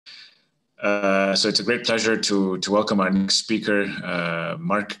So it's a great pleasure to welcome our next speaker,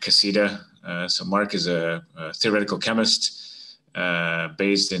 Mark Casida. So Mark is a theoretical chemist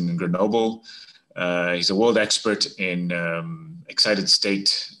based in Grenoble. He's a world expert in excited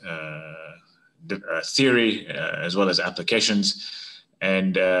state theory as well as applications.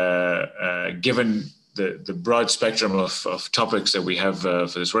 And given the broad spectrum of topics that we have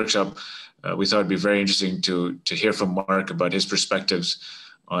for this workshop, we thought it'd be very interesting to hear from Mark about his perspectives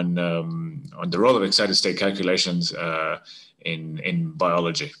on the role of excited state calculations in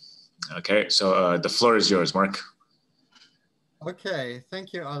biology. Okay, so the floor is yours, Mark. Okay,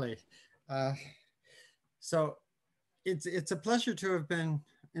 thank you, Ali. So it's a pleasure to have been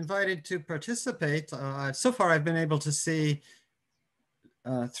invited to participate. So far, I've been able to see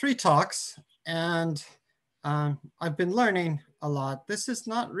 3 talks, and I've been learning a lot. This is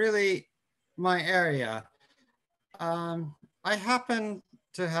not really my area. I happen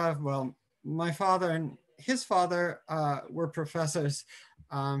to have, well, my father and his father were professors,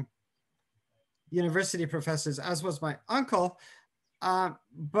 university professors, as was my uncle,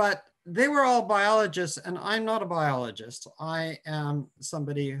 but they were all biologists, and I'm not a biologist. I am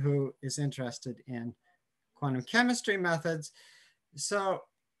somebody who is interested in quantum chemistry methods. So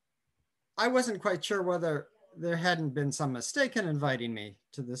I wasn't quite sure whether there hadn't been some mistake in inviting me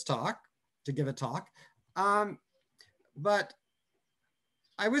to this talk, to give a talk. But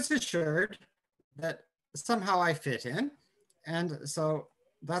I was assured that somehow I fit in. And so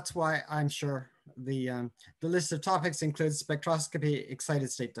that's why I'm sure the list of topics includes spectroscopy,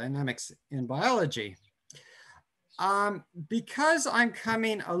 excited state dynamics in biology. Because I'm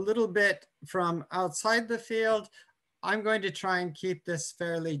coming a little bit from outside the field, I'm going to try and keep this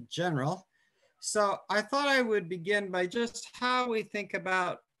fairly general. So I thought I would begin by just how we think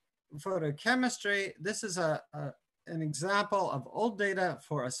about photochemistry. This is an example of old data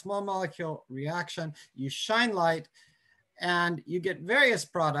for a small molecule reaction. You shine light and you get various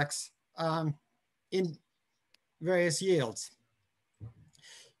products in various yields.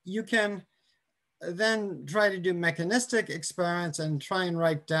 You can then try to do mechanistic experiments and try and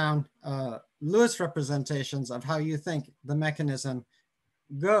write down Lewis representations of how you think the mechanism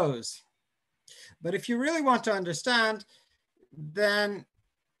goes. But if you really want to understand, then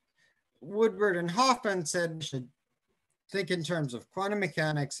Woodward and Hoffman said we should think in terms of quantum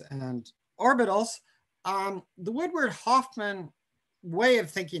mechanics and orbitals. The Woodward-Hoffman way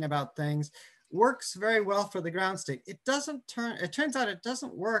of thinking about things works very well for the ground state. It turns out it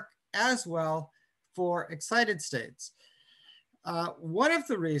doesn't work as well for excited states. One of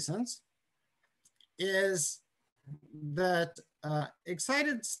the reasons is that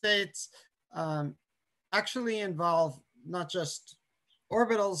excited states actually involve not just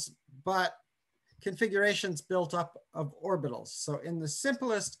orbitals, but configurations built up of orbitals. So in the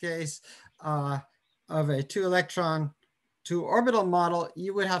simplest case of a 2-electron, 2-orbital model,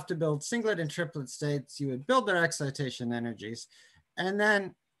 you would have to build singlet and triplet states. You would build their excitation energies, and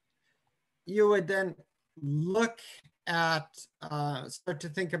then you would then look at, start to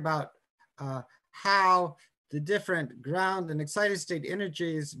think about how the different ground and excited state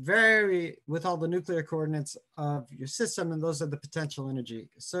energies vary with all the nuclear coordinates of your system, and those are the potential energy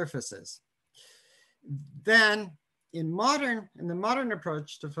surfaces. Then in the modern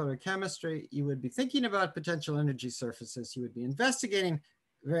approach to photochemistry, you would be thinking about potential energy surfaces. You would be investigating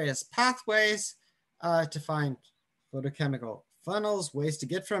various pathways to find photochemical funnels, ways to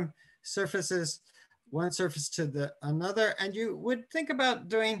get from surfaces, one surface to another, and you would think about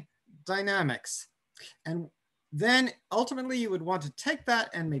doing dynamics. And then ultimately you would want to take that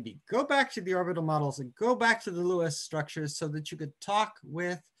and maybe go back to the orbital models and go back to the Lewis structures so that you could talk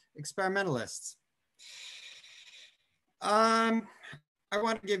with experimentalists. I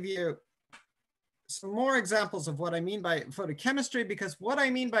want to give you some more examples of what I mean by photochemistry, because what I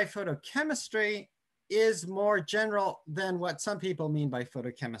mean by photochemistry is more general than what some people mean by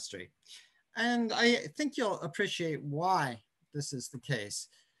photochemistry. And I think you'll appreciate why this is the case.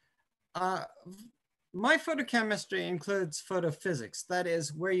 My photochemistry includes photophysics. That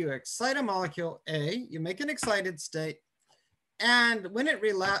is where you excite a molecule A, you make an excited state, and when it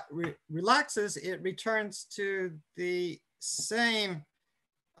relaxes, it returns to the same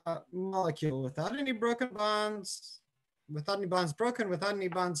molecule without any broken bonds, without any bonds broken, without any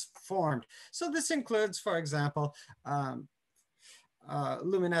bonds formed. So this includes, for example,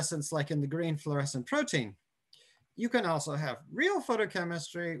 luminescence like in the green fluorescent protein. You can also have real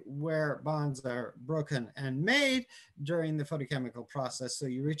photochemistry where bonds are broken and made during the photochemical process. So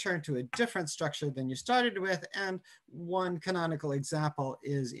you return to a different structure than you started with. And one canonical example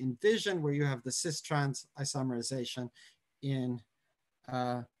is in fission, where you have the cis-trans isomerization in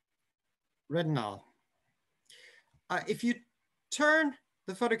retinol. If you turn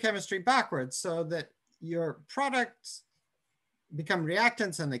the photochemistry backwards so that your products become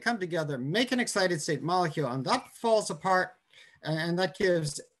reactants and they come together, make an excited state molecule, and that falls apart, and that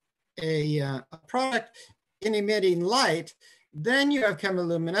gives a product in emitting light, then you have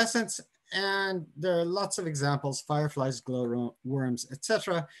chemiluminescence, and there are lots of examples, fireflies, glowworms,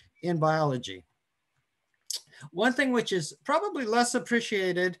 etc., in biology. One thing which is probably less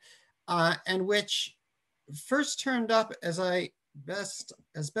appreciated and which first turned up as best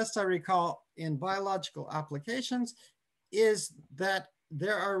I recall in biological applications is that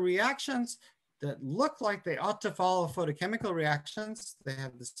there are reactions that look like they ought to follow photochemical reactions. They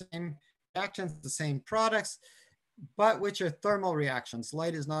have the same reactions, the same products, but which are thermal reactions.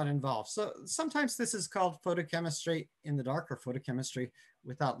 Light is not involved. So sometimes this is called photochemistry in the dark or photochemistry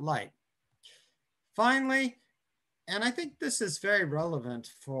without light. Finally, and I think this is very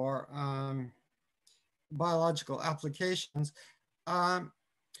relevant for biological applications,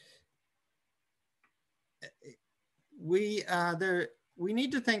 we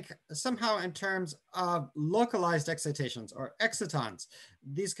need to think somehow in terms of localized excitations or excitons.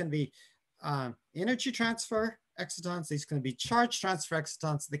 These can be energy transfer excitons. These can be charge transfer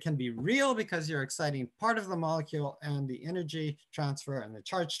excitons. They can be real because you're exciting part of the molecule and the energy transfer and the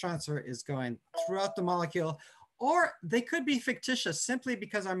charge transfer is going throughout the molecule. Or they could be fictitious simply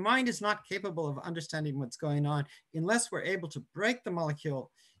because our mind is not capable of understanding what's going on unless we're able to break the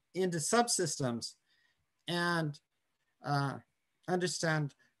molecule into subsystems and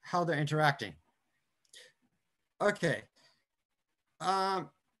understand how they're interacting. Okay.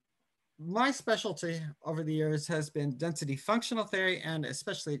 My specialty over the years has been density functional theory and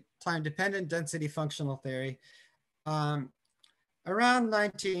especially time-dependent density functional theory. Around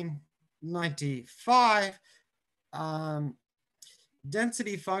 1995,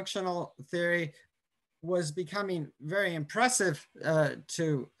 density functional theory was becoming very impressive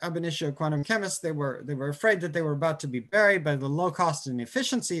to ab initio quantum chemists. They were afraid that they were about to be buried by the low cost and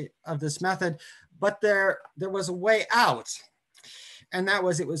efficiency of this method, but there was a way out. And that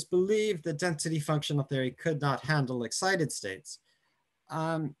was, it was believed that density functional theory could not handle excited states.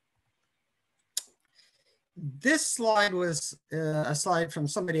 This slide was a slide from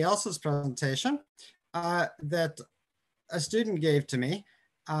somebody else's presentation that a student gave to me.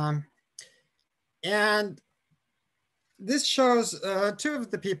 And this shows two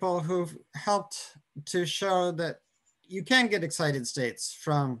of the people who've helped to show that you can get excited states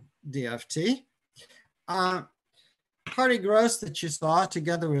from DFT. Hardy Gross that you saw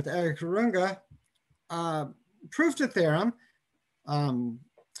together with Eric Runga proved a theorem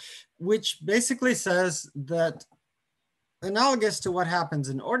which basically says that analogous to what happens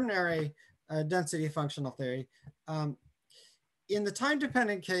in ordinary density functional theory, in the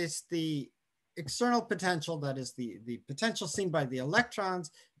time-dependent case, the external potential, that is the potential seen by the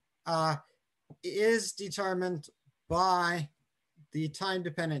electrons, is determined by the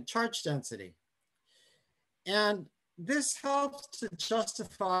time-dependent charge density. And this helps to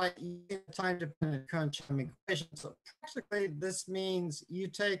justify time-dependent quantum equation. So practically, this means you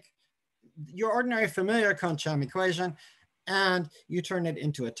take your ordinary familiar quantum equation and you turn it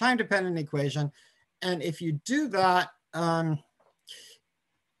into a time-dependent equation. And if you do that,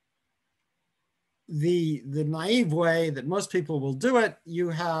 the naive way that most people will do it, you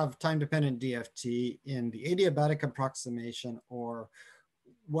have time-dependent DFT in the adiabatic approximation, or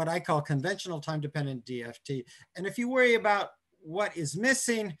what I call conventional time-dependent DFT. And if you worry about what is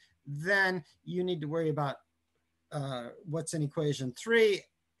missing, then you need to worry about what's in equation 3,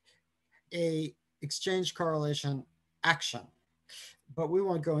 a exchange correlation action. But we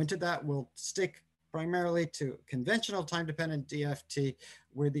won't go into that. We'll stick primarily to conventional time-dependent DFT,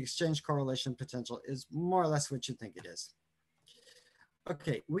 where the exchange correlation potential is more or less what you think it is.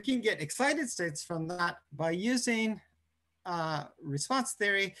 Okay, we can get excited states from that by using response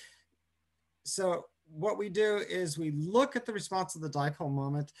theory. So what we do is we look at the response of the dipole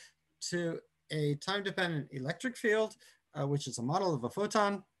moment to a time-dependent electric field, which is a model of a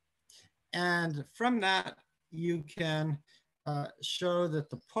photon. And from that, you can show that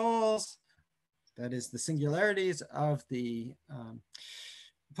the poles, that is the singularities of the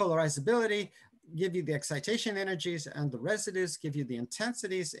polarizability, give you the excitation energies, and the residues give you the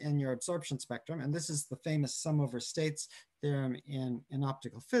intensities in your absorption spectrum. And this is the famous sum over states theorem in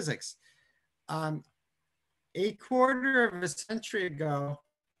optical physics. A quarter of a century ago,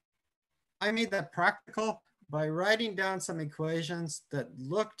 I made that practical by writing down some equations that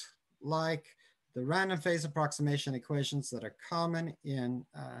looked like the random phase approximation equations that are common in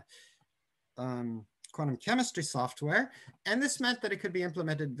quantum chemistry software. And this meant that it could be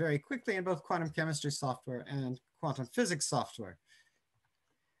implemented very quickly in both quantum chemistry software and quantum physics software.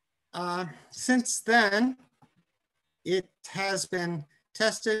 Since then, it has been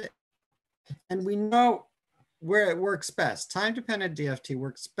tested, and we know where it works best. Time-dependent DFT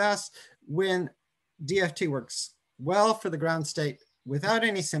works best when DFT works well for the ground state without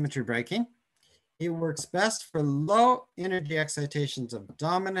any symmetry breaking. It works best for low energy excitations of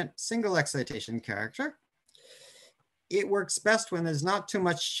dominant single excitation character. It works best when there's not too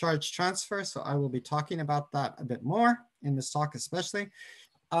much charge transfer, so I will be talking about that a bit more in this talk especially.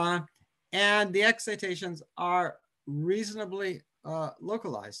 And the excitations are reasonably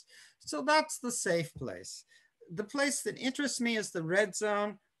localized. So that's the safe place. The place that interests me is the red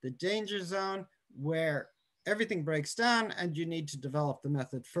zone, the danger zone, where everything breaks down and you need to develop the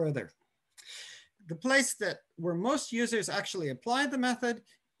method further. The place where most users actually apply the method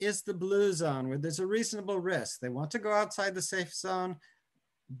is the blue zone, where there's a reasonable risk. They want to go outside the safe zone,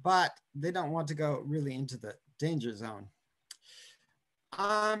 but they don't want to go really into the danger zone.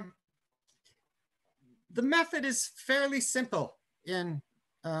 The method is fairly simple in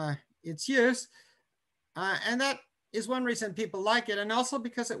its use, and that is one reason people like it, and also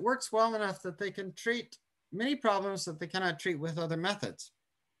because it works well enough that they can treat many problems that they cannot treat with other methods.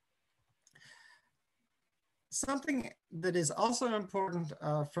 Something that is also important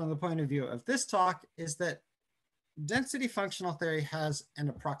from the point of view of this talk is that density functional theory has an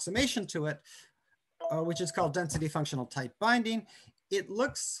approximation to it, which is called density functional tight binding. It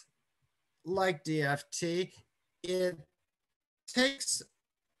looks like DFT. It takes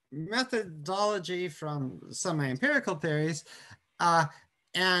methodology from some empirical theories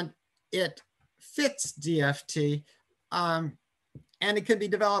and it fits DFT, and it can be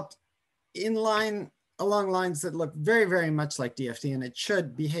developed along lines that look very, very much like DFT, and it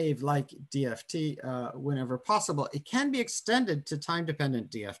should behave like DFT whenever possible. It can be extended to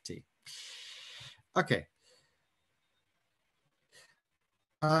time-dependent DFT. Okay.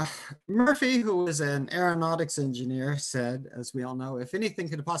 Murphy, who was an aeronautics engineer, said, as we all know, if anything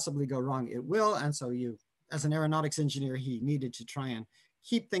could possibly go wrong, it will. And so as an aeronautics engineer, he needed to try and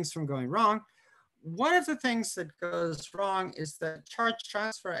keep things from going wrong. One of the things that goes wrong is that charge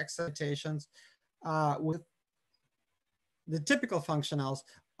transfer excitations with the typical functionals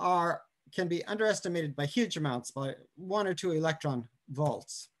can be underestimated by huge amounts, by 1 or 2 electron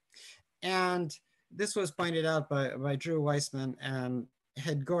volts. And this was pointed out by Drew Weissman and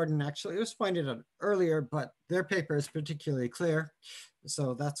Head Gordon. Actually, it was pointed out earlier, but their paper is particularly clear,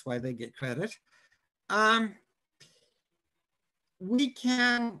 so that's why they get credit. We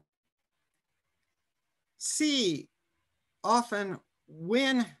can see often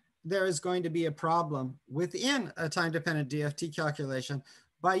when there is going to be a problem within a time-dependent DFT calculation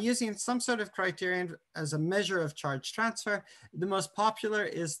by using some sort of criterion as a measure of charge transfer. The most popular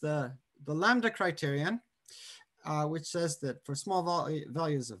is the lambda criterion, which says that for small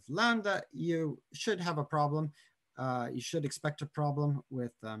values of lambda, you should have a problem. You should expect a problem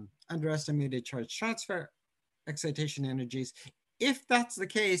with underestimated charge transfer excitation energies. If that's the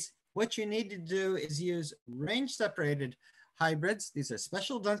case, what you need to do is use range-separated hybrids. These are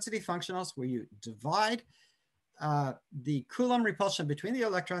special density functionals where you divide the Coulomb repulsion between the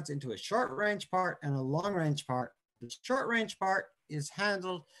electrons into a short-range part and a long-range part. The short-range part is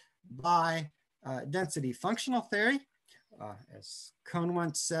handled by density functional theory. As Kohn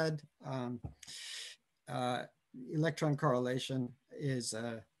once said, electron correlation is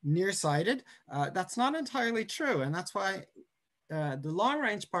nearsighted. That's not entirely true, and that's why the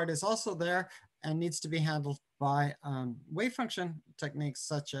long-range part is also there and needs to be handled by wave function techniques,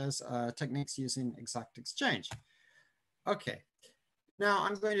 such as techniques using exact exchange. Okay, now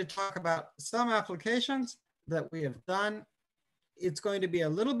I'm going to talk about some applications that we have done. It's going to be a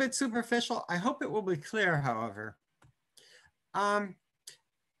little bit superficial. I hope it will be clear, however.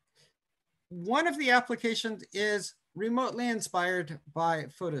 One of the applications is remotely inspired by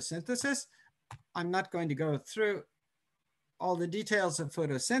photosynthesis. I'm not going to go through all the details of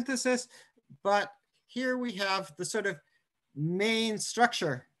photosynthesis, but here we have the sort of main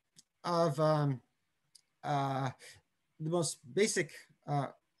structure of the most basic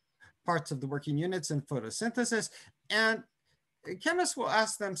parts of the working units in photosynthesis. And chemists will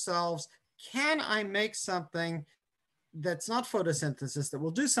ask themselves, can I make something that's not photosynthesis, that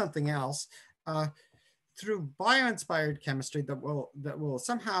will do something else through bio-inspired chemistry that will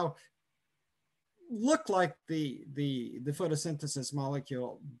somehow look like the photosynthesis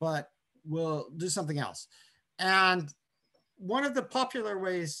molecule, but will do something else? And one of the popular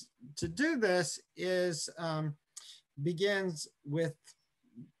ways to do this is begins with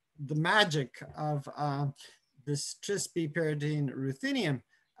the magic of this tris-b-pyridine ruthenium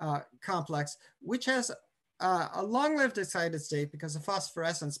complex, which has a long-lived excited state because of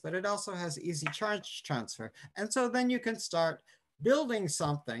phosphorescence, but it also has easy charge transfer. And so then you can start building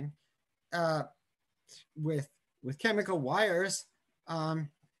something with chemical wires and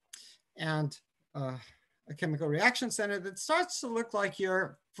a chemical reaction center that starts to look like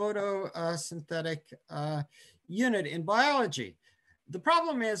your photosynthetic unit in biology. The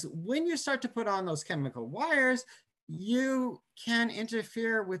problem is when you start to put on those chemical wires, you can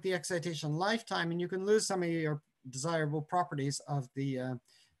interfere with the excitation lifetime and you can lose some of your desirable properties of the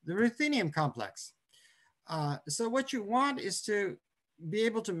ruthenium complex. So what you want is to be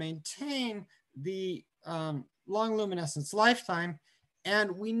able to maintain the long luminescence lifetime.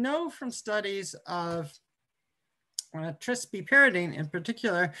 And we know from studies of tris-b-pyridine in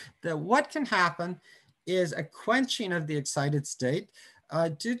particular that what can happen is a quenching of the excited state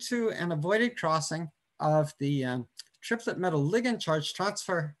due to an avoided crossing of the triplet metal ligand charge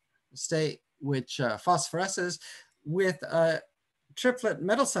transfer state, which phosphoresces, with a triplet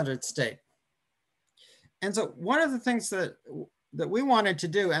metal centered state. And so one of the things that we wanted to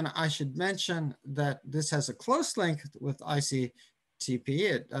do, and I should mention that this has a close link with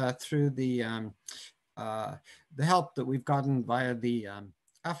ICTP through the help that we've gotten via the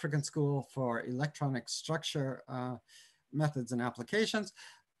African School for Electronic Structure Methods and Applications.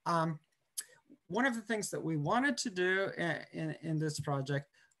 One of the things that we wanted to do in this project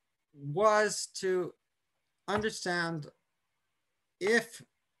was to understand if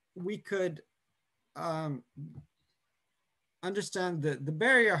we could understand the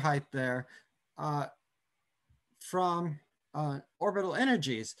barrier height there from orbital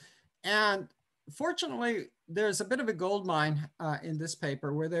energies. And fortunately, there's a bit of a gold mine in this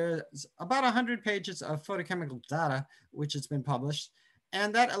paper where there's about 100 pages of photochemical data, which has been published.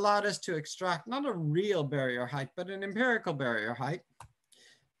 And that allowed us to extract not a real barrier height, but an empirical barrier height.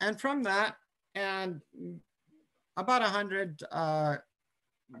 And from that, and about 100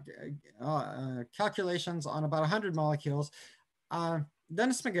 calculations on about 100 molecules,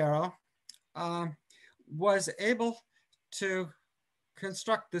 Dennis Magaro was able to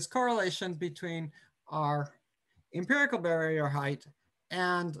construct this correlation between our empirical barrier height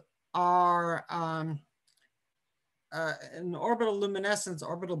and our an orbital luminescence,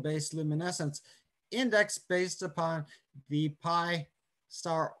 orbital-based luminescence index based upon the pi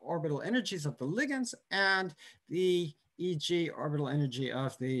star orbital energies of the ligands and the e.g. orbital energy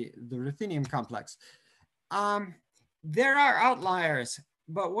of the ruthenium complex. There are outliers,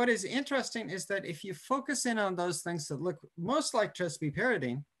 but what is interesting is that if you focus in on those things that look most like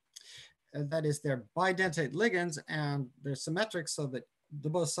tris-b-pyridine, that is, they're bidentate ligands and they're symmetric so that the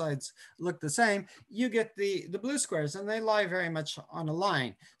both sides look the same, you get the blue squares and they lie very much on a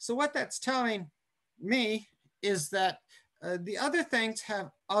line. So what that's telling me is that the other things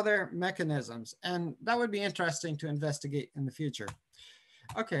have other mechanisms, and that would be interesting to investigate in the future.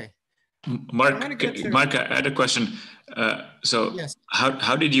 Okay. Mark, I had a question. So yes.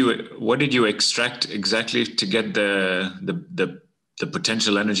 What did you extract exactly to get the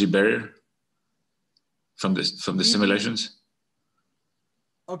potential energy barrier from the simulations?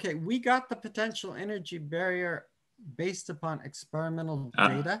 Okay, we got the potential energy barrier based upon experimental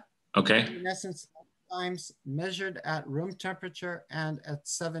data. Okay. Luminescence times measured at room temperature and at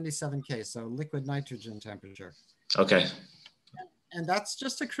 77 K, so liquid nitrogen temperature. Okay. And that's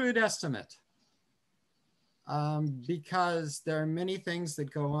just a crude estimate because there are many things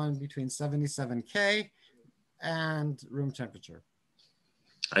that go on between 77 K and room temperature.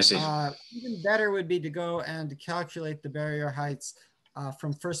 I see. Even better would be to go and calculate the barrier heights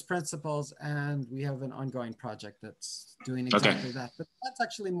from first principles, and we have an ongoing project that's doing exactly that. But that's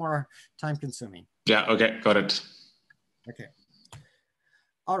actually more time consuming. Yeah, okay, got it. Okay.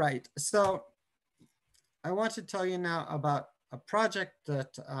 All right, so I want to tell you now about a project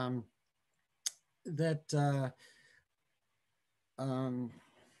that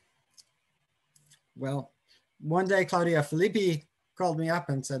well, one day Claudia Filippi called me up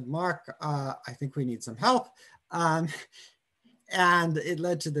and said, Mark, I think we need some help. And it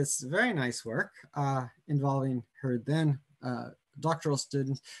led to this very nice work involving her then doctoral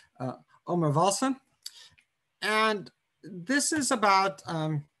student, Omer Valsman. And this is about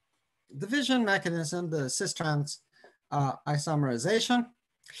the fission mechanism, the cis-trans isomerization.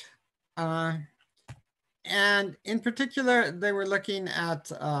 And in particular, they were looking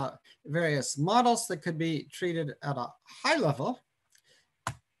at various models that could be treated at a high level.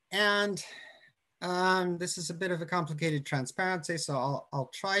 And this is a bit of a complicated transparency, so I'll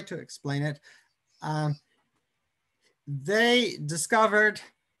try to explain it. They discovered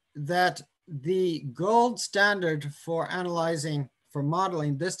that the gold standard for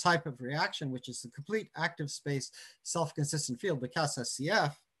modeling this type of reaction, which is the complete active space self-consistent field, the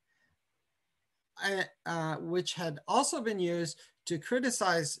CAS-SCF, which had also been used to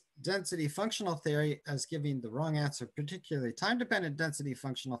criticize density functional theory as giving the wrong answer, particularly time-dependent density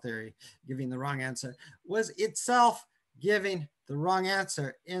functional theory giving the wrong answer, was itself giving the wrong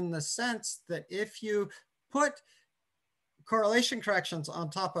answer, in the sense that if you put correlation corrections on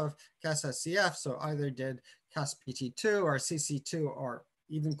top of CAS-SCF, so either did CAS-PT2 or CC2 or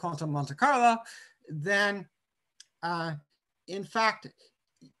even quantum Monte Carlo, then in fact,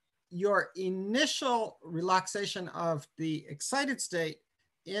 your initial relaxation of the excited state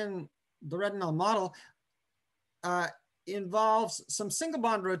in the retinal model involves some single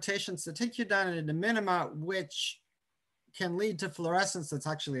bond rotations that take you down into minima, which can lead to fluorescence that's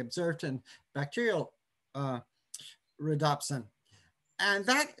actually observed in bacterial rhodopsin. And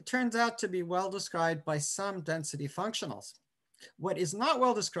that turns out to be well described by some density functionals. What is not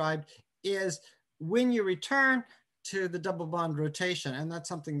well described is when you return to the double bond rotation, and that's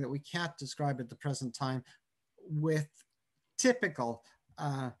something that we can't describe at the present time with typical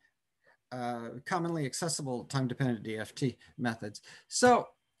commonly accessible time-dependent DFT methods. So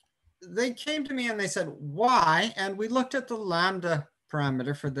they came to me and they said, why? And we looked at the lambda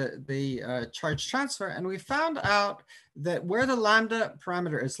parameter for the charge transfer, and we found out that where the lambda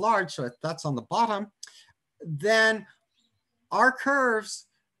parameter is large, so that's on the bottom, then our curves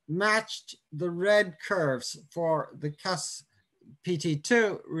matched the red curves for the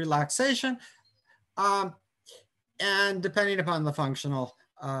CAS-PT2 relaxation. And depending upon the functional,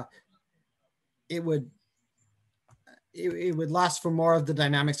 it would last for more of the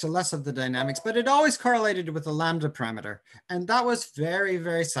dynamics or less of the dynamics, but it always correlated with the lambda parameter. And that was very,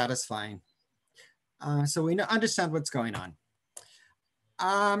 very satisfying. So we understand what's going on.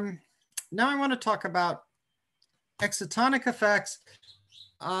 Now I want to talk about excitonic effects.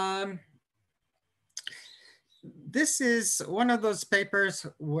 This is one of those papers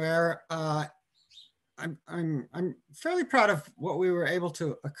where I'm fairly proud of what we were able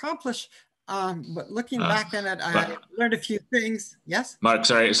to accomplish. But looking back at it, I learned a few things. Yes? Mark,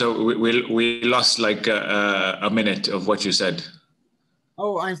 sorry. So we lost like a minute of what you said.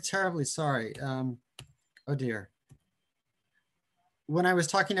 Oh, I'm terribly sorry. Oh dear. When I was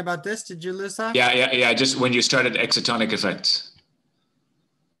talking about this, did you lose that? Yeah. Just when you started excitonic effects.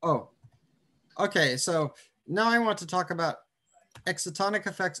 Oh, okay. So now I want to talk about excitonic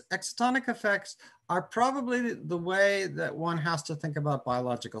effects. Excitonic effects are probably the way that one has to think about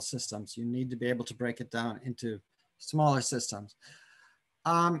biological systems. You need to be able to break it down into smaller systems.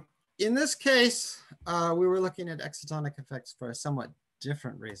 In this case, we were looking at excitonic effects for a somewhat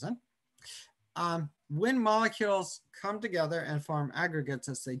different reason. When molecules come together and form aggregates,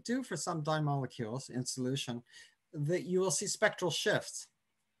 as they do for some dimolecules in solution, that you will see spectral shifts.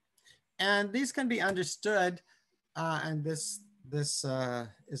 And these can be understood, and this is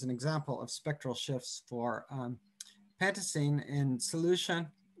an example of spectral shifts for pentacene in solution,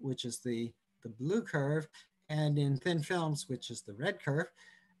 which is the blue curve, and in thin films, which is the red curve.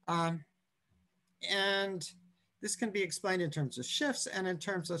 And this can be explained in terms of shifts and in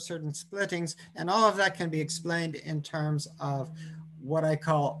terms of certain splittings. And all of that can be explained in terms of what I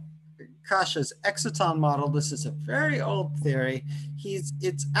call Kasha's exciton model. This is a very old theory.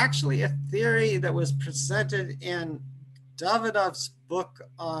 It's actually a theory that was presented in Davidov's book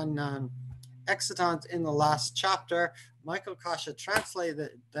on excitons in the last chapter. Michael Kasha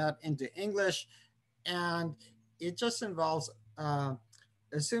translated that into English, and it just involves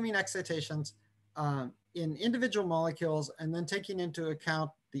assuming excitations in individual molecules and then taking into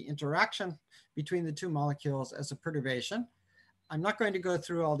account the interaction between the two molecules as a perturbation. I'm not going to go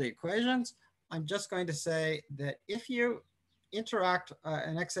through all the equations. I'm just going to say that if you interact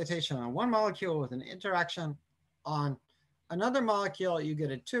an excitation on one molecule with an interaction on another molecule, you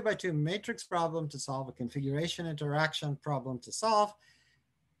get a 2x2 matrix problem to solve, a configuration interaction problem to solve.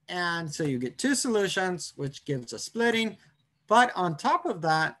 And so you get two solutions, which gives a splitting. But on top of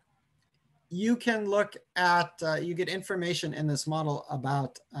that, you can look at, you get information in this model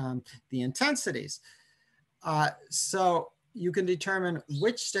about the intensities. So you can determine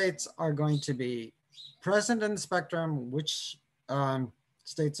which states are going to be present in the spectrum, which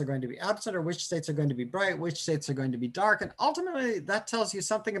states are going to be absent, or which states are going to be bright, which states are going to be dark. And ultimately, that tells you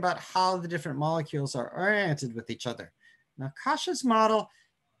something about how the different molecules are oriented with each other. Now, Kasha's model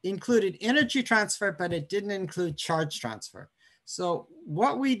included energy transfer, but it didn't include charge transfer. So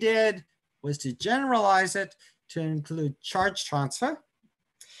what we did was to generalize it to include charge transfer.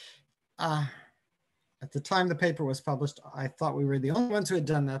 At the time the paper was published, I thought we were the only ones who had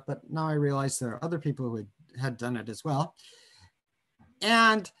done that, but now I realize there are other people who had done it as well.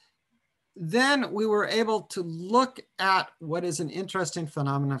 And then we were able to look at what is an interesting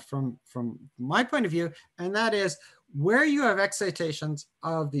phenomenon from my point of view, and that is where you have excitations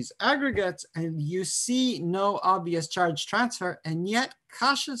of these aggregates and you see no obvious charge transfer, and yet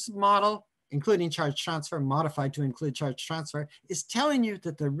Kasch's model, including charge transfer, modified to include charge transfer, is telling you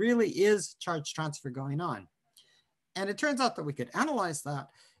that there really is charge transfer going on. And it turns out that we could analyze that,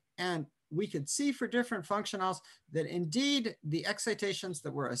 and we could see for different functionals that indeed the excitations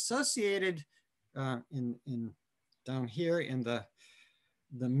that were associated down here in the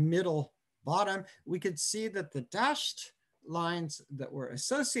middle bottom, we could see that the dashed lines that were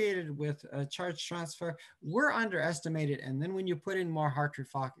associated with charge transfer were underestimated. And then when you put in more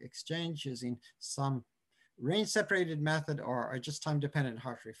Hartree-Fock exchange using some range separated method or just time dependent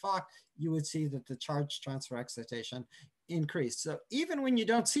Hartree-Fock, you would see that the charge transfer excitation increased. So even when you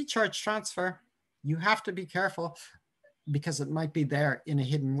don't see charge transfer, you have to be careful because it might be there in a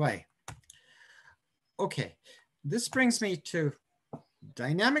hidden way. Okay, this brings me to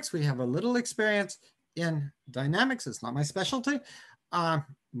dynamics. We have a little experience in dynamics. It's not my specialty.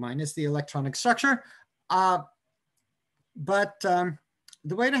 Mine is the electronic structure. But the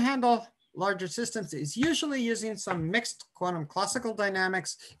way to handle larger systems is usually using some mixed quantum classical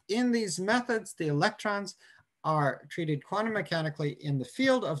dynamics. In these methods, the electrons are treated quantum mechanically in the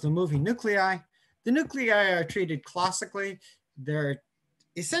field of the moving nuclei. The nuclei are treated classically. There are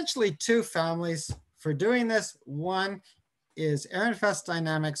essentially two families for doing this. One is Ehrenfest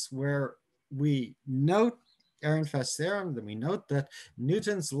dynamics, where we note Ehrenfest's theorem, then we note that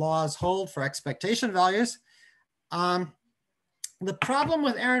Newton's laws hold for expectation values. The problem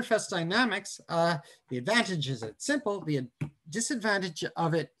with Ehrenfest dynamics, the advantage is it's simple. The disadvantage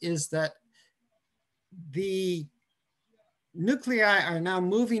of it is that the nuclei are now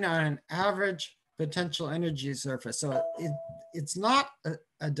moving on an average potential energy surface. So it's not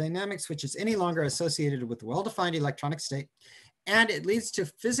a dynamics which is any longer associated with the well-defined electronic state. And it leads to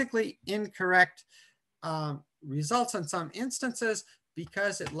physically incorrect results in some instances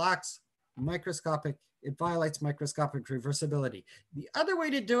because it lacks it violates microscopic reversibility. The other way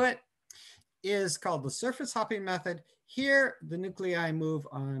to do it is called the surface hopping method. Here, the nuclei move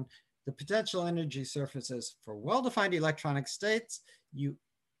on the potential energy surfaces for well-defined electronic states. You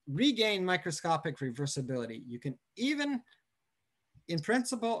regain microscopic reversibility. You can even, in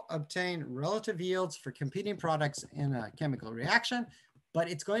principle, obtain relative yields for competing products in a chemical reaction, but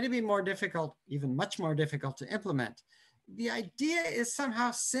it's going to be more difficult, even much more difficult to implement. The idea is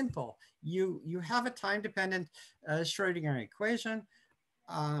somehow simple. You have a time-dependent Schrodinger equation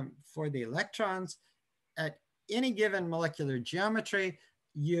for the electrons. At any given molecular geometry,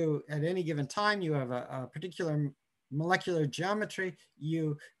 at any given time, you have a particular molecular geometry.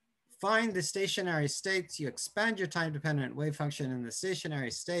 You find the stationary states, you expand your time-dependent wave function in the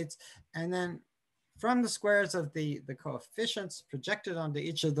stationary states, and then from the squares of the coefficients projected onto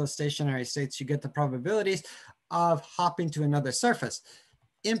each of those stationary states, you get the probabilities of hopping to another surface.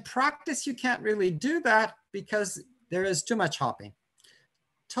 In practice, you can't really do that because there is too much hopping.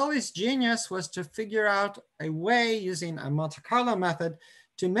 Tully's genius was to figure out a way using a Monte Carlo method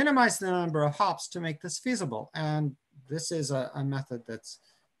to minimize the number of hops to make this feasible. And this is a method that's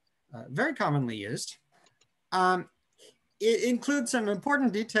very commonly used. It includes some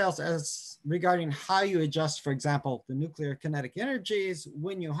important details as regarding how you adjust, for example, the nuclear kinetic energies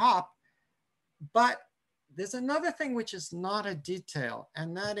when you hop. But there's another thing which is not a detail,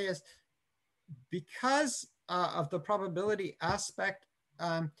 and that is because of the probability aspect,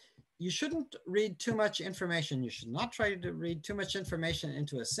 you shouldn't read too much information. You should not try to read too much information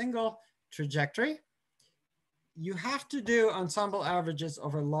into a single trajectory. You have to do ensemble averages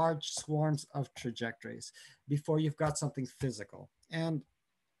over large swarms of trajectories before you've got something physical. And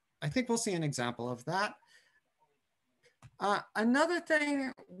I think we'll see an example of that. Another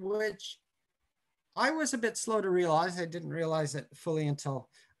thing which I was a bit slow to realize, I didn't realize it fully until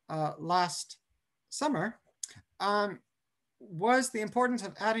last summer, was the importance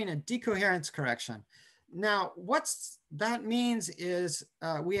of adding a decoherence correction. Now, what that means is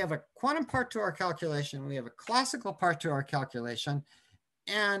we have a quantum part to our calculation, we have a classical part to our calculation,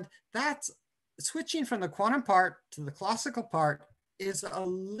 and that's switching from the quantum part to the classical part is a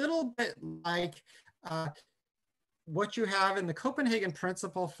little bit like what you have in the Copenhagen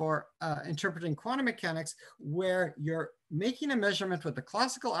principle for interpreting quantum mechanics, where you're making a measurement with the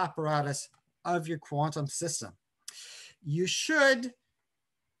classical apparatus of your quantum system. You should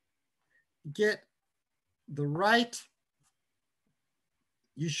get the right,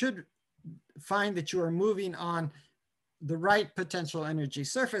 you should find that you are moving on the right potential energy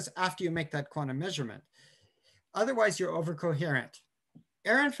surface after you make that quantum measurement. Otherwise, you're overcoherent.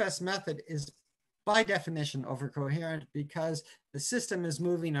 Ehrenfest's method is by definition overcoherent because the system is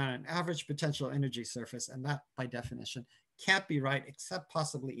moving on an average potential energy surface, and that by definition can't be right except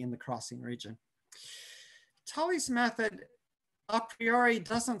possibly in the crossing region. Tully's method a priori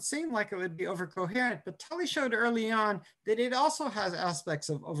doesn't seem like it would be overcoherent, but Tully showed early on that it also has aspects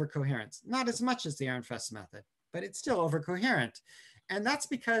of overcoherence, not as much as the Ehrenfest method, but it's still overcoherent. And that's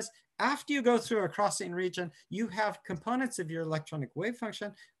because after you go through a crossing region, you have components of your electronic wave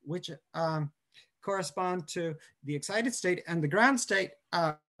function, which correspond to the excited state and the ground state,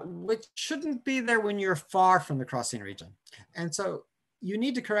 which shouldn't be there when you're far from the crossing region. And so you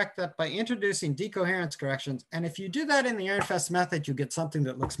need to correct that by introducing decoherence corrections. And if you do that in the Ehrenfest method, you get something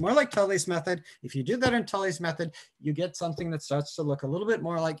that looks more like Tully's method. If you do that in Tully's method, you get something that starts to look a little bit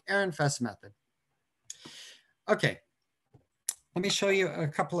more like Ehrenfest's method. Okay, let me show you a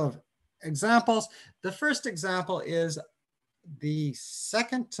couple of examples. The first example is the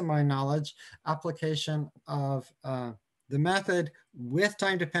second, to my knowledge, application of the method with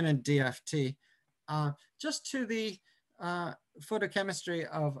time-dependent DFT, just to the photochemistry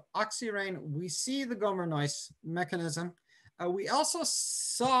of oxyrain. We see the Gomer noise mechanism. We also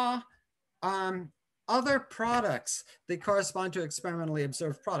saw other products that correspond to experimentally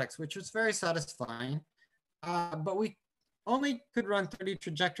observed products, which was very satisfying. But we only could run 30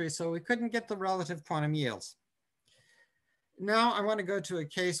 trajectories, so we couldn't get the relative quantum yields. Now I want to go to a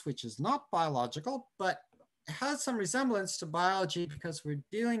case which is not biological, but has some resemblance to biology because we're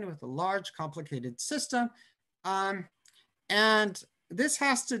dealing with a large, complicated system. And this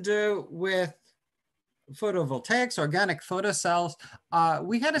has to do with photovoltaics, organic photocells.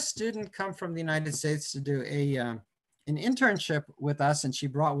 We had a student come from the United States to do an internship with us, and she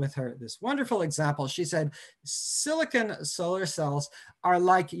brought with her this wonderful example. She said, silicon solar cells are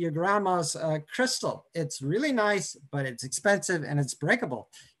like your grandma's crystal. It's really nice, but it's expensive and it's breakable.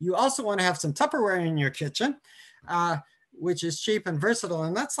 You also want to have some Tupperware in your kitchen, which is cheap and versatile,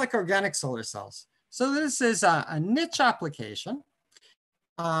 and that's like organic solar cells. So this is a niche application,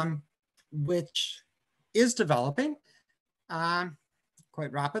 which is developing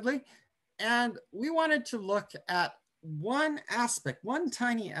quite rapidly. And we wanted to look at one aspect, one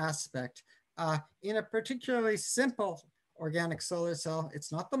tiny aspect in a particularly simple organic solar cell.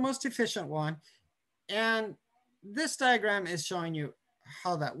 It's not the most efficient one. And this diagram is showing you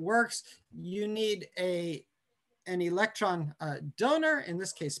how that works. You need an electron donor, in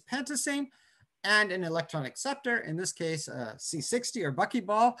this case, pentasene, and an electron acceptor, in this case, C60 or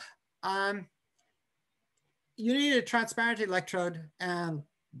buckyball. You need a transparent electrode, and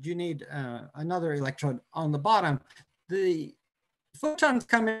you need another electrode on the bottom. The photons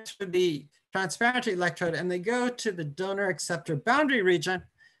come into the transparent electrode and they go to the donor acceptor boundary region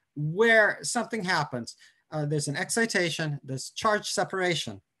where something happens. There's an excitation, there's charge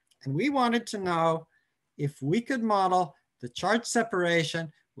separation. And we wanted to know if we could model the charge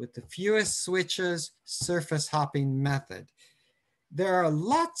separation with the fewest switches surface hopping method. There are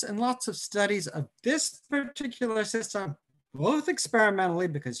lots and lots of studies of this particular system, both experimentally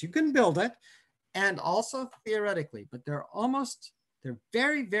because you can build it, and also theoretically, but there are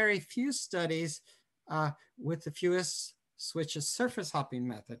very, very few studies with the fewest switches surface hopping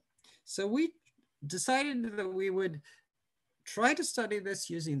method. So we decided that we would try to study this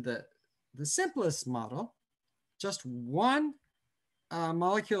using the simplest model, just one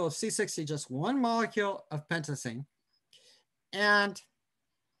molecule of C60, just one molecule of pentasene. And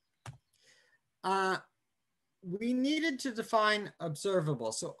we needed to define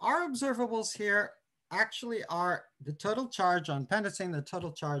observables. So our observables here actually are the total charge on pentasene, the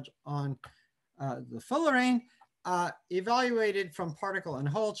total charge on the fullerene, evaluated from particle and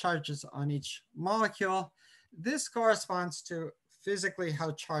hole charges on each molecule. This corresponds to physically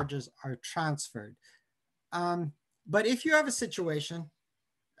how charges are transferred. But if you have a situation,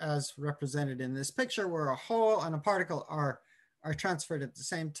 as represented in this picture, where a hole and a particle are transferred at the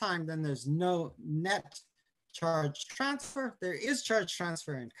same time, then there's no net charge transfer. There is charge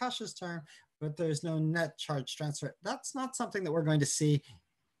transfer in Kasch's term, but there's no net charge transfer. That's not something that we're going to see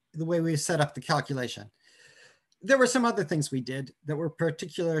the way we've set up the calculation. There were some other things we did that were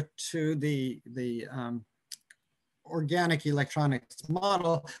particular to the organic electronics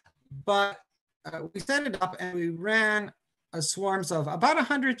model, but we set it up and we ran swarms of about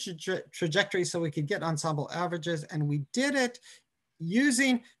 100 trajectories so we could get ensemble averages, and we did it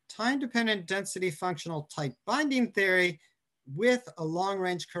using time-dependent density functional tight binding theory with a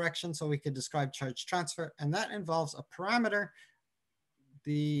long-range correction so we could describe charge transfer, and that involves a parameter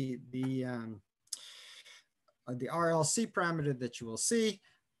RLC parameter that you will see.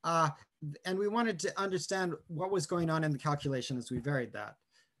 And we wanted to understand what was going on in the calculation as we varied that.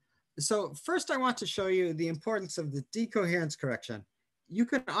 So first I want to show you the importance of the decoherence correction. You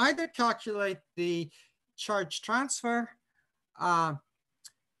can either calculate the charge transfer and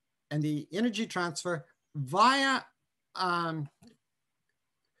the energy transfer via,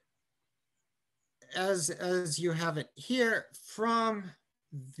 as you have it here, from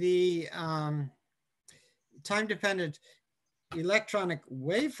the time-dependent electronic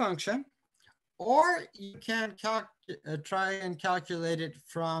wave function, or you can try and calculate it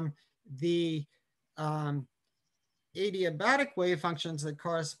from the adiabatic wave functions that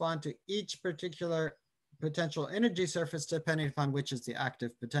correspond to each particular potential energy surface, depending upon which is the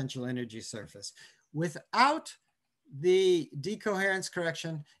active potential energy surface. Without the decoherence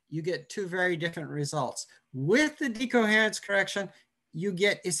correction, you get two very different results. With the decoherence correction, you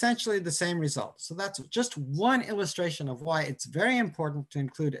get essentially the same result. So that's just one illustration of why it's very important to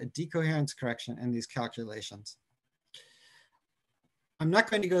include a decoherence correction in these calculations. I'm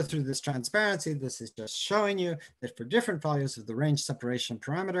not going to go through this transparency. This is just showing you that for different values of the range separation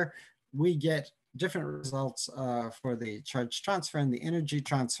parameter, we get different results for the charge transfer and the energy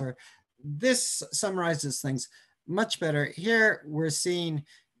transfer. This summarizes things much better. Here we're seeing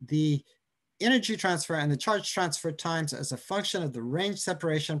the energy transfer and the charge transfer times as a function of the range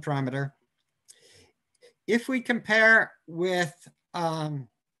separation parameter. If we compare with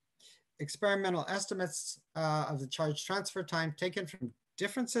experimental estimates of the charge transfer time taken from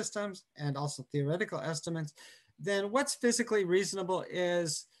different systems and also theoretical estimates, then what's physically reasonable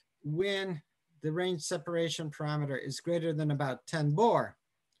is when the range separation parameter is greater than about 10 Bohr.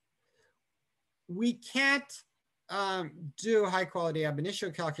 We can't do high quality ab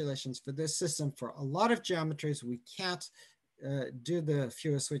initio calculations for this system for a lot of geometries. We can't do the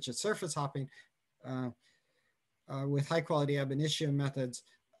fewest switched surface hopping with high quality ab initio methods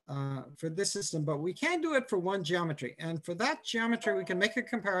for this system, but we can do it for one geometry. And for that geometry, we can make a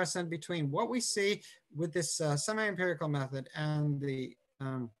comparison between what we see with this semi-empirical method and the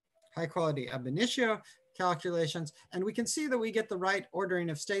high quality ab initio calculations, and we can see that we get the right ordering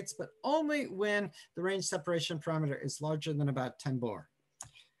of states, but only when the range separation parameter is larger than about 10 Bohr.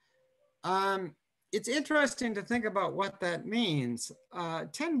 It's interesting to think about what that means.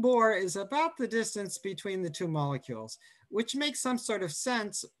 10 Bohr is about the distance between the two molecules, which makes some sort of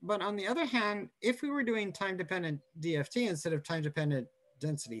sense. But on the other hand, if we were doing time-dependent DFT instead of time-dependent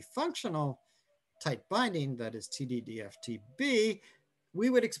density functional tight binding, that is TD-DFT-B, we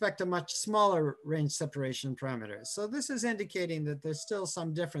would expect a much smaller range separation parameter. So this is indicating that there's still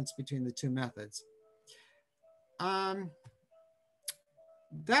some difference between the two methods. That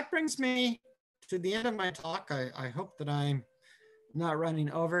brings me to the end of my talk. I hope that I'm not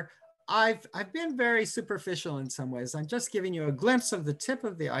running over. I've been very superficial in some ways. I'm just giving you a glimpse of the tip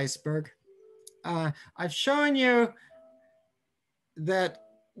of the iceberg. I've shown you that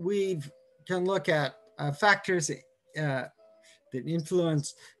we can look at factors that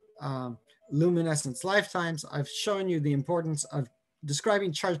influence luminescence lifetimes. I've shown you the importance of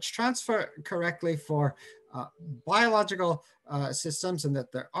describing charge transfer correctly for biological systems, and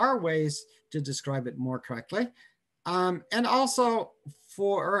that there are ways to describe it more correctly. And also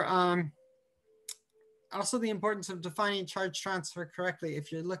for also the importance of defining charge transfer correctly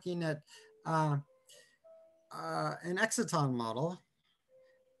if you're looking at an exciton model.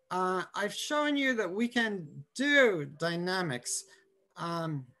 I've shown you that we can do dynamics,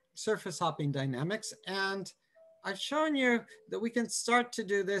 surface hopping dynamics, and I've shown you that we can start to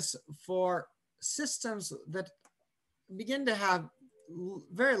do this for systems that begin to have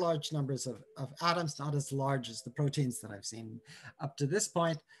very large numbers of atoms, not as large as the proteins that I've seen up to this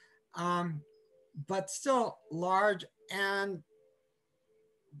point, but still large. And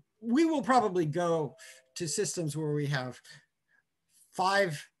we will probably go to systems where we have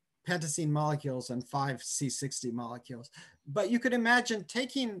 5 pentacene molecules and 5 C60 molecules. But you could imagine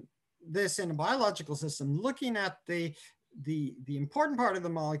taking this in a biological system, looking at the important part of the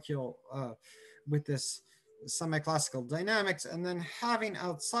molecule with this semi-classical dynamics, and then having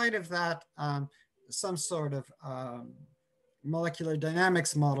outside of that some sort of molecular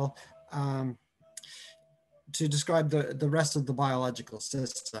dynamics model to describe the rest of the biological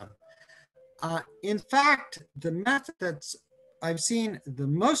system. In fact, the method that's I've seen the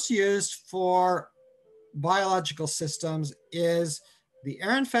most used for biological systems is the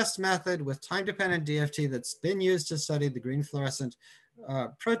Ehrenfest method with time-dependent DFT that's been used to study the green fluorescent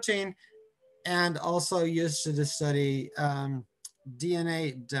protein, and also used to study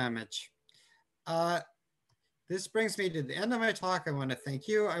DNA damage. The this brings me to the end of my talk. I want to thank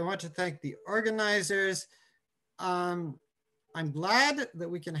you. I want to thank the organizers. I'm glad that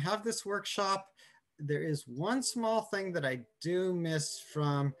we can have this workshop. There is one small thing that I do miss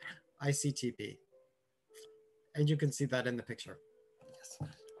from ICTP. And you can see that in the picture. Yes.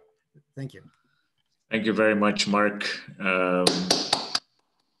 Thank you. Thank you very much, Mark,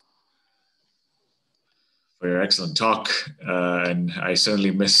 for your excellent talk. And I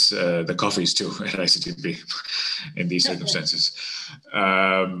certainly miss the coffees too at ICTP in these circumstances.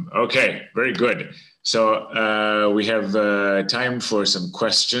 Okay, very good. So we have time for some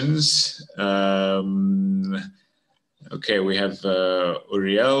questions. Okay, we have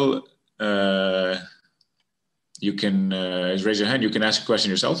Uriel. You can raise your hand. You can ask a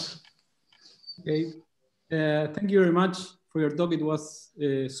question yourself. Okay. Thank you very much for your talk. It was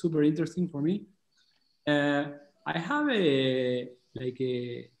super interesting for me. I have in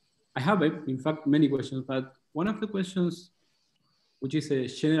fact many questions, but one of the questions, which is a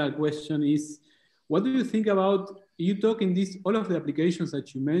general question, is what do you think about, you talk in this, all of the applications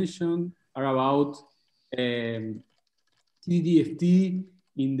that you mentioned are about TDFT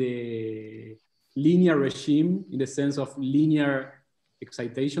in the linear regime, in the sense of linear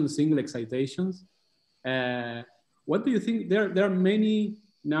excitation, single excitations. What do you think? There are many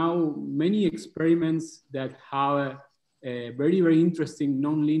experiments that have very, very interesting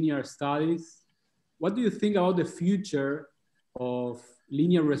nonlinear studies. What do you think about the future of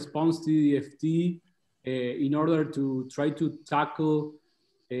linear response to DFT in order to try to tackle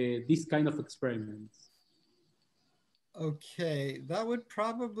this kind of experiments? Okay, that would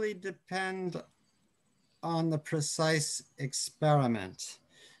probably depend on the precise experiment.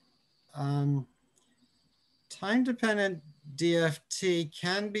 Time-dependent DFT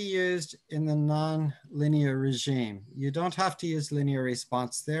can be used in the non-linear regime. You don't have to use linear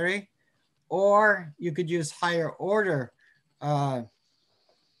response theory, or you could use higher order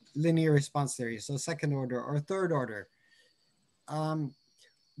linear response theory, so second order or third order.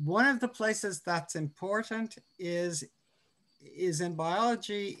 One of the places that's important is in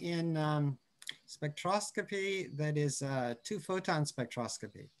biology, in spectroscopy, that is two-photon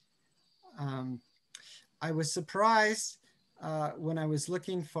spectroscopy. I was surprised when I was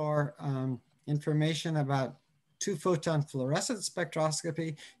looking for information about two-photon fluorescent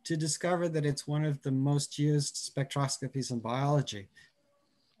spectroscopy to discover that it's one of the most used spectroscopies in biology,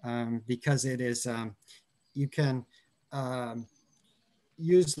 because it is, you can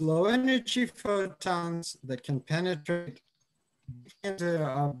use low energy photons that can penetrate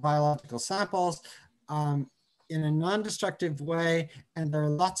into biological samples in a non-destructive way, and there are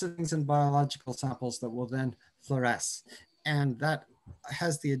lots of things in biological samples that will then fluoresce. And that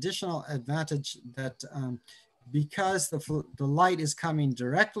has the additional advantage that because the light is coming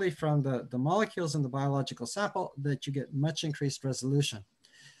directly from the molecules in the biological sample, that you get much increased resolution.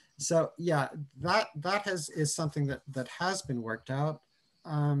 So yeah, that is something that has been worked out.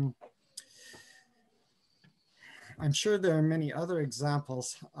 I'm sure there are many other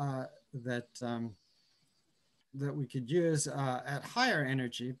examples that we could use at higher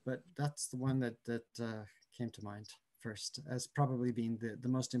energy, but that's the one that came to mind first as probably being the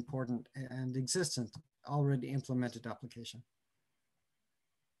most important and existent, already implemented application.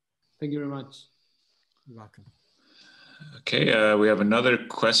 Thank you very much. You're welcome. Okay, we have another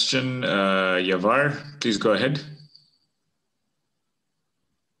question. Yavar, please go ahead.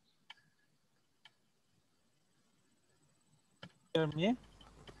 Hear me?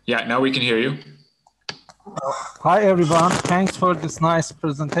 Yeah, now we can hear you. Hi everyone, thanks for this nice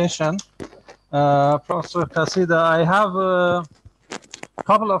presentation. Professor Casida, I have a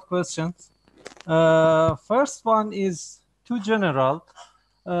couple of questions. First one is too general.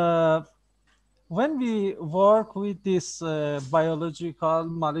 When we work with these biological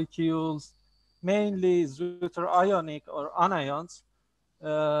molecules, mainly zwitterionic ionic or anions,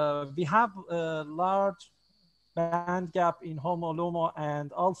 we have a large band gap in HOMO-LUMO,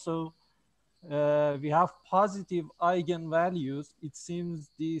 and also we have positive eigenvalues. It seems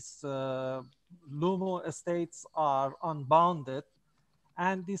these LUMO states are unbounded,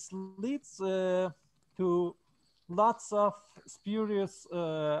 and this leads to lots of spurious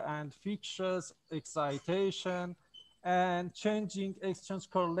and fictitious excitation and changing exchange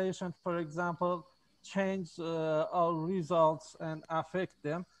correlation, for example, change our results and affect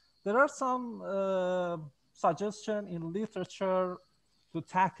them. There are some suggestions in literature to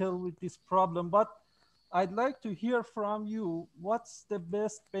tackle with this problem, but I'd like to hear from you, what's the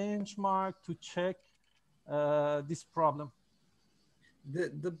best benchmark to check this problem?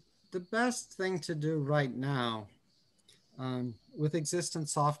 The best thing to do right now with existent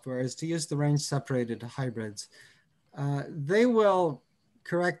software is to use the range separated hybrids. They will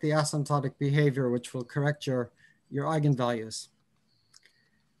correct the asymptotic behavior, which will correct your eigenvalues.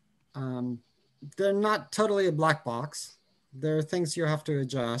 They're not totally a black box. There are things you have to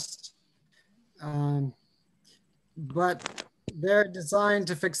adjust, but they're designed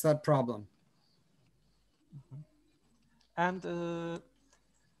to fix that problem. And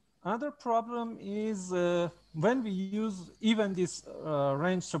another problem is when we use even these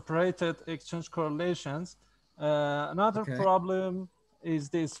range separated exchange correlations, another problem is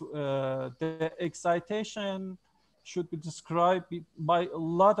this, the excitation should be described by a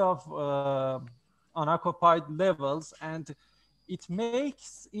lot of unoccupied levels, and it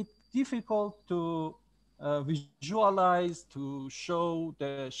makes it difficult to visualize, to show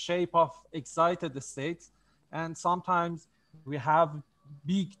the shape of excited states. And sometimes we have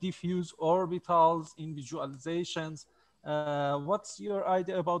big diffuse orbitals in visualizations. What's your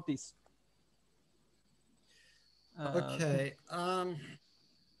idea about this? Okay,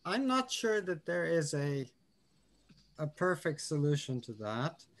 I'm not sure that there is a perfect solution to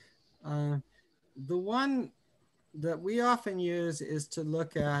that. The one that we often use is to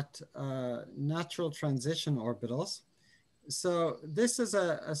look at natural transition orbitals. So this is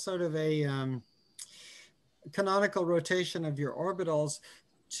a sort of a canonical rotation of your orbitals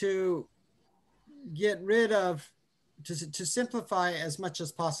to get rid of, to simplify as much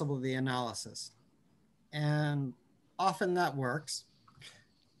as possible the analysis. And often that works.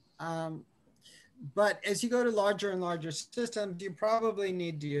 But as you go to larger and larger systems, you probably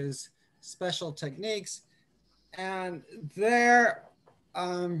need to use special techniques. And there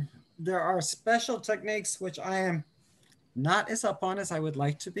are special techniques which I am not as up on as I would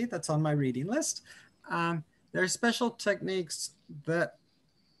like to be. That's on my reading list. There are special techniques that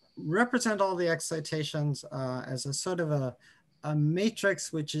represent all the excitations as a sort of a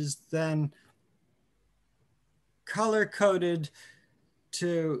matrix, which is then color-coded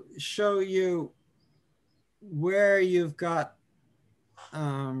to show you where you've got,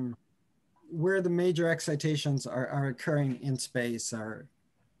 where the major excitations are occurring in space or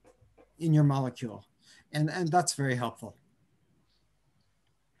in your molecule. And that's very helpful.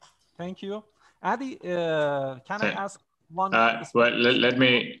 Thank you. Adi, can I ask one? Well, let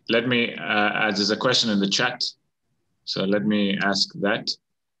me there's a question in the chat. So let me ask that.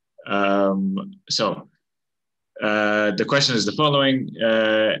 The question is the following.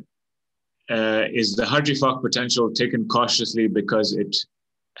 Is the Hartree-Fock potential taken cautiously because it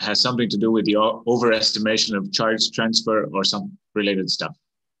has something to do with the overestimation of charge transfer or some related stuff?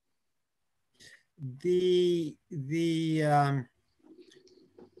 The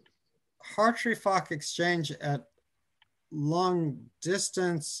Hartree-Fock exchange at long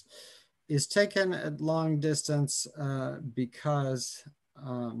distance is taken at long distance because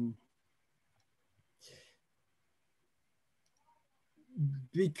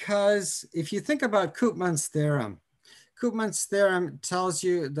if you think about Koopman's theorem tells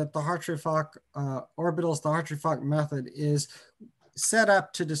you that the Hartree-Fock orbitals, the Hartree-Fock method is set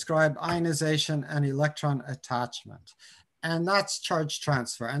up to describe ionization and electron attachment. And that's charge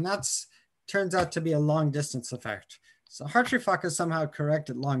transfer. And that's turns out to be a long distance effect. So Hartree-Fock is somehow correct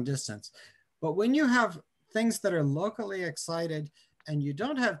at long distance. But when you have things that are locally excited and you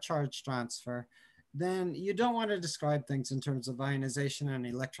don't have charge transfer, then you don't want to describe things in terms of ionization and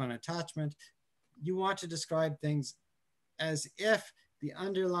electron attachment. You want to describe things as if the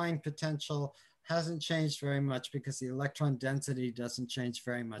underlying potential hasn't changed very much because the electron density doesn't change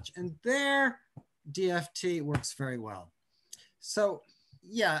very much. And there, DFT works very well. So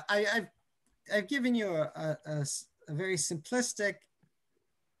yeah, I've given you a very simplistic,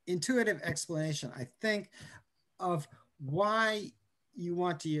 intuitive explanation, I think, of why you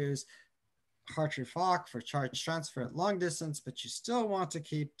want to use Hartree-Fock for charge transfer at long distance, but you still want to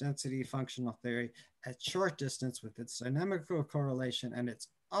keep density functional theory at short distance with its dynamical correlation and its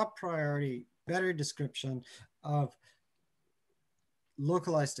a priori better description of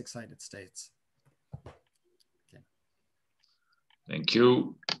localized excited states. Okay. Thank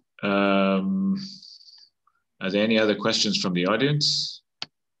you. Are there any other questions from the audience?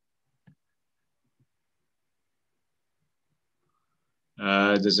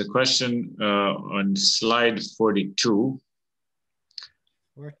 There's a question on slide 42.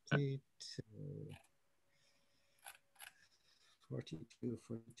 42.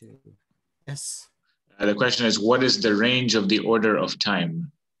 Yes. The question is, what is the range of the order of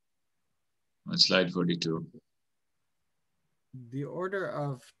time? On slide 42. The order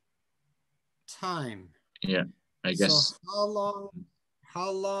of time. Yeah, I guess. So how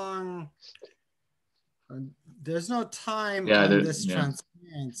long there's no time on this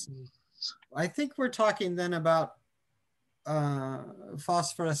transparency. I think we're talking then about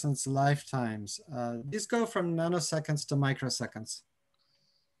phosphorescence lifetimes. These go from nanoseconds to microseconds.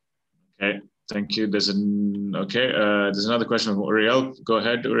 Okay, thank you. There's another question from Uriel. Go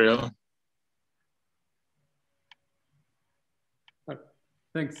ahead, Uriel.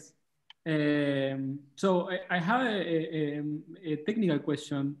 Thanks. So I have a technical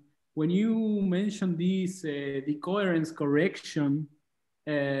question. When you mentioned this decoherence correction,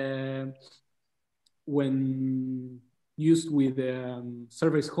 when used with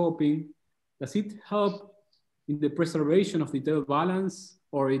surface hopping, does it help in the preservation of detailed balance,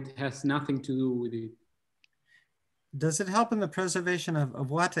 or it has nothing to do with it? Does it help in the preservation of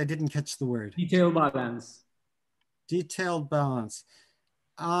what? I didn't catch the word. Detailed balance. Detailed balance.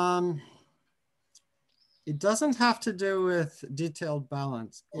 It doesn't have to do with detailed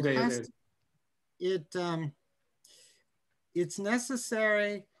balance. It's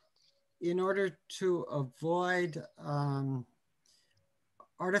necessary in order to avoid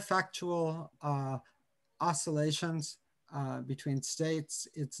artifactual oscillations between states.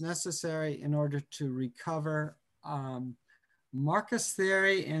 It's necessary in order to recover Marcus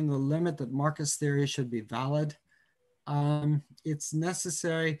theory in the limit that Marcus theory should be valid. It's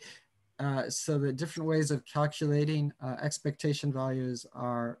necessary so that different ways of calculating expectation values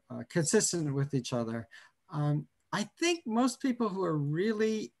are consistent with each other. I think most people who are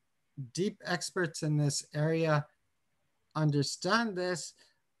really deep experts in this area understand this,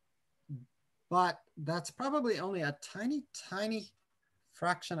 but that's probably only a tiny, tiny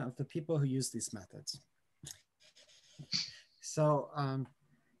fraction of the people who use these methods. So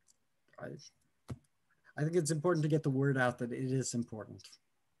I think it's important to get the word out that it is important.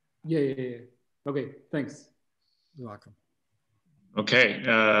 Yeah. Okay, thanks. You're welcome. Okay,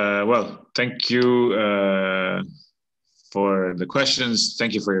 well, thank you for the questions.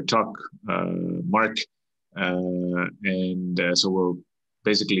 Thank you for your talk, Mark. So we'll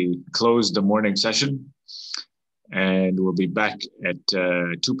basically close the morning session, and we'll be back at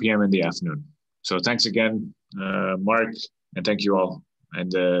 2 p.m. in the afternoon. So thanks again, Mark, and thank you all.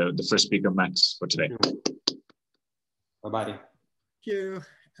 And the first speaker, Max, for today. Bye-bye. Thank you,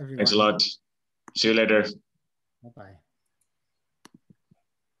 everyone. Thanks a lot. See you later. Bye-bye.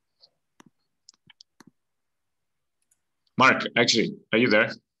 Mark, actually, are you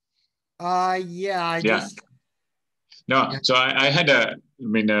there? Yeah. No, so I had a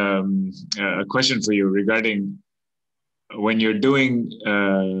question for you regarding when you're doing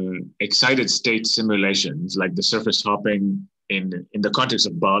excited state simulations, like the surface hopping in the context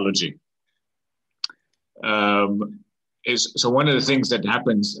of biology. So one of the things that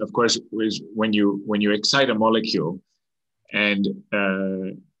happens, of course, is when you excite a molecule and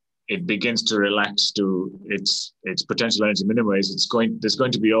it begins to relax to its potential energy minimum, there's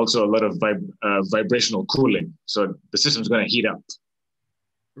going to be also a lot of vibrational cooling. So the system's going to heat up.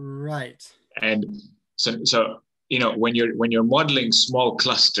 Right. And so when you're modeling small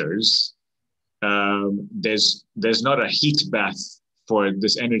clusters, there's not a heat bath for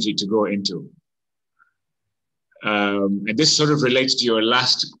this energy to go into. And this sort of relates to your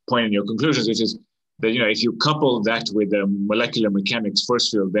last point in your conclusions, which is that if you couple that with the molecular mechanics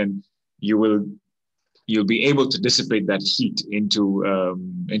force field, then you'll be able to dissipate that heat into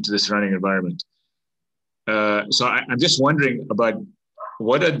the surrounding environment. So I'm just wondering about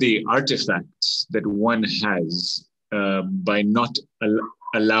what are the artifacts that one has by not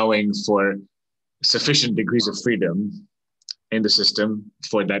allowing for sufficient degrees of freedom in the system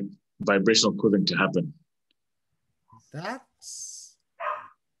for that vibrational cooling to happen. That's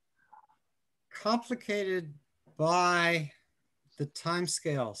complicated by the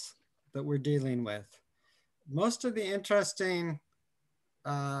timescales that we're dealing with. Most of the interesting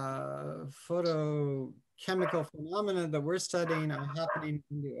photochemical phenomena that we're studying are happening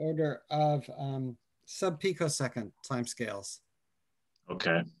in the order of sub-picosecond timescales.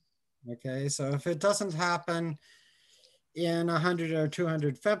 Okay. Okay, so if it doesn't happen in 100 or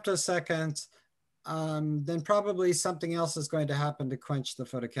 200 femtoseconds, then probably something else is going to happen to quench the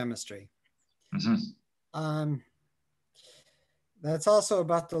photochemistry. Mm-hmm. That's also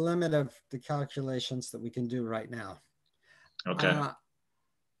about the limit of the calculations that we can do right now. Okay.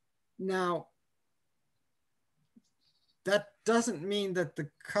 Now, that doesn't mean that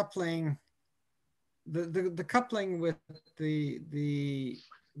the coupling, the coupling with the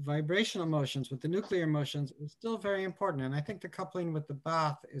vibrational motions, with the nuclear motions, is still very important. And I think the coupling with the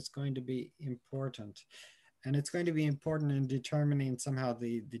bath is going to be important. And it's going to be important in determining somehow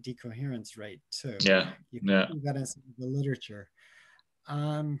the decoherence rate too. Yeah. You can see that in the literature.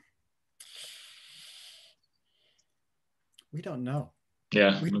 We don't know.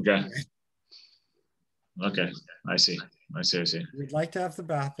 Yeah. We don't Okay. know. Okay. I see. I see. I see. We'd like to have the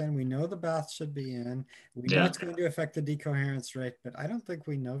bath in. We know the bath should be in. We know Yeah. it's going to affect the decoherence rate, but I don't think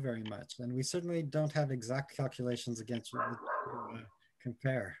we know very much. And we certainly don't have exact calculations against what to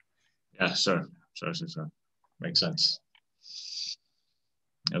compare. Yeah. Sure. Sure. Sure. Sure. Makes sense.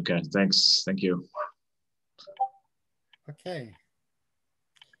 Okay. Thanks. Thank you. Okay.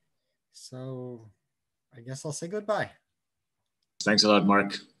 So I guess I'll say goodbye. Thanks a lot,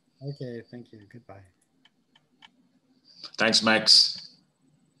 Mark. Okay. Thank you. Goodbye. Thanks, Max.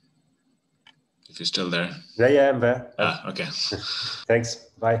 If you're still there. Yeah, yeah, I'm there. Ah, okay. Thanks.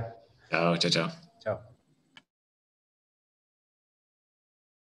 Bye. Ciao, ciao, ciao. Ciao.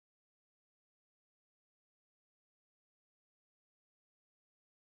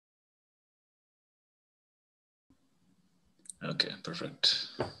 Okay, perfect.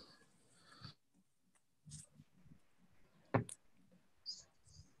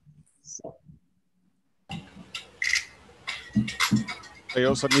 I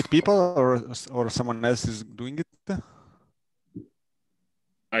also need people, or someone else is doing it?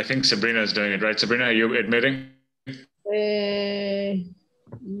 I think Sabrina is doing it, right? Sabrina, are you admitting? Yeah,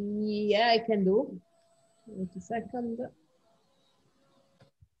 I can do. Wait a second.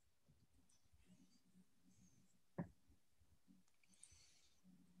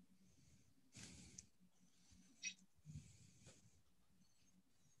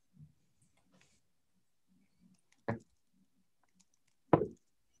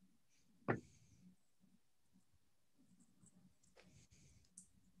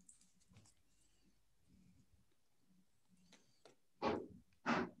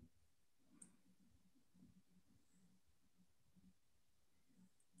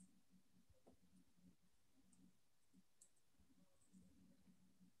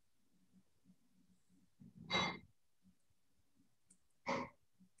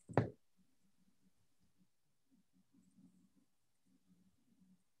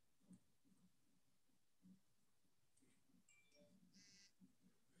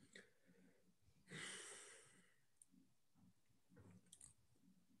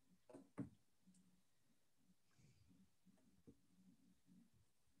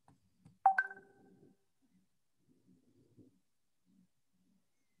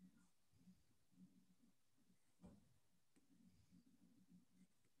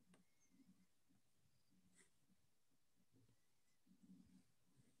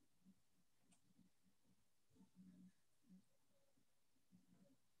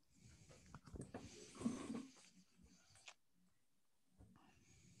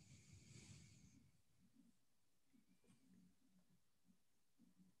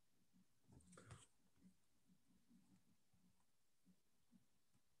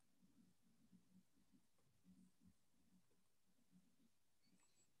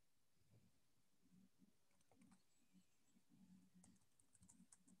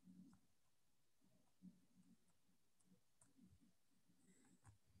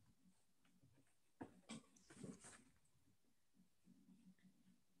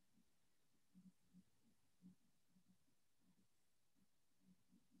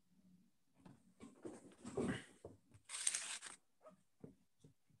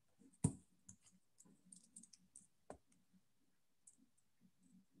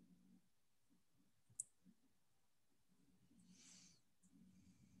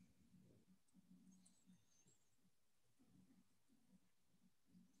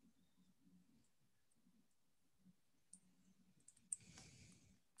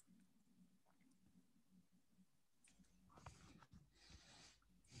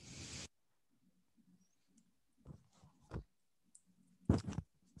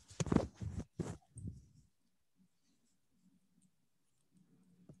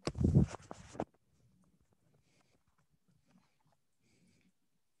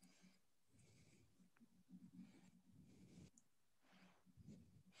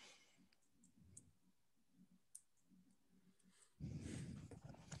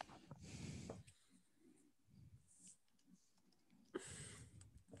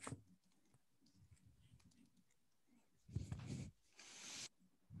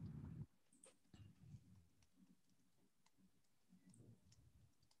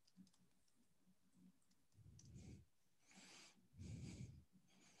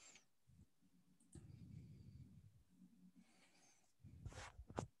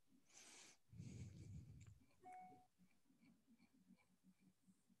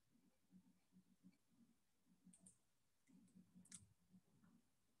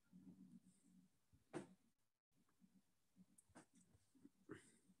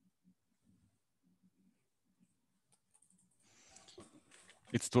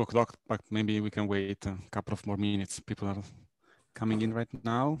 It's 2 o'clock, but maybe we can wait a couple of more minutes. People are coming in right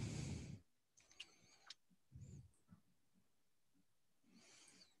now.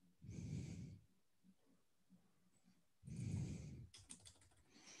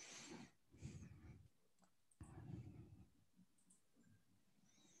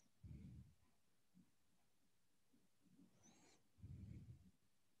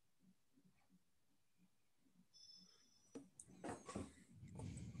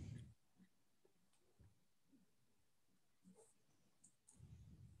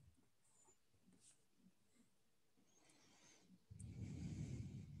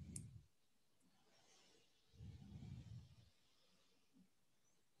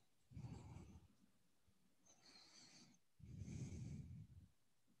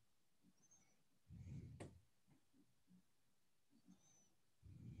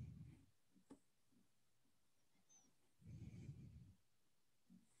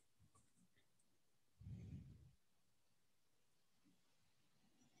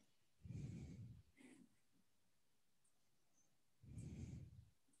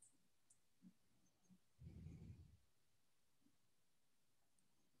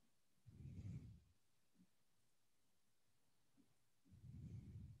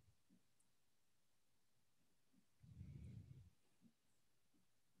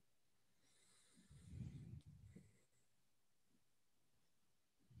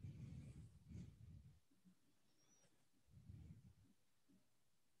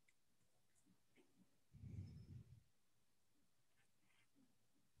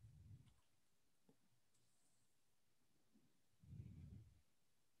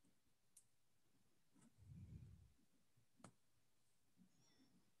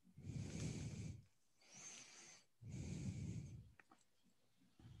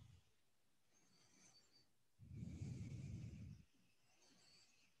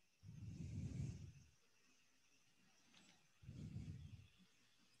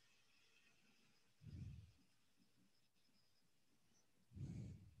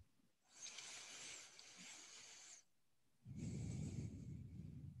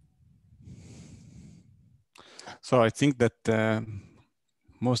 So I think that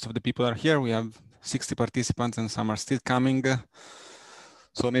most of the people are here. We have 60 participants and some are still coming.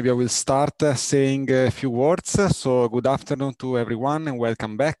 So maybe I will start saying a few words. So good afternoon to everyone and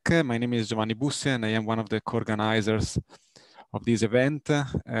welcome back. My name is Giovanni Bussi and I am one of the co-organizers of this event.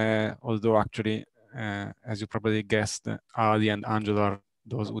 Although actually, as you probably guessed, Ali and Angelo are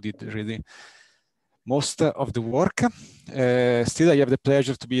those who did really most of the work. Still, I have the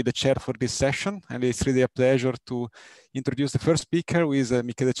pleasure to be the chair for this session, and it's really a pleasure to introduce the first speaker, who is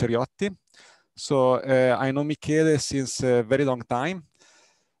Michele Ceriotti. So I know Michele since a very long time,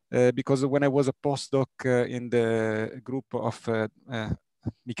 because when I was a postdoc in the group of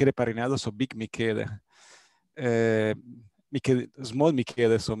Michele Parinello, so big Michele, small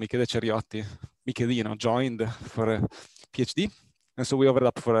Michele, so Michele Ceriotti, Michelino joined for a PhD. And so we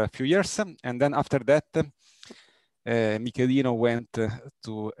overlapped for a few years. And then after that, Michelino went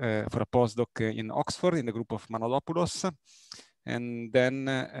for a postdoc in Oxford in the group of Manolopoulos. And then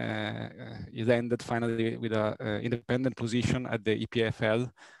he landed finally with an independent position at the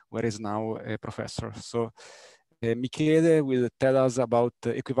EPFL, where he's now a professor. So Michele will tell us about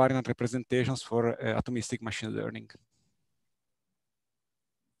equivariant representations for atomistic machine learning.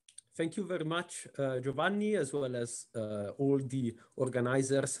 Thank you very much, Giovanni, as well as all the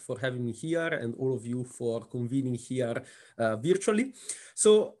organizers for having me here and all of you for convening here virtually.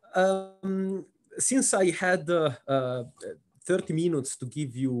 So since I had 30 minutes to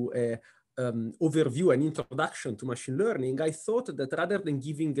give you a overview and introduction to machine learning, I thought that rather than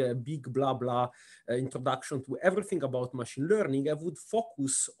giving a big blah blah introduction to everything about machine learning, I would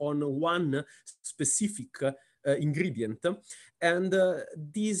focus on one specific ingredient. And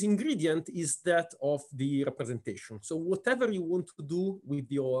this ingredient is that of the representation. So whatever you want to do with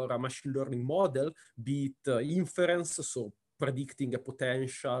your machine learning model, be it inference, so predicting a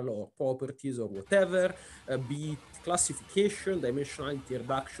potential or properties or whatever, be it classification, dimensionality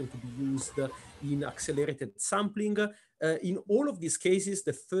reduction to be used in accelerated sampling. In all of these cases,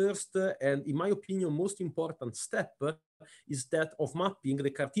 the first and, in my opinion, most important step is that of mapping the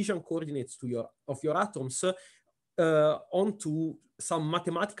Cartesian coordinates of your atoms onto some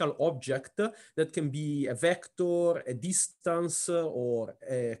mathematical object that can be a vector, a distance, or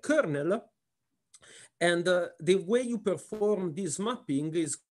a kernel. And the way you perform this mapping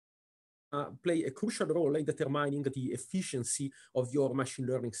is play a crucial role in determining the efficiency of your machine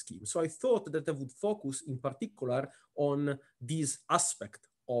learning scheme. So I thought that I would focus in particular on this aspect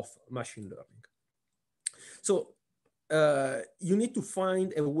of machine learning. So you need to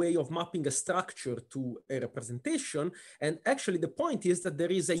find a way of mapping a structure to a representation. And actually the point is that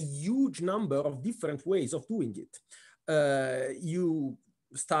there is a huge number of different ways of doing it. You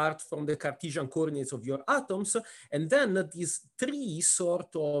start from the Cartesian coordinates of your atoms, and then these three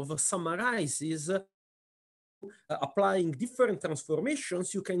sort of summarizes applying different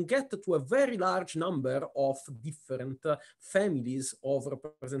transformations, you can get to a very large number of different families of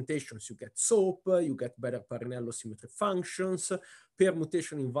representations. You get SOAP, you get better Parinello symmetry functions,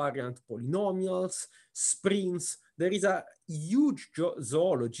 permutation invariant polynomials, sprints. There is a huge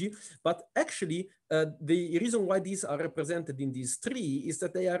zoology, but actually the reason why these are represented in these three is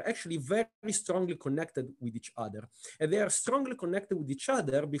that they are actually very strongly connected with each other. And they are strongly connected with each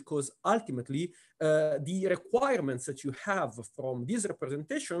other because ultimately the requirements that you have from these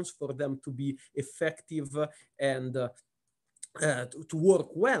representations for them to be effective and to work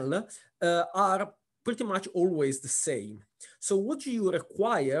well are pretty much always the same. So what do you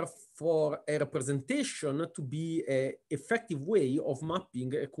require for a representation to be an effective way of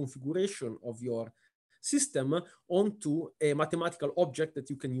mapping a configuration of your system onto a mathematical object that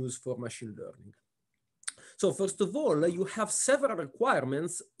you can use for machine learning? So first of all, you have several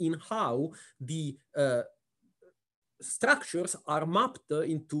requirements in how the structures are mapped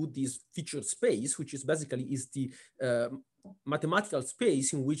into this feature space, which is basically the mathematical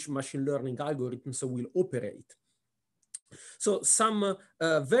space in which machine learning algorithms will operate. So some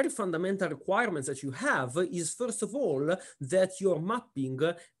very fundamental requirements that you have is, first of all, that your mapping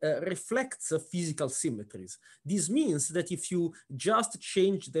reflects physical symmetries. This means that if you just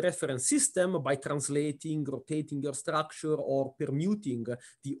change the reference system by translating, rotating your structure, or permuting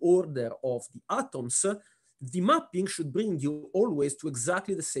the order of the atoms, the mapping should bring you always to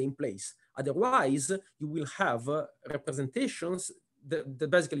exactly the same place. Otherwise, you will have representations that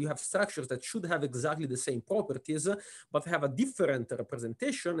basically you have structures that should have exactly the same properties, but have a different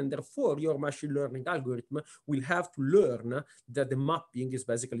representation, and therefore your machine learning algorithm will have to learn that the mapping is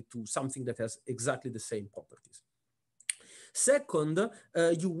basically to something that has exactly the same properties. Second,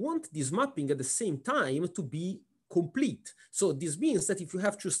 you want this mapping at the same time to be complete. So this means that if you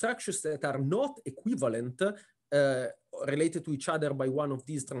have two structures that are not equivalent, related to each other by one of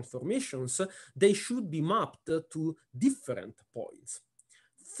these transformations, they should be mapped to different points.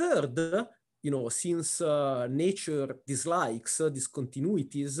 Third, since nature dislikes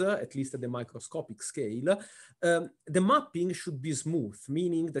discontinuities, at least at the microscopic scale, the mapping should be smooth,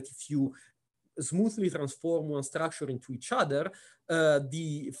 meaning that if you smoothly transform one structure into each other,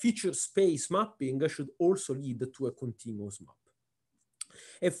 the feature space mapping should also lead to a continuous map.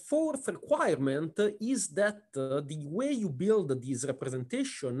 A fourth requirement is that the way you build this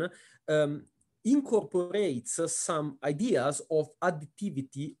representation incorporates some ideas of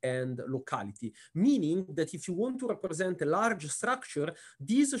additivity and locality, meaning that if you want to represent a large structure,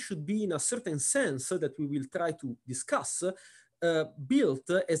 this should be in a certain sense that we will try to discuss, built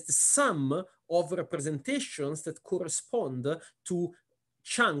as the sum of representations that correspond to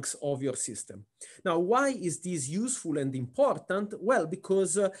chunks of your system. Now, why is this useful and important? Well,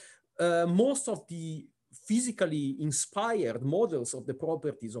 because most of the physically inspired models of the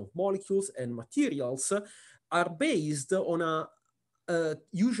properties of molecules and materials are based on a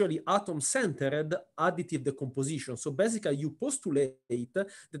usually atom-centered additive decomposition. So basically you postulate that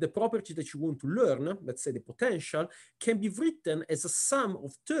the property that you want to learn, let's say the potential, can be written as a sum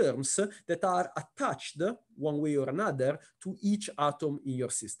of terms that are attached one way or another to each atom in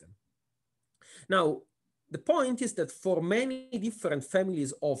your system. Now, the point is that for many different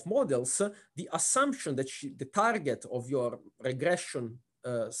families of models, the assumption that the target of your regression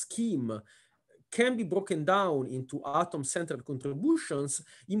scheme can be broken down into atom-centered contributions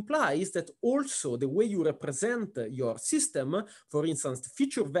implies that also the way you represent your system, for instance, the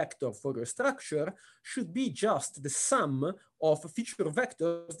feature vector for your structure, should be just the sum of feature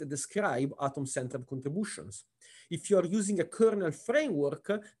vectors that describe atom-centered contributions. If you're using a kernel framework,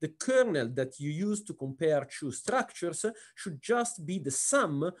 the kernel that you use to compare two structures should just be the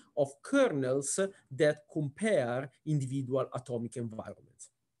sum of kernels that compare individual atomic environments.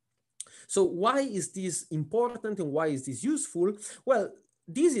 So why is this important and why is this useful? Well,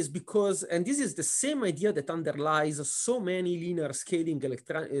 this is because, and this is the same idea that underlies so many linear scaling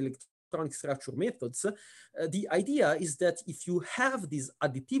electronic structure methods. The idea is that if you have this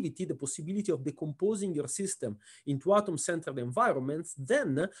additivity, the possibility of decomposing your system into atom-centered environments,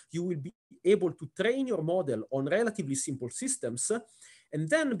 then you will be able to train your model on relatively simple systems and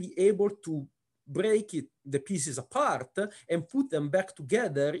then be able to break the pieces apart and put them back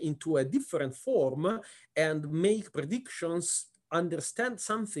together into a different form and make predictions understand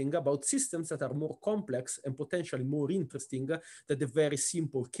something about systems that are more complex and potentially more interesting than the very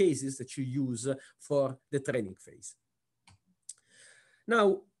simple cases that you use for the training phase.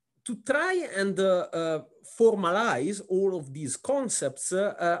 Now, to try and formalize all of these concepts,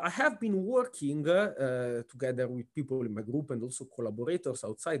 I have been working together with people in my group and also collaborators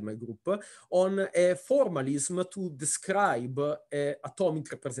outside my group on a formalism to describe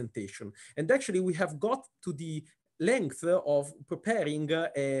atomic representation. And actually, we have got to the length of preparing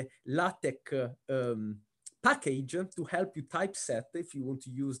a LaTeX package to help you typeset if you want to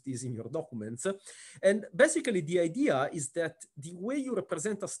use this in your documents. And basically the idea is that the way you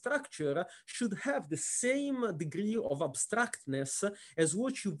represent a structure should have the same degree of abstractness as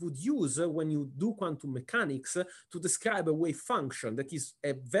what you would use when you do quantum mechanics to describe a wave function that is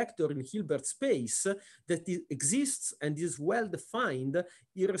a vector in Hilbert space that exists and is well defined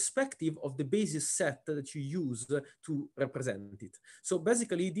irrespective of the basis set that you use to represent it. So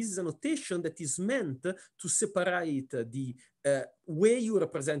basically this is a notation that is meant to separate the way you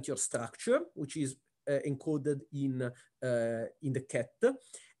represent your structure, which is encoded in the ket,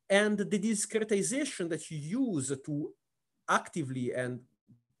 and the discretization that you use to actively and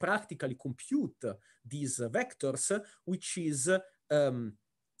practically compute these vectors, which is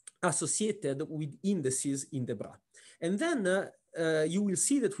associated with indices in the bra. And then you will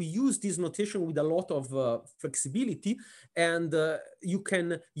see that we use this notation with a lot of flexibility, and you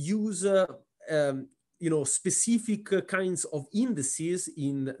can use specific kinds of indices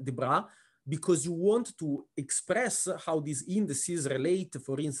in the bra because you want to express how these indices relate,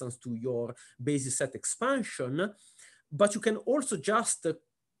 for instance, to your basis set expansion. But you can also just,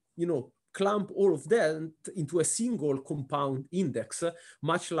 clamp all of them into a single compound index,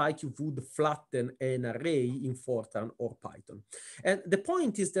 much like you would flatten an array in Fortran or Python. And the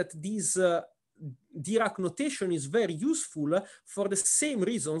point is that this Dirac notation is very useful for the same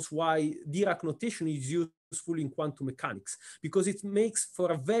reasons why Dirac notation is useful in quantum mechanics, because it makes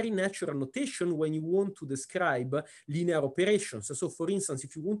for a very natural notation when you want to describe linear operations. So for instance,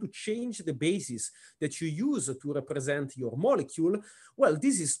 if you want to change the basis that you use to represent your molecule, well,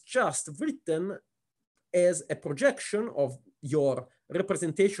 this is just written as a projection of your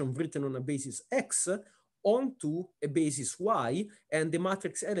representation written on a basis X onto a basis Y, and the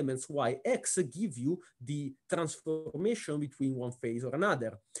matrix elements YX give you the transformation between one phase or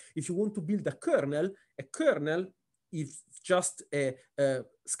another. If you want to build a kernel is just a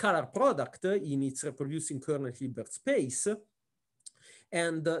scalar product in its reproducing kernel Hilbert space.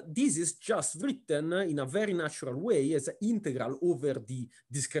 And this is just written in a very natural way as an integral over the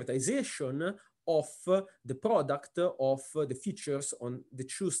discretization of the product of the features on the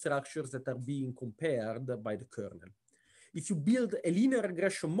two structures that are being compared by the kernel. If you build a linear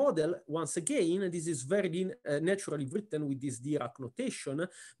regression model, once again, this is very naturally written with this Dirac notation,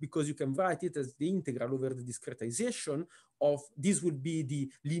 because you can write it as the integral over the discretization of, this will be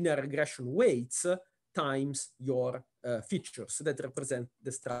the linear regression weights times your features that represent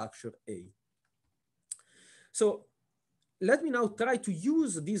the structure A. So let me now try to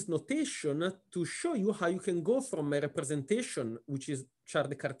use this notation to show you how you can go from a representation, which are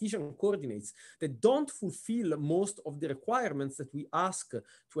the Cartesian coordinates that don't fulfill most of the requirements that we ask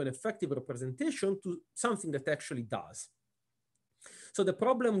to an effective representation, to something that actually does. So the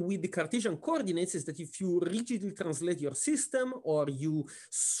problem with the Cartesian coordinates is that if you rigidly translate your system or you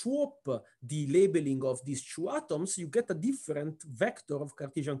swap the labeling of these two atoms, you get a different vector of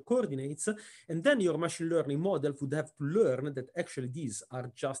Cartesian coordinates, and then your machine learning model would have to learn that actually these are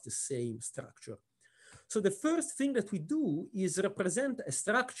just the same structure. So the first thing that we do is represent a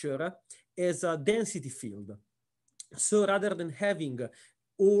structure as a density field. So rather than having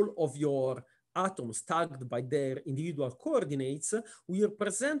all of your atoms tagged by their individual coordinates, we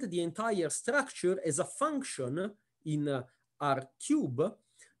represent the entire structure as a function in R cube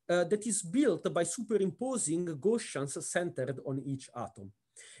that is built by superimposing Gaussians centered on each atom.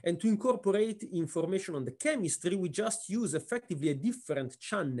 And to incorporate information on the chemistry, we just use effectively a different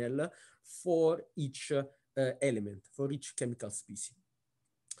channel for each element, for each chemical species.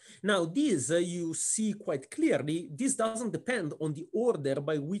 Now this, you see quite clearly, this doesn't depend on the order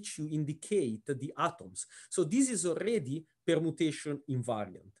by which you indicate the atoms. So this is already permutation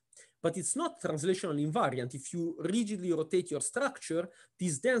invariant. But it's not translational invariant. If you rigidly rotate your structure,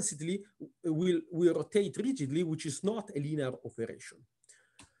 this density will rotate rigidly, which is not a linear operation.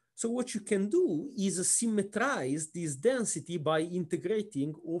 So what you can do is symmetrize this density by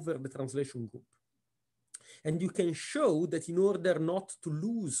integrating over the translation group. And you can show that in order not to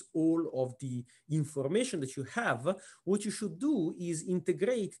lose all of the information that you have, what you should do is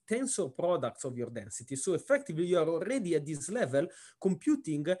integrate tensor products of your density. So effectively, you are already at this level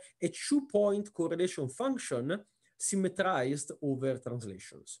computing a 2-point correlation function symmetrized over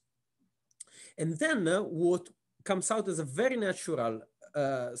translations. And then what comes out as a very natural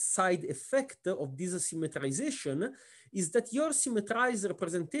side effect of this symmetrization is that your symmetrized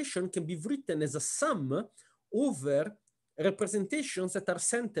representation can be written as a sum over representations that are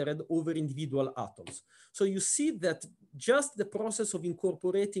centered over individual atoms. So you see that just the process of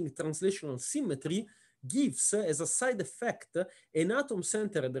incorporating translational symmetry gives, as a side effect, an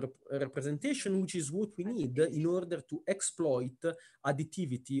atom-centered representation, which is what we need in order to exploit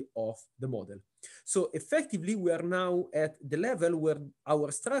additivity of the model. So effectively, we are now at the level where our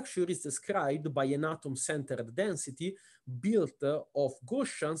structure is described by an atom-centered density built of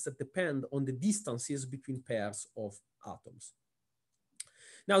Gaussians that depend on the distances between pairs of atoms.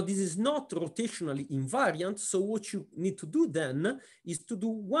 Now, this is not rotationally invariant, so what you need to do then is to do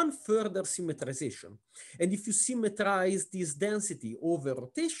one further symmetrization. And if you symmetrize this density over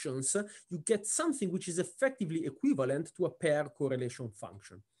rotations, you get something which is effectively equivalent to a pair correlation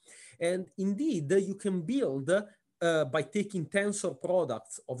function. And indeed, you can build by taking tensor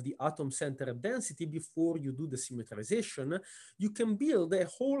products of the atom-centered density before you do the symmetrization, you can build a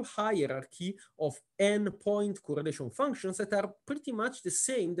whole hierarchy of n-point correlation functions that are pretty much the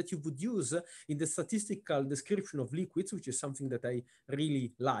same that you would use in the statistical description of liquids, which is something that I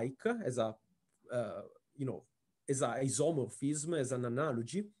really like as a, as an isomorphism, as an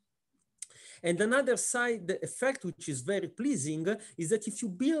analogy. And another side effect, which is very pleasing, is that if you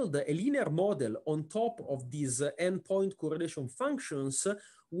build a linear model on top of these n-point correlation functions,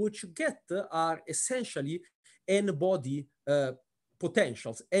 what you get are essentially n-body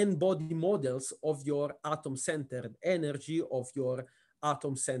potentials, n-body models of your atom-centered energy, of your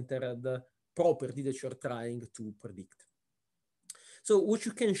atom-centered property that you're trying to predict. So what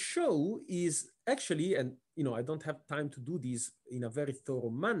you can show is actually, and I don't have time to do this in a very thorough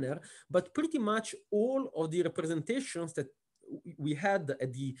manner, but pretty much all of the representations that we had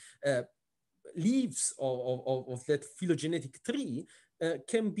at the leaves of that phylogenetic tree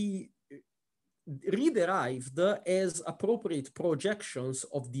can be rederived as appropriate projections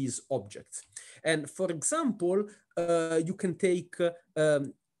of these objects. And for example, you can take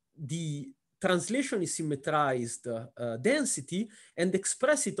the translation is symmetrized density and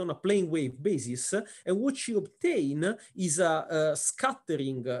express it on a plane wave basis. And what you obtain is a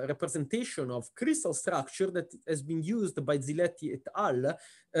scattering representation of crystal structure that has been used by Ziletti et al.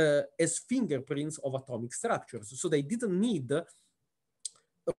 As fingerprints of atomic structures. So they didn't need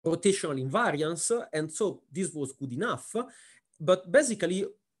rotational invariance. And so this was good enough. But basically,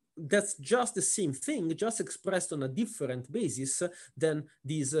 that's just the same thing, just expressed on a different basis than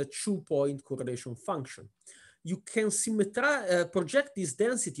this 2-point correlation function. You can project this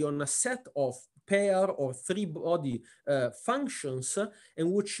density on a set of pair or 3-body functions, and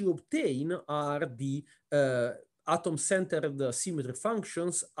what you obtain are the atom-centered symmetry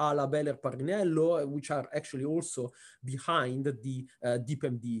functions a la Beller-Parinello, which are actually also behind the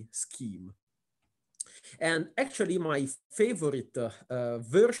DeepMD scheme. And actually, my favorite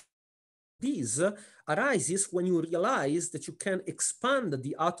version of this arises when you realize that you can expand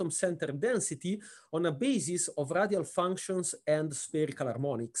the atom-centered density on a basis of radial functions and spherical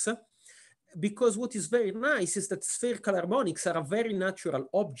harmonics. Because what is very nice is that spherical harmonics are a very natural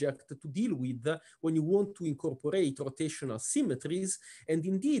object to deal with when you want to incorporate rotational symmetries. And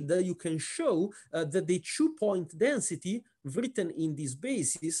indeed, you can show that the 2-point density written in this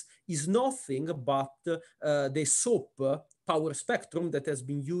basis is nothing but the SOAP power spectrum that has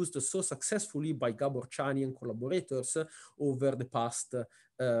been used so successfully by Gabor Chani and collaborators over the past,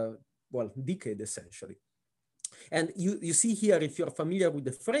 decade, essentially. And you see here, if you're familiar with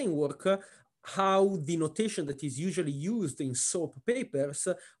the framework, how the notation that is usually used in SOAP papers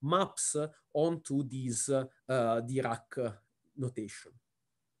maps onto this Dirac notation.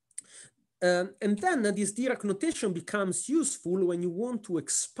 And then this Dirac notation becomes useful when you want to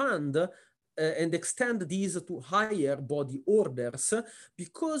expand and extend these to higher body orders,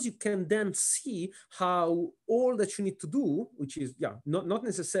 because you can then see how all that you need to do, which is not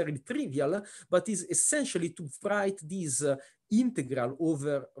necessarily trivial, but is essentially to write these integral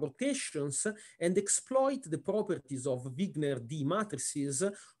over rotations and exploit the properties of Wigner D matrices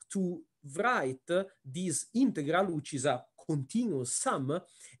to write this integral, which is a continuous sum,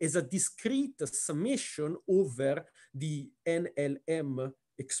 as a discrete summation over the NLM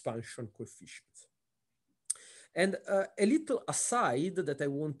expansion coefficient. And a little aside that I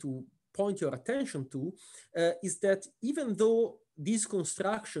want to point your attention to is that even though this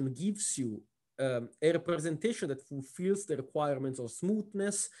construction gives you a representation that fulfills the requirements of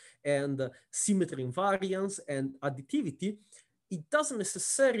smoothness and symmetry invariance and additivity, it doesn't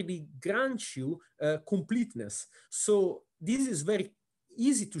necessarily grant you completeness. So this is very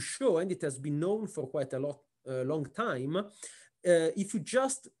easy to show, and it has been known for quite a long time. If you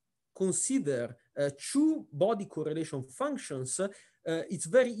just consider two body correlation functions, it's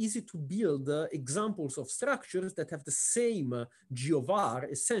very easy to build examples of structures that have the same G of R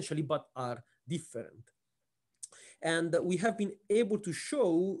essentially, but are different. And we have been able to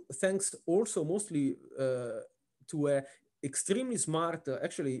show, thanks also mostly to an extremely smart,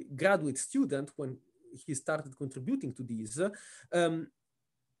 actually graduate student when he started contributing to these,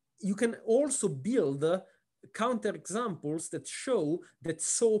 you can also build counterexamples that show that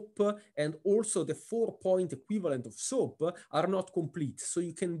SOAP and also the 4-point equivalent of SOAP are not complete. So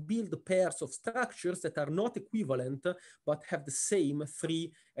you can build pairs of structures that are not equivalent, but have the same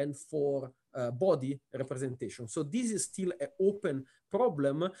 3 and 4 body representation. So this is still an open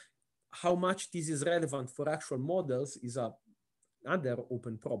problem. How much this is relevant for actual models is another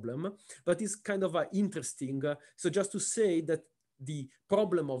open problem, but it's kind of interesting. So just to say that the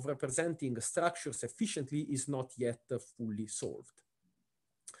problem of representing structures efficiently is not yet fully solved.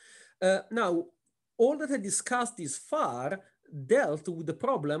 Now, all that I discussed this far dealt with the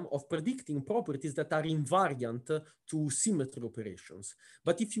problem of predicting properties that are invariant to symmetry operations.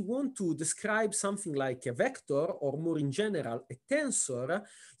 But if you want to describe something like a vector, or more in general, a tensor,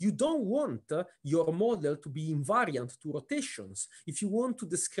 you don't want your model to be invariant to rotations. If you want to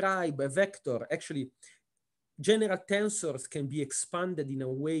describe a vector, actually, general tensors can be expanded in a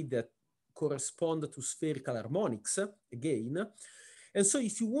way that correspond to spherical harmonics, again. And so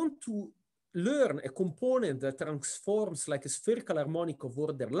if you want to learn a component that transforms like a spherical harmonic of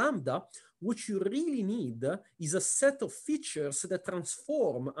order lambda, what you really need is a set of features that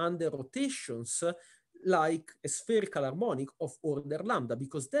transform under rotations like a spherical harmonic of order lambda,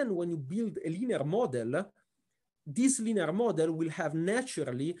 because then when you build a linear model, this linear model will have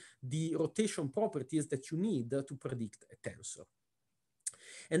naturally the rotation properties that you need to predict a tensor.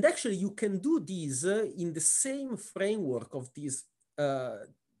 And actually, you can do this in the same framework of these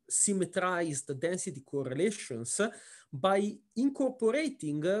symmetrized density correlations by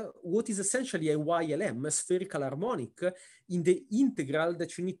incorporating what is essentially a YLM, a spherical harmonic, in the integral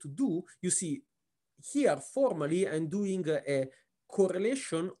that you need to do. You see, here formally I'm doing a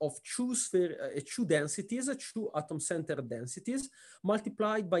correlation of two densities, two atom-centered densities,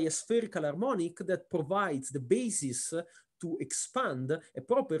 multiplied by a spherical harmonic that provides the basis to expand a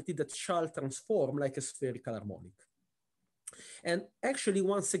property that shall transform like a spherical harmonic. And actually,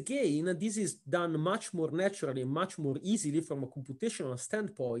 once again, this is done much more naturally, much more easily from a computational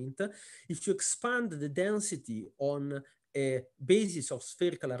standpoint if you expand the density on a basis of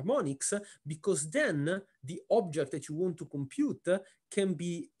spherical harmonics, because then the object that you want to compute can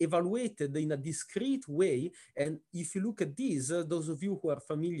be evaluated in a discrete way. And if you look at these, those of you who are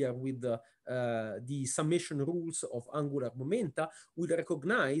familiar with the summation rules of angular momenta will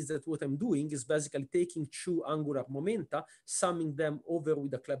recognize that what I'm doing is basically taking two angular momenta, summing them over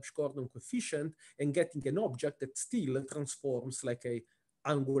with a Clebsch-Gordon coefficient, and getting an object that still transforms like a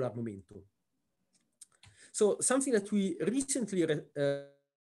angular momentum. So something that we recently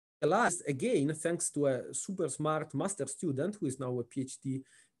realized, again, thanks to a super smart master student who is now a PhD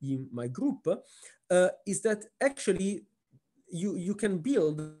in my group, is that actually you can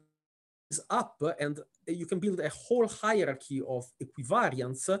build this up and you can build a whole hierarchy of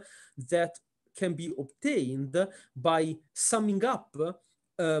equivariants that can be obtained by summing up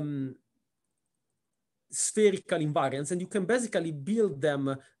spherical invariants, and you can basically build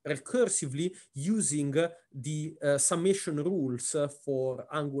them recursively using the summation rules for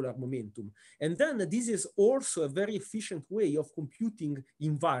angular momentum. And then this is also a very efficient way of computing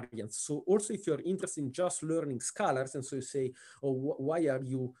invariants. So also if you're interested in just learning scalars, and so you say, oh, why are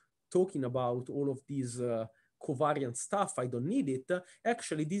you talking about all of these covariant stuff? I don't need it.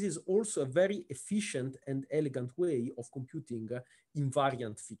 Actually, this is also a very efficient and elegant way of computing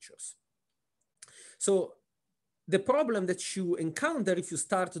invariant features. So the problem that you encounter if you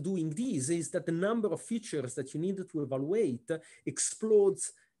start doing this is that the number of features that you need to evaluate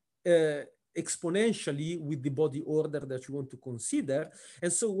explodes exponentially with the body order that you want to consider.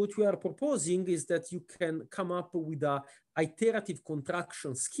 And so what we are proposing is that you can come up with an iterative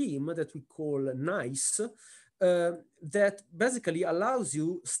contraction scheme that we call NICE, that basically allows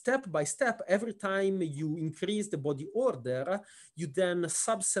you step by step, every time you increase the body order, you then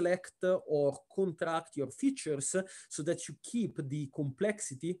sub-select or contract your features so that you keep the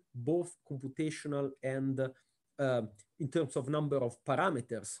complexity, both computational and in terms of number of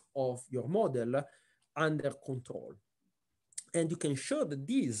parameters of your model, under control. And you can show that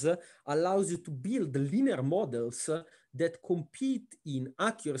this allows you to build linear models that compete in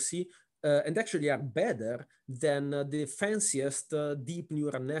accuracy and actually are better than the fanciest deep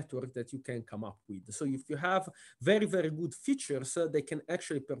neural network that you can come up with. So if you have very, very good features, they can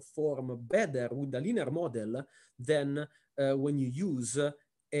actually perform better with a linear model than when you use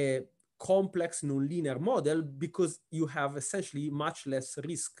a complex nonlinear model, because you have essentially much less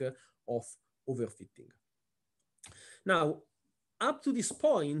risk of overfitting. Now, up to this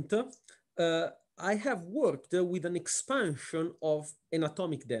point, I have worked with an expansion of an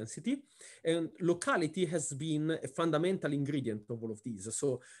atomic density, and locality has been a fundamental ingredient of all of these.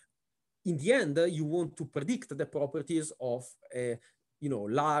 So in the end, you want to predict the properties of a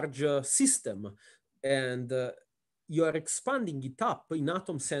large system, and you are expanding it up in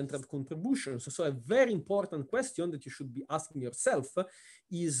atom-centered contributions. So a very important question that you should be asking yourself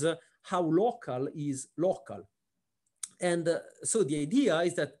is how local is local? And so the idea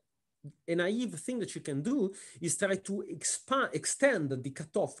is that a naive thing that you can do is try to extend the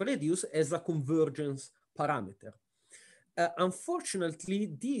cutoff radius as a convergence parameter. Unfortunately,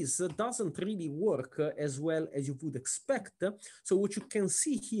 this doesn't really work as well as you would expect. So what you can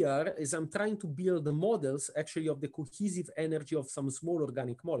see here is I'm trying to build the models actually of the cohesive energy of some small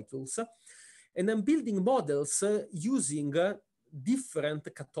organic molecules. And I'm building models using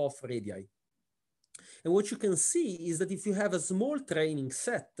different cutoff radii. And what you can see is that if you have a small training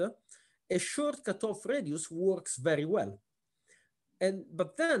set, a short cutoff radius works very well.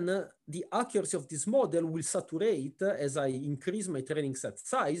 But then the accuracy of this model will saturate as I increase my training set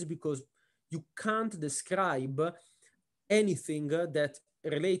size, because you can't describe anything that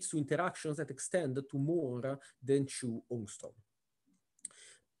relates to interactions that extend to more than 2 angstrom.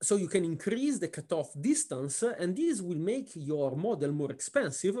 So you can increase the cutoff distance, and this will make your model more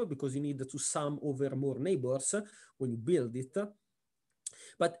expensive because you need to sum over more neighbors when you build it.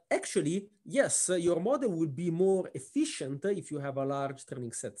 But actually, yes, your model will be more efficient if you have a large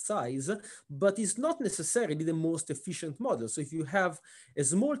training set size, but it's not necessarily the most efficient model. So if you have a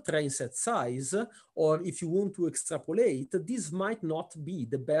small training set size, or if you want to extrapolate, this might not be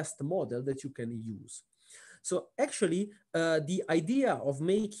the best model that you can use. So actually, the idea of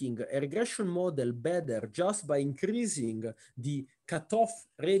making a regression model better just by increasing the cutoff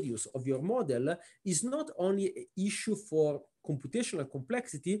radius of your model is not only an issue for computational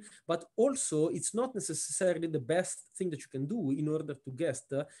complexity, but also it's not necessarily the best thing that you can do in order to get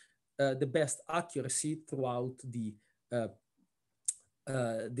the best accuracy throughout the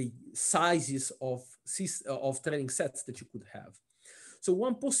sizes of training sets that you could have. So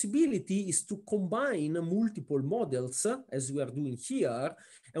one possibility is to combine multiple models, as we are doing here,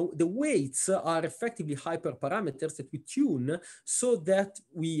 and the weights are effectively hyperparameters that we tune so that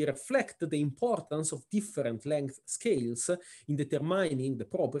we reflect the importance of different length scales in determining the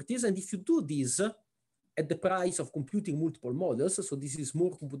properties. And if you do this at the price of computing multiple models, so this is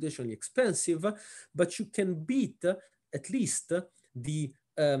more computationally expensive, but you can beat at least the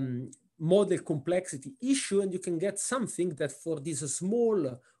model complexity issue, and you can get something that for these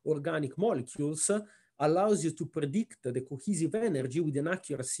small organic molecules allows you to predict the cohesive energy with an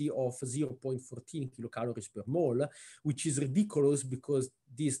accuracy of 0.14 kilocalories per mole, which is ridiculous because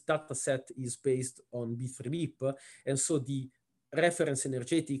this data set is based on B3BIP, and so the reference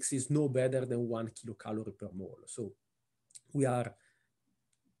energetics is no better than 1 kilocalorie per mole. So we are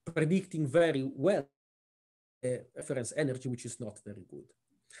predicting very well a reference energy, which is not very good.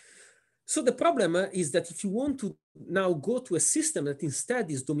 So the problem is that if you want to now go to a system that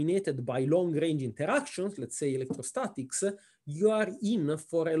instead is dominated by long-range interactions, let's say electrostatics, you are in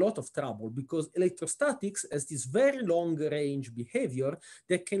for a lot of trouble, because electrostatics has this very long-range behavior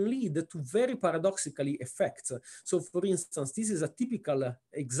that can lead to very paradoxically effects. So for instance, this is a typical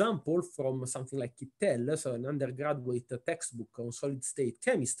example from something like Kittel, so an undergraduate textbook on solid-state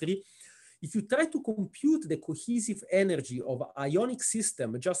chemistry. If you try to compute the cohesive energy of an ionic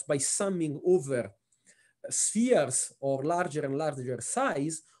system just by summing over spheres of larger and larger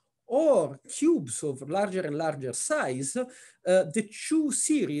size, or cubes of larger and larger size, the two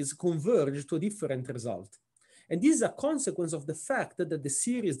series converge to a different result. And this is a consequence of the fact that the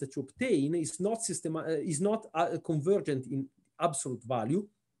series that you obtain is not convergent in absolute value.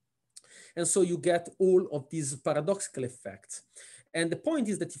 And so you get all of these paradoxical effects. And the point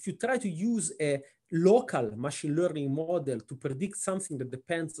is that if you try to use a local machine learning model to predict something that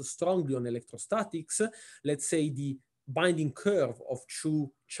depends strongly on electrostatics, let's say the binding curve of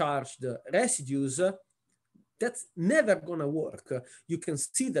two charged residues, that's never gonna work. You can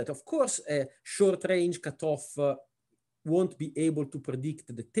see that, of course, a short range cutoff won't be able to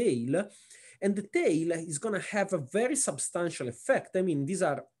predict the tail, and the tail is gonna have a very substantial effect. I mean, these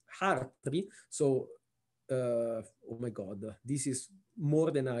are hartree, so, oh my God, this is more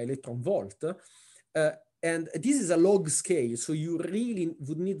than an electron volt. And this is a log scale, so you really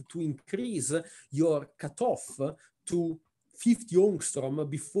would need to increase your cutoff to 50 angstrom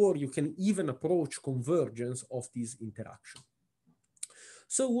before you can even approach convergence of this interaction.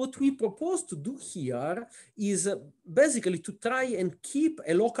 So what we propose to do here is basically to try and keep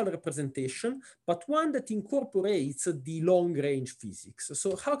a local representation, but one that incorporates the long-range physics.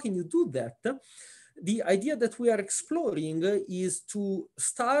 So how can you do that? The idea that we are exploring is to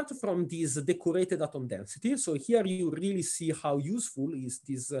start from this decorated atom density. So here you really see how useful is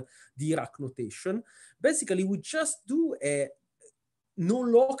this Dirac notation. Basically, we just do a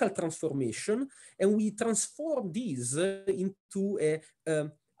non-local transformation, and we transform this into a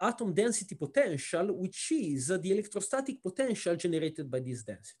atom density potential, which is the electrostatic potential generated by this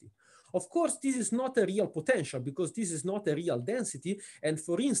density. Of course, this is not a real potential because this is not a real density. And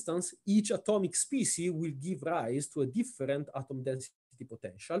for instance, each atomic species will give rise to a different atom density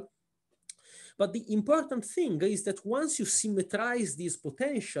potential. But the important thing is that once you symmetrize this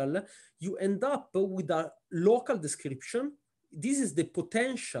potential, you end up with a local description. This is the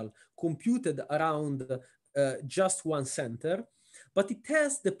potential computed around just one center, but it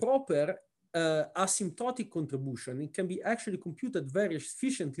has the proper asymptotic contribution. It can be actually computed very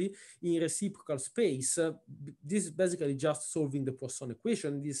efficiently in reciprocal space. This is basically just solving the Poisson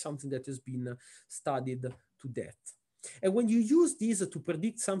equation. This is something that has been studied to death. And when you use this to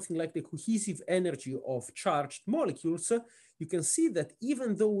predict something like the cohesive energy of charged molecules, you can see that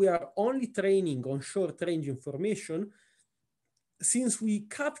even though we are only training on short-range information, since we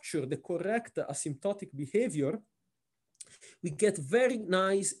capture the correct asymptotic behavior, we get very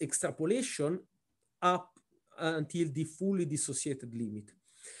nice extrapolation up until the fully dissociated limit.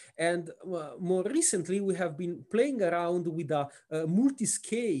 And more recently, we have been playing around with a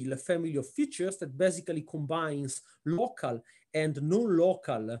multi-scale family of features that basically combines local and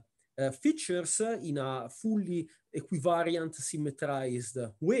non-local features in a fully equivariant symmetrized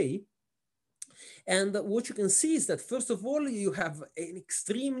way. And what you can see is that, first of all, you have an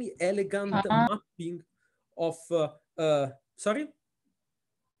extremely elegant mapping of, sorry?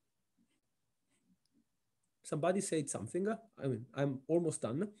 Somebody said something. I mean, I'm almost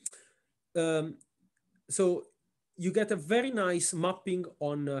done. So you get a very nice mapping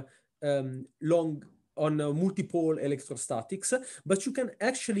on multipole electrostatics, but you can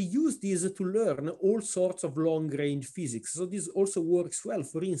actually use this to learn all sorts of long-range physics. So this also works well,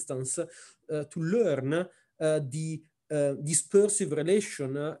 for instance, to learn the dispersive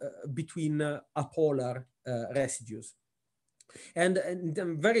relation between apolar residues. And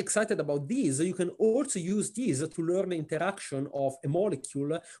I'm very excited about this. You can also use this to learn the interaction of a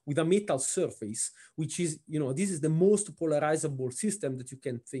molecule with a metal surface, which is, this is the most polarizable system that you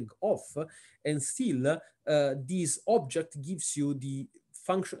can think of. And still, this object gives you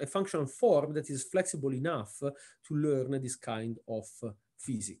a functional form that is flexible enough to learn this kind of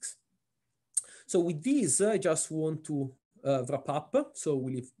physics. So with this, I just want to wrap up. So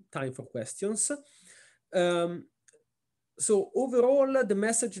we leave time for questions. So overall, the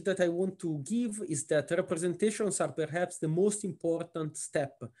message that I want to give is that representations are perhaps the most important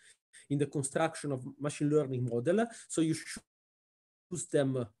step in the construction of machine learning model. So you should use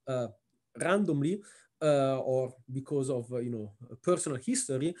them randomly or because of personal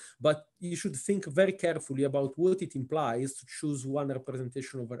history, but you should think very carefully about what it implies to choose one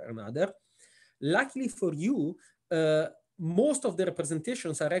representation over another. Luckily for you, most of the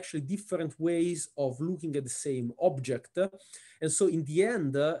representations are actually different ways of looking at the same object. And so in the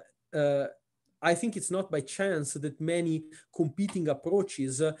end, I think it's not by chance that many competing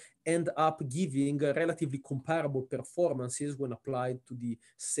approaches end up giving relatively comparable performances when applied to the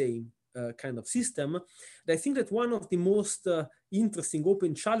same kind of system. And I think that one of the most interesting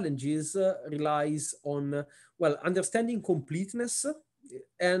open challenges relies on, well, understanding completeness,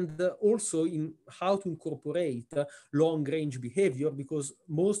 and also in how to incorporate long-range behavior, because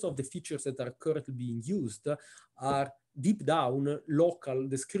most of the features that are currently being used are deep down local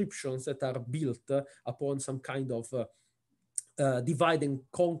descriptions that are built upon some kind of divide and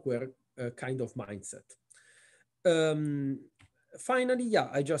conquer kind of mindset. Finally, yeah,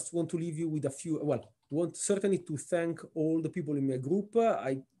 I just want to leave you with a few, well, want certainly to thank all the people in my group.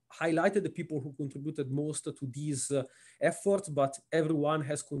 I highlighted the people who contributed most to these efforts, but everyone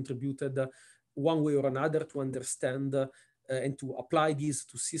has contributed one way or another to understand and to apply these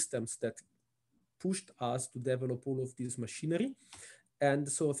to systems that pushed us to develop all of this machinery. And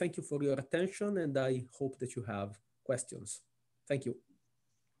so thank you for your attention, and I hope that you have questions. Thank you.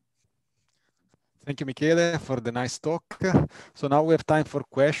 Thank you, Michele, for the nice talk. So now we have time for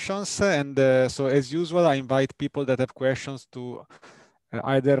questions. And so as usual, I invite people that have questions to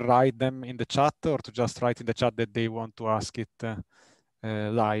either write them in the chat or to just write in the chat that they want to ask it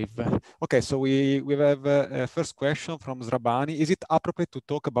live. Okay, so we have a first question from Zrabani. Is it appropriate to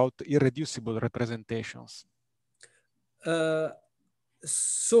talk about irreducible representations?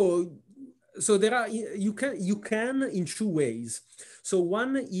 So there are, you can in two ways. So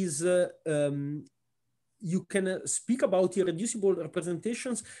one is you can speak about irreducible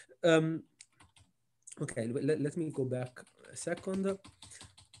representations. Okay, let me go back a second.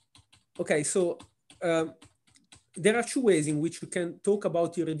 Okay, so there are two ways in which you can talk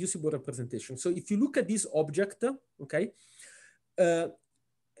about irreducible representation. So if you look at this object, okay,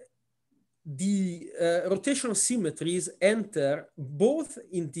 the rotational symmetries enter both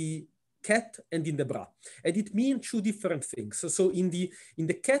in the cat and in the bra, and it means two different things. So in the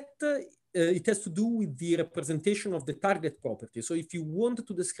cat, it has to do with the representation of the target property. So if you want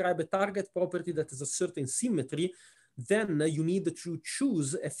to describe a target property that has a certain symmetry, then you need to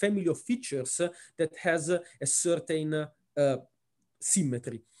choose a family of features that has a certain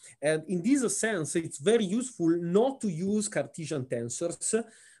symmetry. And in this sense, it's very useful not to use Cartesian tensors,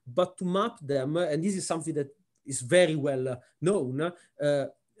 but to map them, and this is something that is very well known,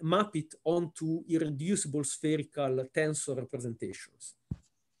 map it onto irreducible spherical tensor representations.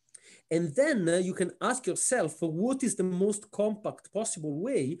 And then you can ask yourself, what is the most compact possible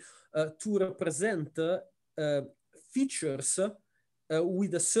way to represent features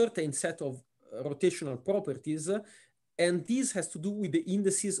with a certain set of rotational properties? And this has to do with the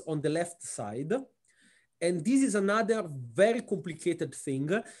indices on the left side. And this is another very complicated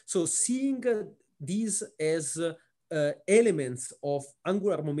thing. So seeing these as elements of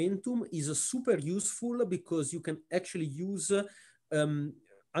angular momentum is super useful, because you can actually use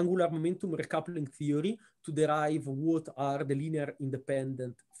angular momentum recoupling theory to derive what are the linear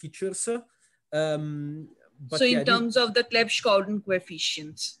independent features. So in terms of the Clebsch-Gordon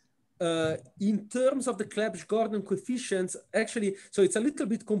coefficients. In terms of the Clebsch-Gordon coefficients, actually, so it's a little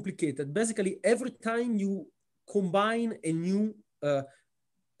bit complicated. Basically, every time you combine a new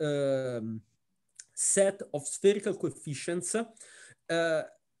set of spherical coefficients,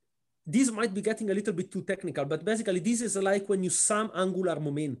 this might be getting a little bit too technical, but basically this is like when you sum angular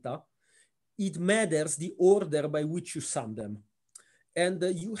momenta, it matters the order by which you sum them. And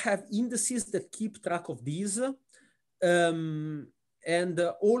you have indices that keep track of these. And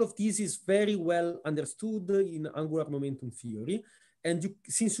all of this is very well understood in angular momentum theory. And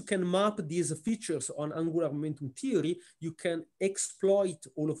since you can map these features on angular momentum theory, you can exploit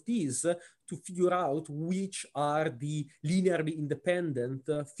all of these to figure out which are the linearly independent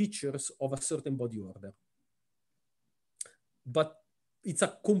features of a certain body order. But it's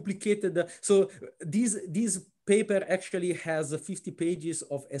a complicated, so this paper actually has 50 pages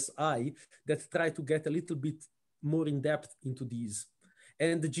of SI that try to get a little bit more in depth into these.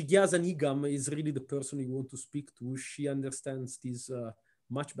 And Jigyasa Nigam is really the person you want to speak to. She understands this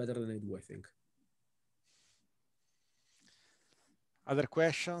much better than I do, I think. Other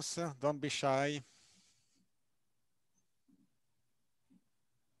questions? Don't be shy.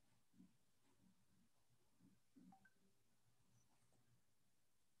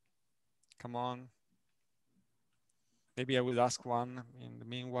 Come on. Maybe I will ask one in the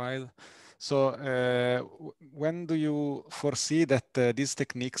meanwhile. So when do you foresee that these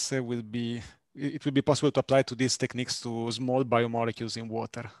techniques it will be possible to apply to these techniques to small biomolecules in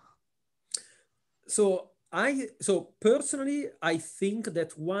water? So personally, I think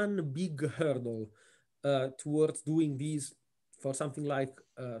that one big hurdle towards doing these for something like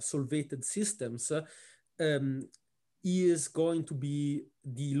solvated systems is going to be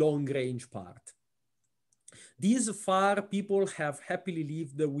the long range part. These far people have happily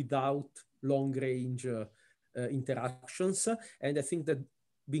lived without long range interactions. And I think that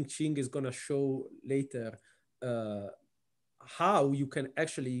Bing-Ching is going to show later how you can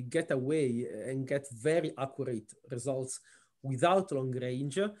actually get away and get very accurate results without long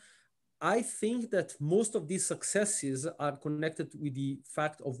range. I think that most of these successes are connected with the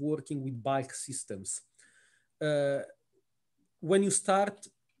fact of working with bulk systems. When you start,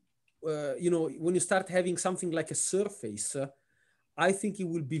 when you start having something like a surface, I think it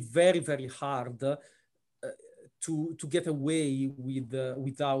will be very, very hard to get away with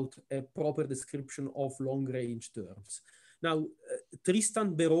without a proper description of long-range terms. Now,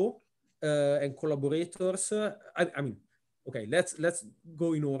 Tristan Béraud and collaborators, I mean, okay, let's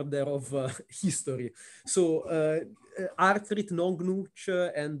go in order of history. So Artrit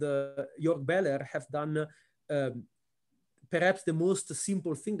Nongnuch and Jörg Beller have done perhaps the most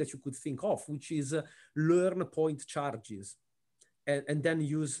simple thing that you could think of, which is learn point charges and then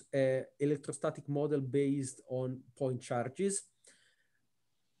use an electrostatic model based on point charges.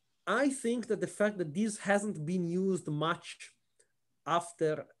 I think that the fact that this hasn't been used much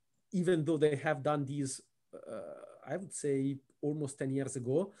after, even though they have done these, I would say almost 10 years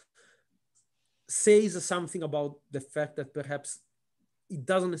ago, says something about the fact that perhaps it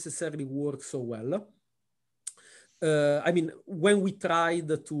doesn't necessarily work so well. I mean, when we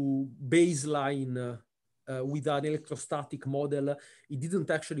tried to baseline with an electrostatic model, it didn't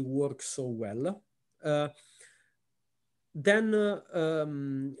actually work so well. Then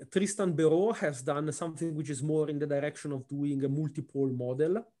Tristan Béraud has done something which is more in the direction of doing a multipole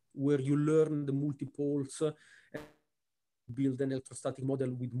model, where you learn the multipoles and build an electrostatic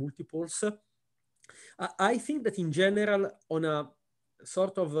model with multipoles. I think that in general, on a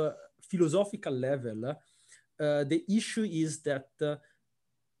sort of philosophical level, the issue is that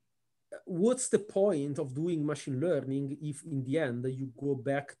what's the point of doing machine learning if in the end you go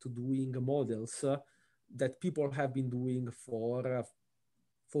back to doing models that people have been doing for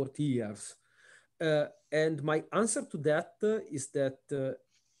 40 years? And my answer to that is that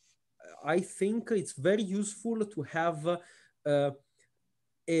I think it's very useful to have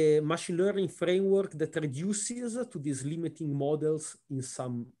a machine learning framework that reduces to these limiting models in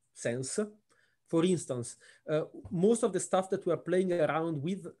some sense. For instance, most of the stuff that we are playing around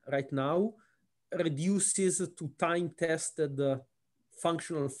with right now reduces to time-tested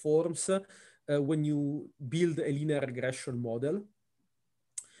functional forms when you build a linear regression model.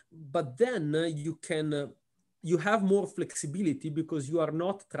 But then you have more flexibility because you are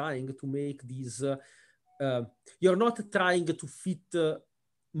not trying to make these, you're not trying to fit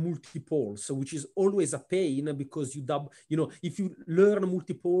multipoles, which is always a pain because if you learn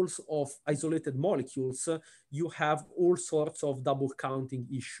multipoles of isolated molecules, you have all sorts of double counting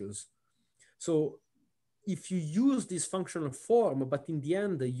issues. So if you use this functional form, but in the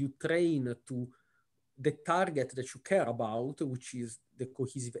end you train to the target that you care about, which is the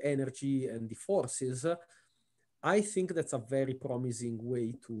cohesive energy and the forces, I think that's a very promising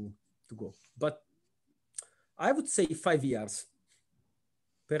way to go. But I would say 5 years.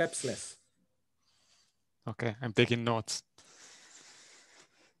 Perhaps less. Okay, I'm taking notes.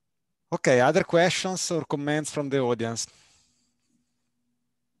 Okay, other questions or comments from the audience?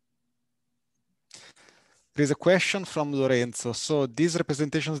 There is a question from Lorenzo. So these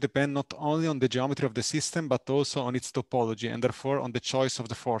representations depend not only on the geometry of the system, but also on its topology and therefore on the choice of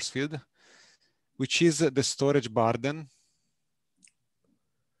the force field, which is the storage burden.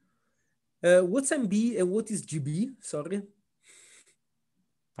 What's MB and what is GB? Sorry.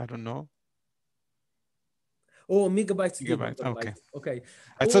 I don't know. Oh, megabytes. Gigabyte. Okay. Okay.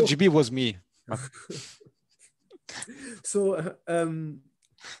 I thought GB was me. But... So,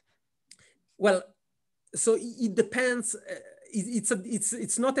 well, so it depends.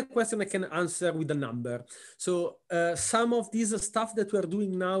 It's not a question I can answer with a number. So some of these stuff that we're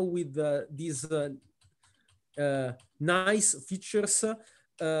doing now with these nice features,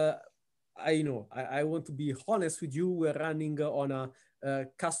 I want to be honest with you. We're running on a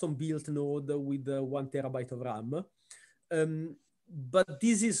custom built node with 1 terabyte of RAM. But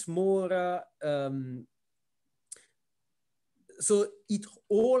this is more, so it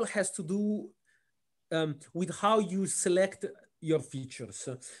all has to do with how you select your features.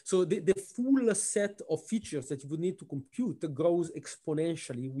 So the full set of features that you would need to compute grows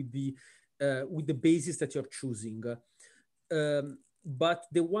exponentially with the basis that you're choosing. But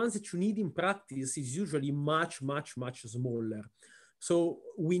the ones that you need in practice is usually much, much, much smaller. So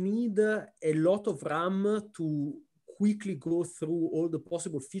we need a lot of RAM to quickly go through all the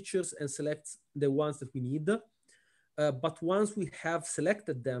possible features and select the ones that we need. But once we have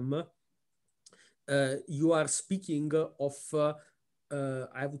selected them, you are speaking of,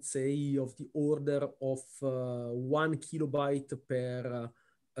 I would say, of the order of 1 kilobyte per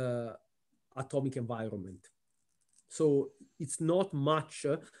atomic environment. So it's not much,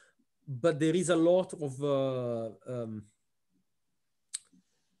 but there is a lot of,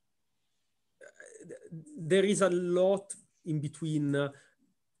 there is a lot in between an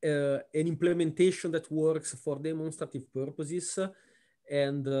implementation that works for demonstrative purposes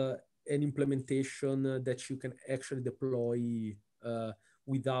and an implementation that you can actually deploy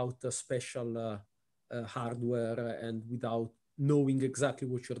without a special hardware and without knowing exactly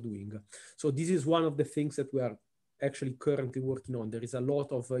what you're doing. So this is one of the things that we are actually currently working on. There is a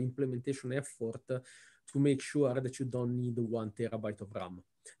lot of implementation effort to make sure that you don't need 1 terabyte of RAM.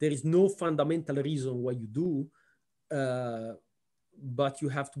 There is no fundamental reason why you do, but you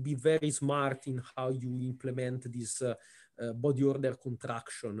have to be very smart in how you implement this body order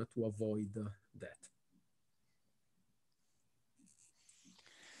contraction to avoid that.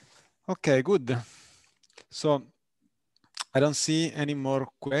 Okay, good. So I don't see any more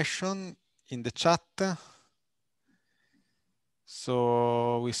question in the chat.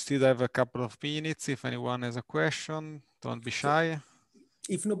 So we still have a couple of minutes. If anyone has a question, don't be shy.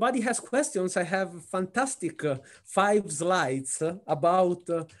 If nobody has questions, I have fantastic 5 slides about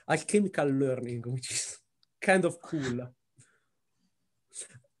alchemical learning, which is kind of cool.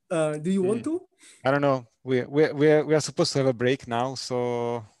 Do you want to? I don't know. We are supposed to have a break now,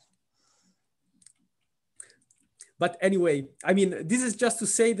 so. But anyway, I mean, this is just to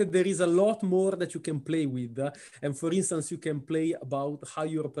say that there is a lot more that you can play with. And for instance, you can play about how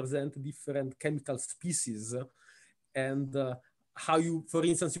you represent different chemical species and how you, for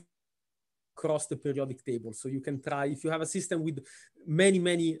instance, cross the periodic table. So you can try, if you have a system with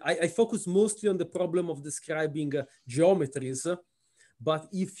many, I focus mostly on the problem of describing geometries. But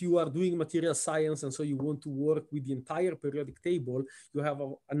if you are doing material science and so you want to work with the entire periodic table, you have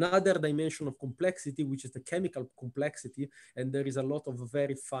another dimension of complexity, which is the chemical complexity. And there is a lot of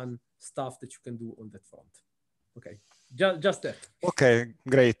very fun stuff that you can do on that front. Okay, just that. Okay,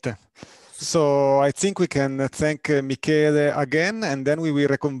 great. So I think we can thank Michele again, and then we will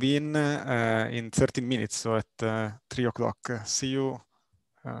reconvene in 13 minutes, so at 3 o'clock. See you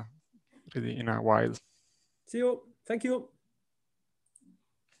really in a while. See you. Thank you.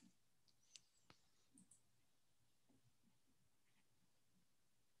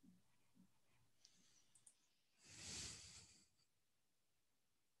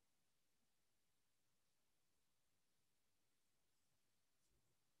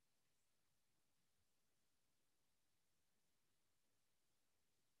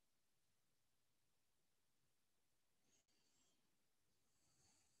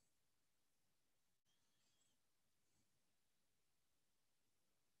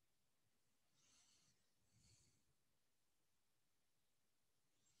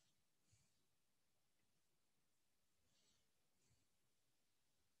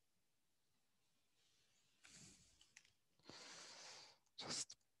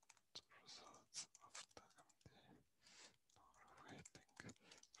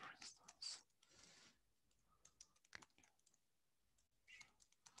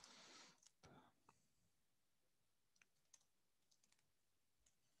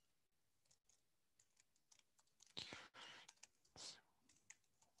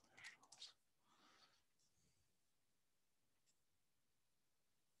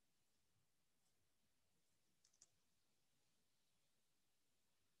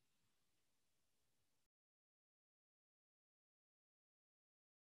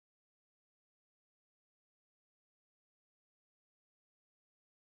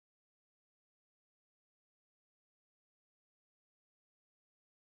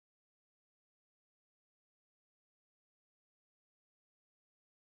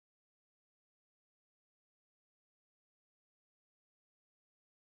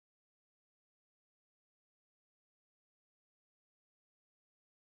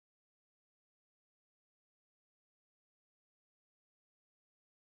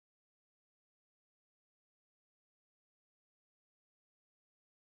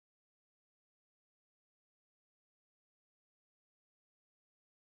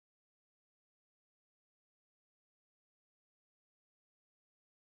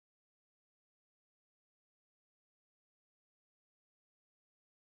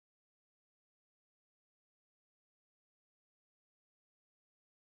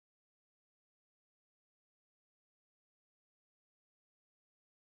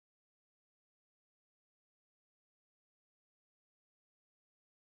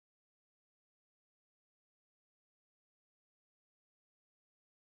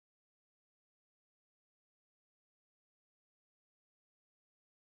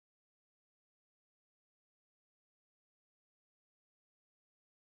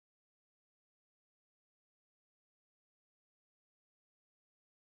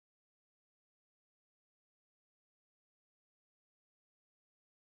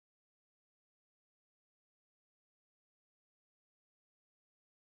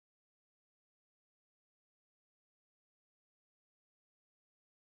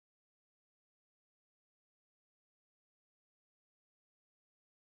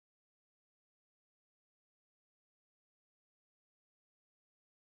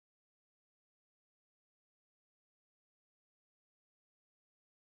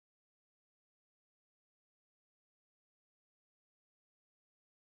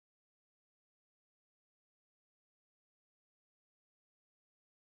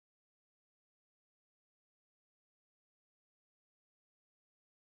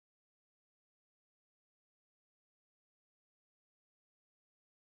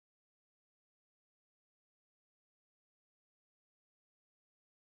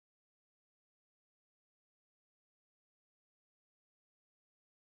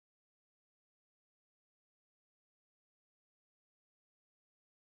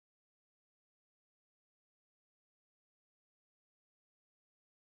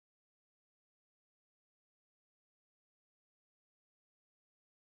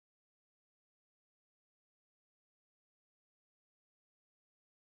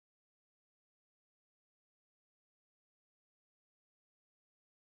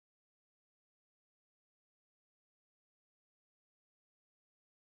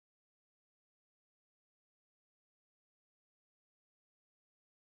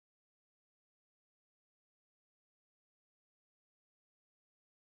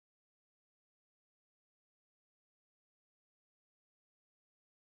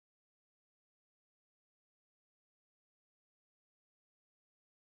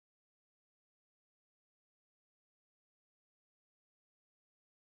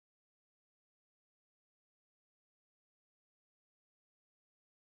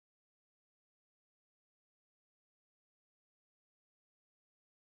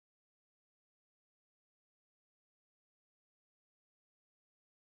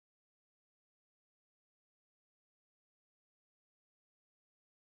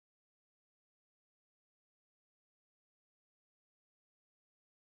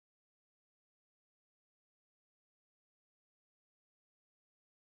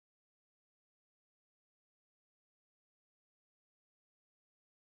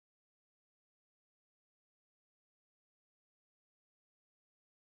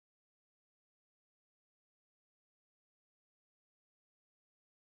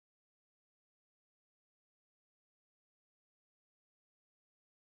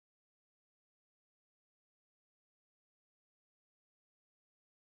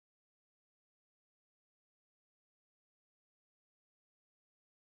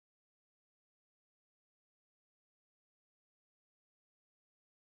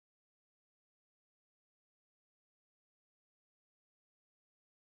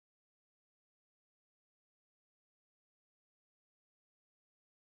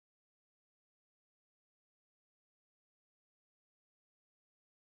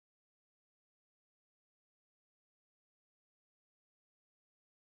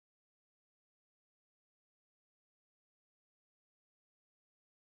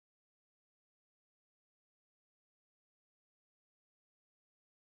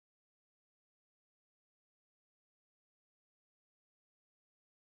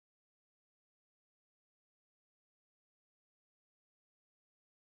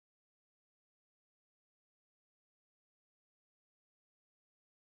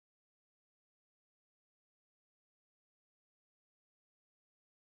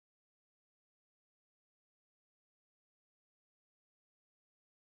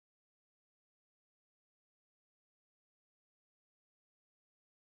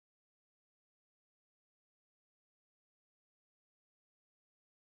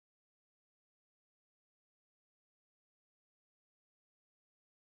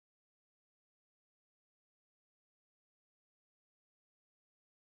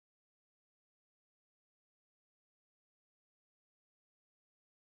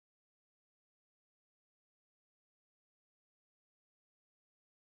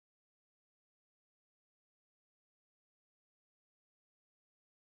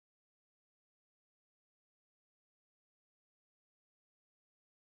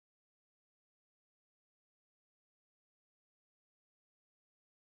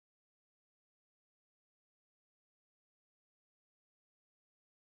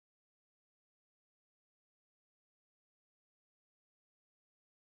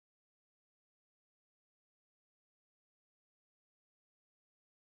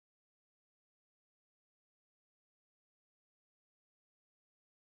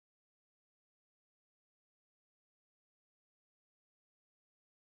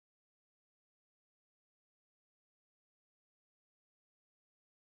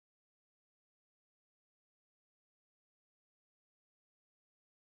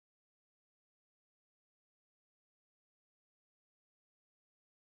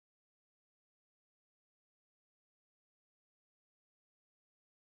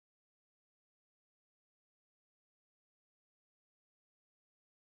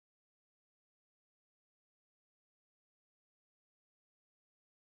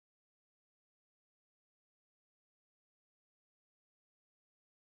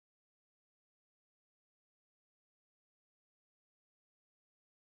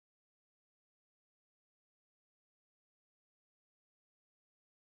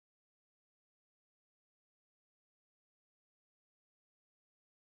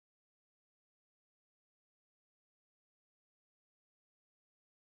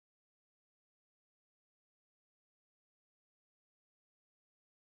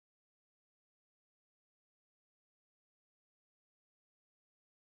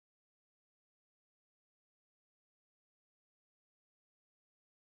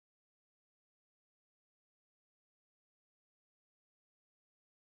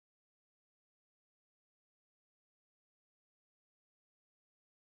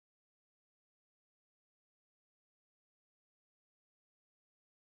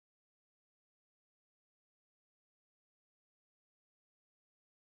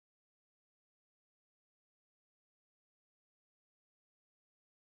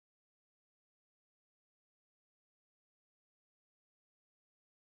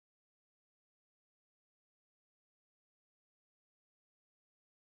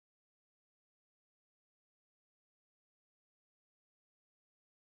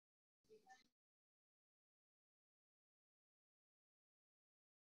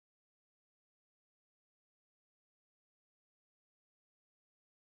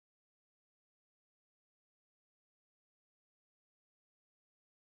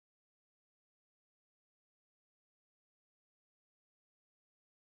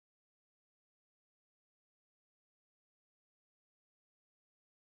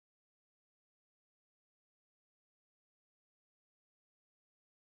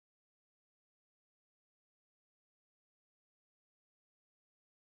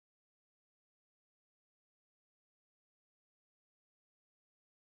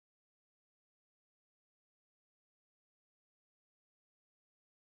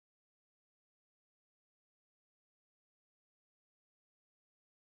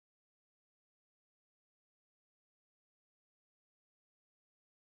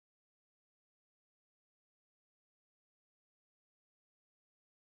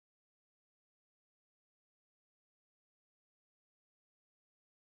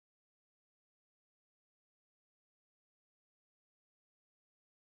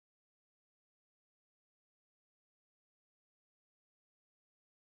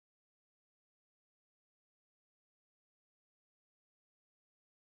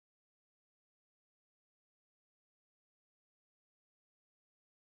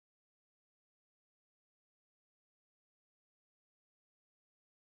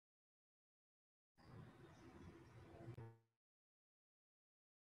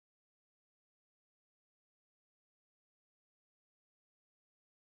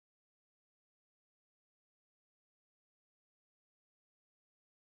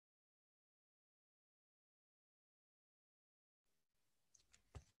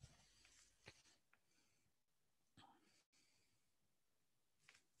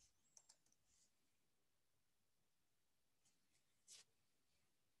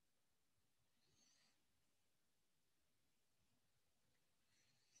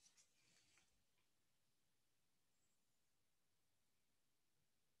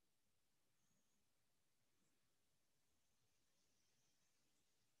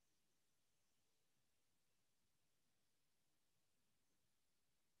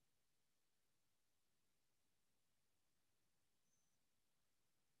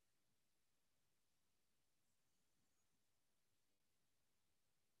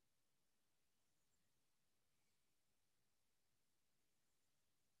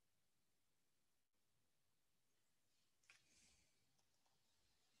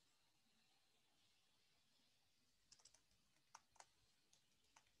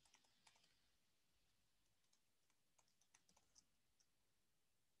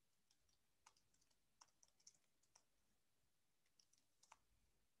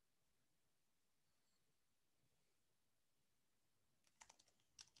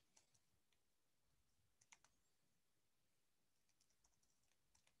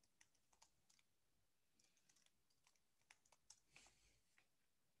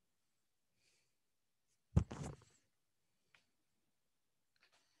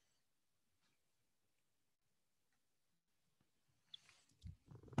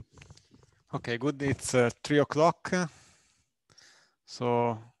 Okay, good. It's 3 o'clock.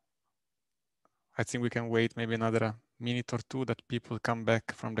 So I think we can wait maybe another minute or two that people come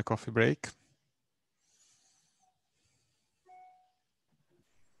back from the coffee break.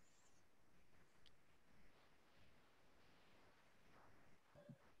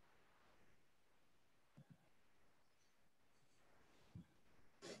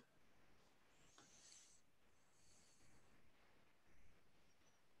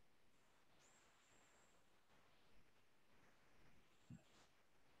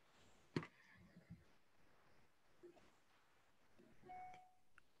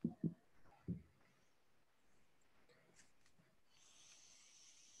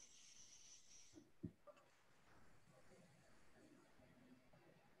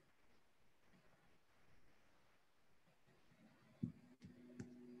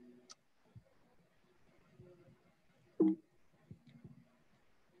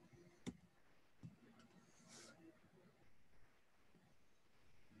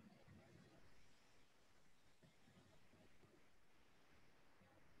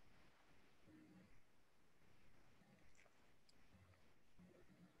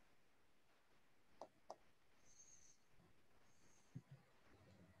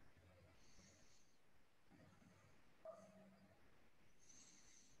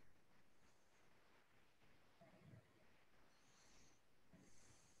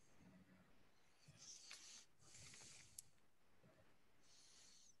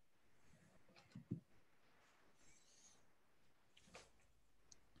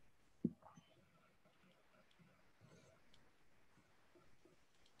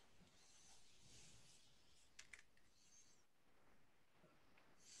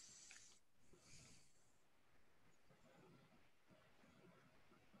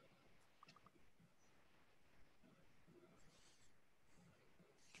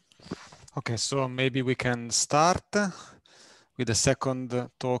 Okay, so maybe we can start with the second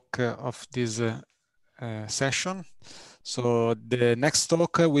talk of this session. So the next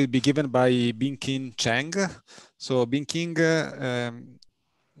talk will be given by Binqing Cheng. So Binqing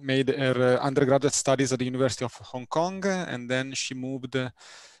made her undergraduate studies at the University of Hong Kong, and then she moved to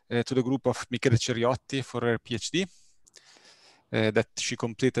the group of Michele Ceriotti for her PhD. That she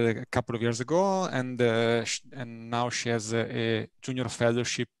completed a couple of years ago, and now she has a junior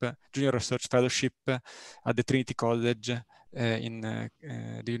research fellowship at the Trinity College in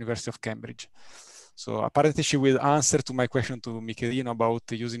the University of Cambridge. So apparently she will answer to my question to Michelino about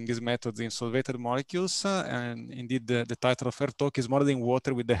using these methods in solvated molecules, and indeed the title of her talk is Modeling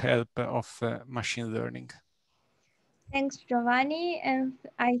Water with the Help of Machine Learning. Thanks, Giovanni, and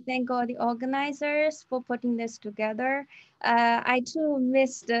I thank all the organizers for putting this together. I too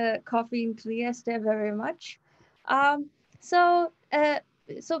missed the coffee in Trieste very much. So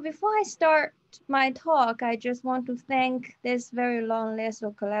before I start my talk, I just want to thank this very long list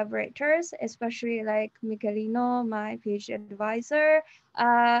of collaborators, especially like Michelino, my PhD advisor,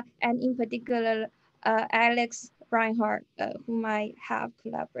 and in particular, Alex Reinhardt, whom I have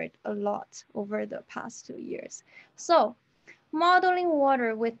collaborated a lot over the past 2 years. So, modeling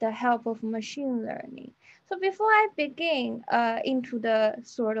water with the help of machine learning. So before I begin into the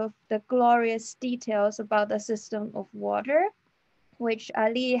sort of the glorious details about the system of water, which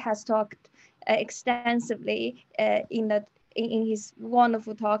Ali has talked extensively in his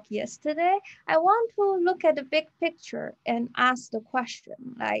wonderful talk yesterday, I want to look at the big picture and ask the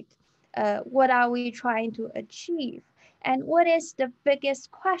question like, what are we trying to achieve? And what is the biggest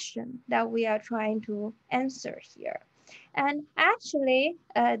question that we are trying to answer here? And actually,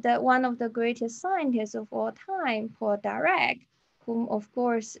 one of the greatest scientists of all time, Paul Dirac, whom of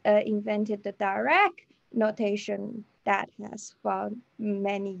course invented the Dirac notation that has found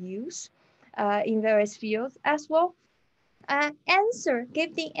many use in various fields as well,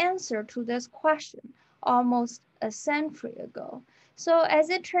 gave the answer to this question almost a century ago. So as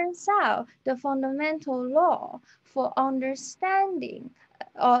it turns out, the fundamental law for understanding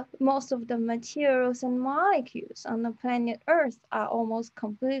most of the materials and molecules on the planet Earth are almost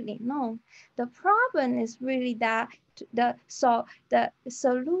completely known. The problem is really that the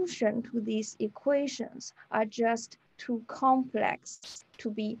solution to these equations are just too complex to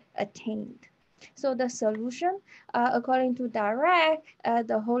be attained. So the solution, according to Dirac,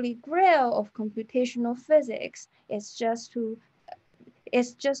 the holy grail of computational physics is just to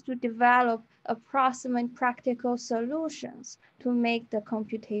develop approximate practical solutions to make the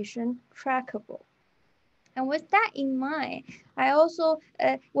computation trackable. And with that in mind, let's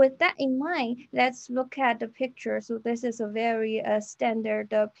look at the picture. So this is a very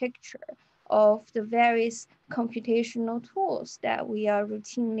standard picture of the various computational tools that we are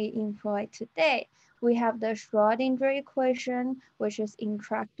routinely employed today. We have the Schrodinger equation, which is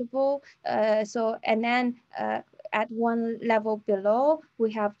intractable. And then at one level below,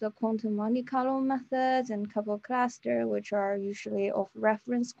 we have the quantum Monte Carlo methods and couple cluster, which are usually of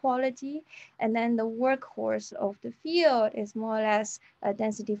reference quality. And then the workhorse of the field is more or less a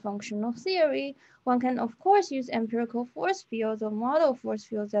density functional theory. One can, of course, use empirical force fields or model force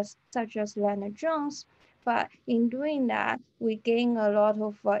fields such as Lennard-Jones. But in doing that, we gain a lot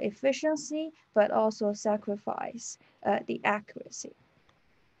of efficiency, but also sacrifice the accuracy.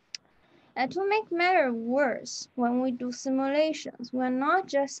 And to make matters worse, when we do simulations, we're not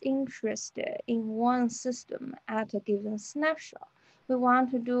just interested in one system at a given snapshot. We want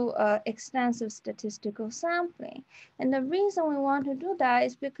to do extensive statistical sampling. And the reason we want to do that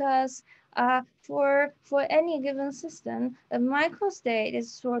is because for any given system, a microstate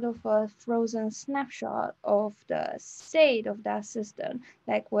is sort of a frozen snapshot of the state of that system,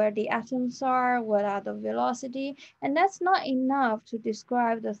 like where the atoms are, what are the velocity, and that's not enough to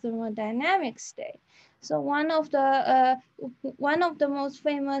describe the thermodynamic state. So one of the most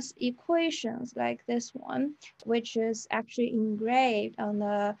famous equations like this one, which is actually engraved on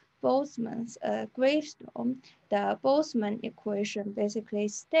the Boltzmann's gravestone, the Boltzmann equation basically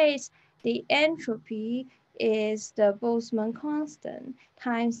states the entropy is the Boltzmann constant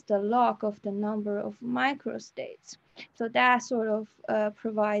times the log of the number of microstates. So that sort of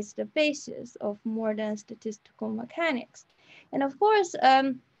provides the basis of modern statistical mechanics. And of course,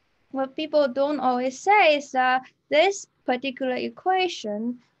 what people don't always say is that this particular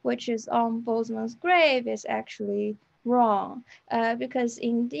equation, which is on Boltzmann's grave, is actually wrong, because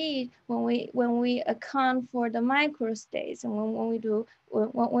indeed, when we account for the microstates and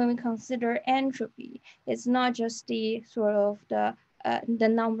when we consider entropy, it's not just the sort of the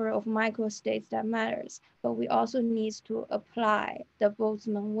number of microstates that matters, but we also need to apply the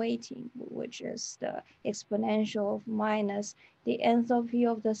Boltzmann weighting, which is the exponential of minus the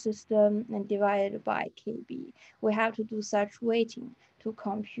enthalpy of the system and divided by KB. We have to do such weighting to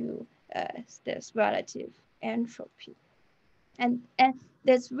compute this relative entropy. And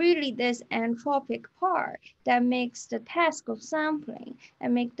there's really this entropic part that makes the task of sampling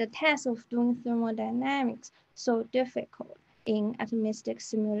and make the task of doing thermodynamics so difficult in atomistic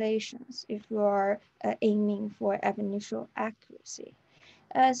simulations if you are aiming for ab initio accuracy.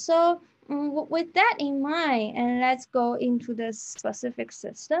 So with that in mind, and let's go into the specific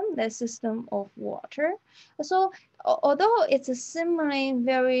system, the system of water. So although it's a seemingly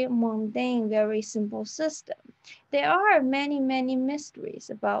very mundane, very simple system, there are many, many mysteries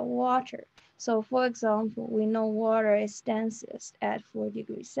about water. So for example, we know water is densest at 4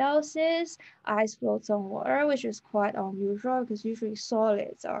 degrees Celsius. Ice floats on water, which is quite unusual because usually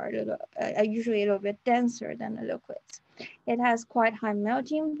solids are usually a little bit denser than the liquids. It has quite high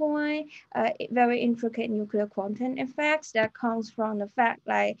melting point, very intricate nuclear quantum effects that comes from the fact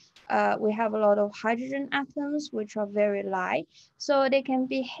like we have a lot of hydrogen atoms which are very light, so they can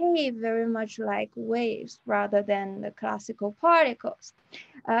behave very much like waves rather than the classical particles.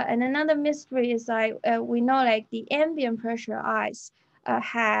 And another mystery is like we know like the ambient pressure ice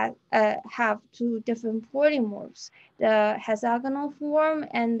have two different polymorphs, the hexagonal form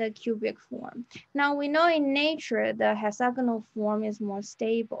and the cubic form. Now we know in nature the hexagonal form is more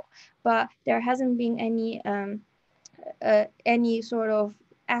stable, but there hasn't been any sort of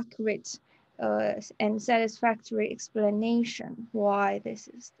accurate and satisfactory explanation why this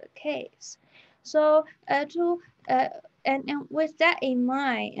is the case. So and with that in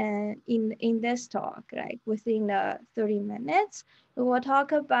mind, in this talk, like within the 30 minutes, we will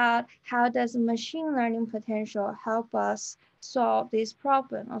talk about how does machine learning potential help us solve these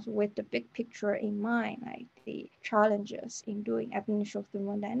problems with the big picture in mind, like the challenges in doing ab initio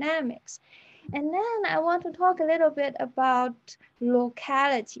thermodynamics. And then I want to talk a little bit about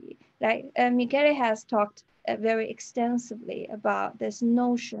locality. Like Michele has talked very extensively about this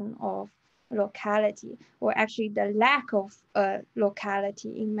notion of locality, or actually the lack of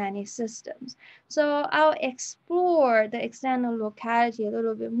locality in many systems. So I'll explore the external locality a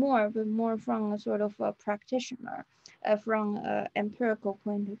little bit more, but more from a sort of a practitioner, from an empirical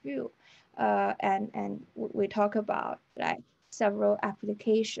point of view. And we talk about like several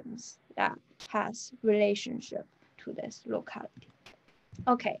applications that has relationship to this locality.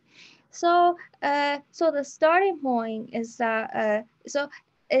 Okay, so so the starting point is that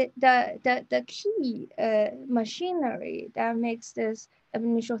the key machinery that makes this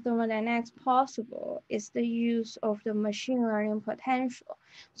initial thermodynamics possible is the use of the machine learning potential.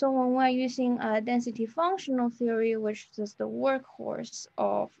 So when we're using density functional theory, which is the workhorse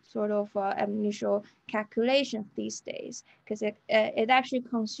of sort of initial calculation these days, because it actually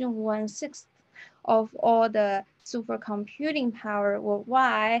consumes 1/6 of all the supercomputing power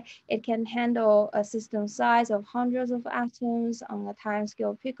worldwide. It can handle a system size of hundreds of atoms on a time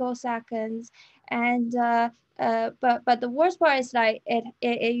scale picoseconds. And but the worst part is like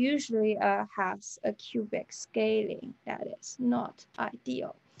it usually has a cubic scaling that is not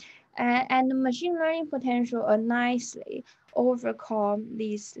ideal. And the machine learning potential nicely overcome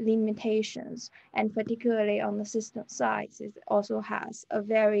these limitations, and particularly on the system size, it also has a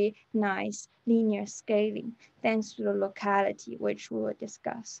very nice linear scaling thanks to the locality, which we will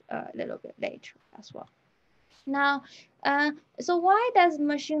discuss a little bit later as well. Now, so why does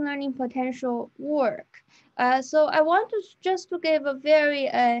machine learning potential work? So I want to just to give a very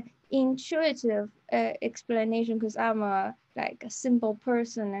intuitive explanation, because I'm a simple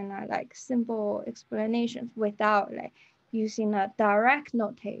person and I like simple explanations without like using direct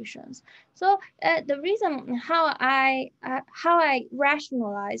notations. So the reason how I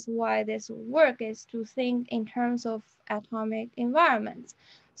rationalize why this work is to think in terms of atomic environments.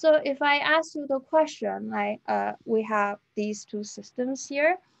 So if I ask you the question, like we have these two systems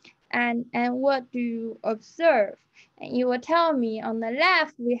here, and what do you observe? And you will tell me on the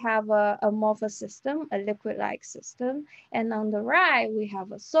left, we have a amorphous system, a liquid-like system, and on the right, we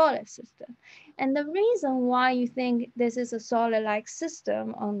have a solid system. And the reason why you think this is a solid-like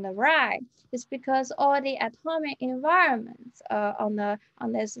system on the right is because all the atomic environments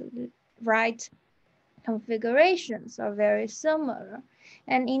on this right configurations are very similar.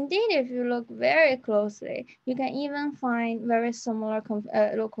 And indeed, if you look very closely, you can even find very similar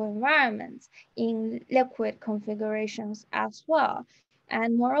local environments in liquid configurations as well.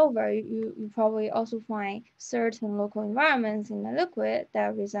 And moreover, you probably also find certain local environments in the liquid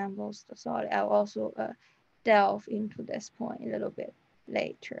that resembles the solid. I'll also delve into this point a little bit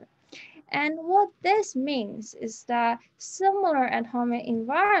later. And what this means is that similar atomic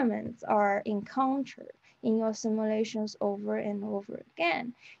environments are encountered in your simulations over and over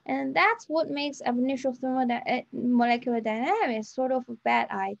again. And that's what makes ab initio molecular dynamics sort of a bad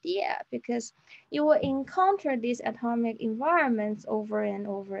idea, because you will encounter these atomic environments over and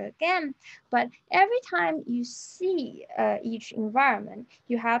over again. But every time you see each environment,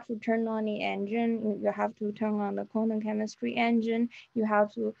 you have to turn on the engine, you have to turn on the quantum chemistry engine, you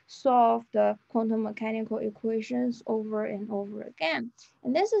have to solve the quantum mechanical equations over and over again.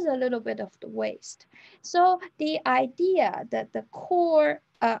 And this is a little bit of the waste. So the idea that the core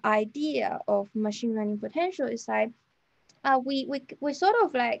idea of machine learning potential is that we sort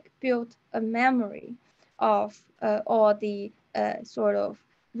of like built a memory of all the sort of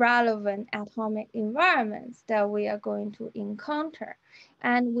relevant atomic environments that we are going to encounter.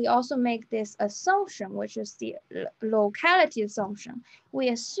 And we also make this assumption, which is the locality assumption. We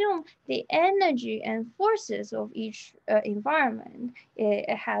assume the energy and forces of each environment,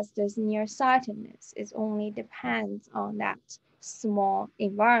 it has this nearsightedness. It only depends on that small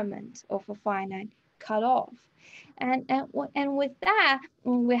environment of a finite cutoff. And with that,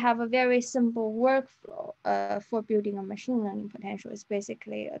 we have a very simple workflow for building a machine learning potential. It's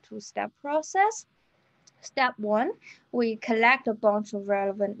basically a two-step process. Step one, we collect a bunch of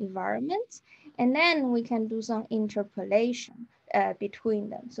relevant environments, and then we can do some interpolation between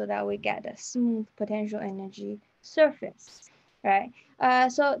them so that we get a smooth potential energy surface, right?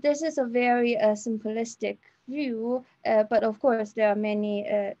 So this is a very simplistic view, but of course there are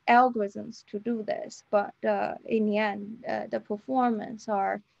many algorithms to do this, but in the end, the performance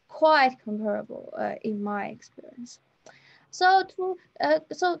are quite comparable in my experience. So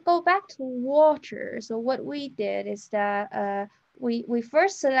so go back to water. So what we did is that we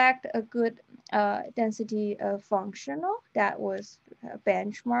first select a good density functional that was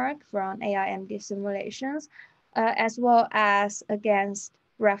benchmarked from AIMD simulations, as well as against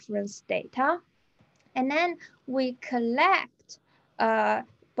reference data. And then we collect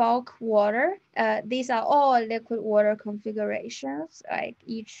bulk water. These are all liquid water configurations. Like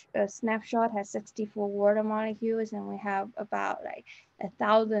each snapshot has 64 water molecules, and we have about like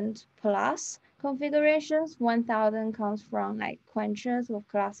 1,000 plus configurations. 1,000 comes from like quenches of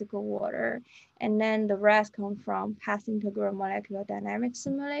classical water, and then the rest come from path integral molecular dynamics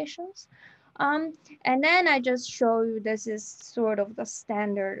simulations. And then I just show you this is sort of the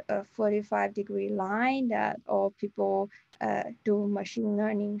standard 45-degree line that all people do machine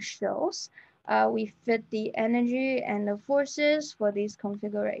learning shows. We fit the energy and the forces for these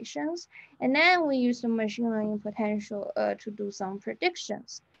configurations. And then we use the machine learning potential to do some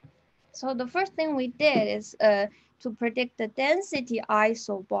predictions. So the first thing we did is to predict the density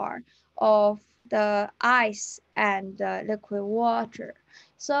isobar of the ice and liquid water.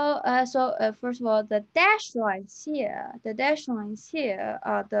 So, first of all, the dashed lines here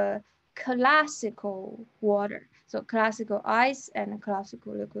are the classical water. So classical ice and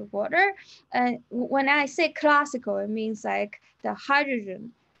classical liquid water. And when I say classical, it means like the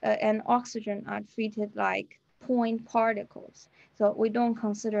hydrogen and oxygen are treated like point particles. So we don't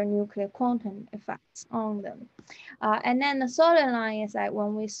consider nuclear quantum effects on them. And then the solid line is like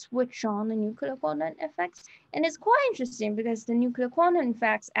when we switch on the nuclear quantum effects. And it's quite interesting because the nuclear quantum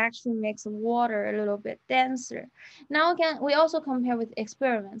effects actually makes water a little bit denser. Now we also compare with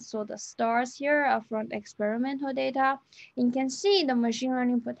experiments. So the stars here are from experimental data. And you can see the machine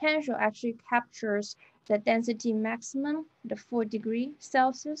learning potential actually captures the density maximum, the 4 degrees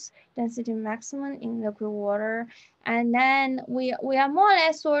Celsius density maximum in liquid water. And then we are more or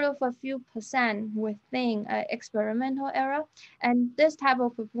less sort of a few percent within experimental error. And this type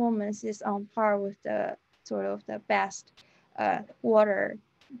of performance is on par with the sort of the best water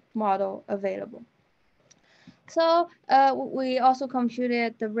model available. So we also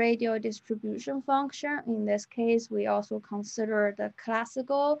computed the radial distribution function. In this case, we also consider the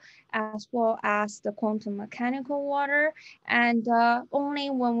classical as well as the quantum mechanical water. And only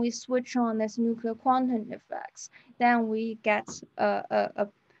when we switch on this nuclear quantum effects, then we get a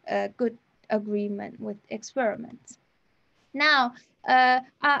good agreement with experiments. Now,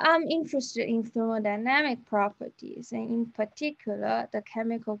 I'm interested in thermodynamic properties, and in particular, the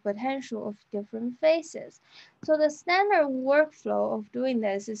chemical potential of different phases. So the standard workflow of doing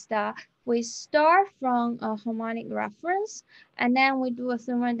this is that we start from a harmonic reference, and then we do a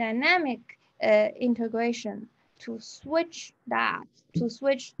thermodynamic integration to switch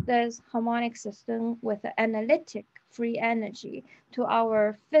this harmonic system with the analytic free energy to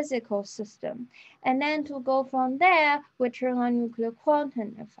our physical system. And then to go from there, we turn on nuclear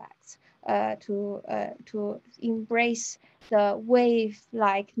quantum effects to embrace the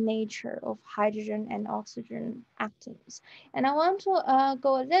wave-like nature of hydrogen and oxygen atoms. And I want to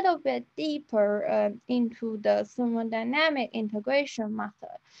go a little bit deeper into the thermodynamic integration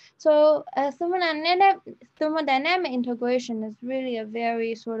method. So thermodynamic integration is really a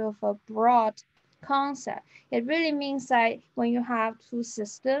very sort of a broad concept. It really means that when you have two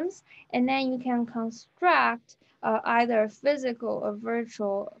systems, and then you can construct either a physical or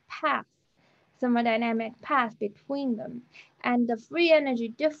virtual path, thermodynamic path between them. And the free energy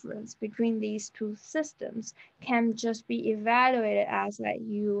difference between these two systems can just be evaluated as that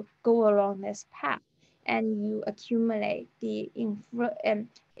you go along this path and you accumulate the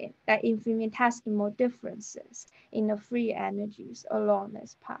infinitesimal differences in the free energies along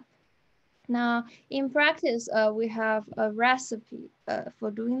this path. Now, in practice, we have a recipe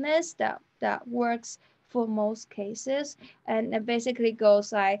for doing this that works for most cases. And it basically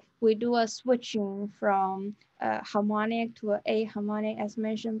goes like, we do a switching from harmonic to aharmonic, as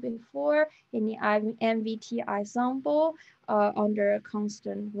mentioned before, in the MVT ensemble under a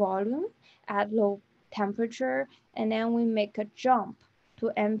constant volume at low temperature. And then we make a jump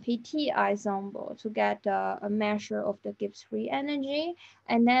to MPT ensemble to get a measure of the Gibbs free energy.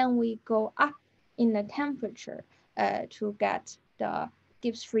 And then we go up in the temperature to get the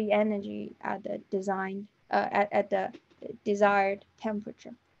Gibbs free energy at the at the desired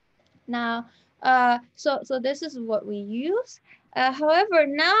temperature. Now, so this is what we use. However,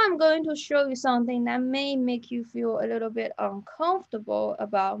 now I'm going to show you something that may make you feel a little bit uncomfortable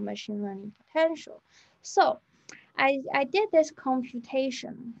about machine learning potential. So I did this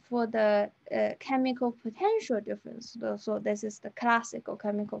computation for the chemical potential difference. So this is the classical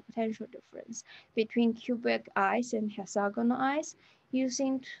chemical potential difference between cubic ice and hexagonal ice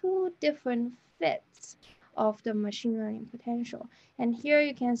using two different fits of the machine learning potential. And here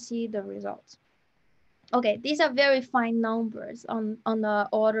you can see the results. Okay, these are very fine numbers on the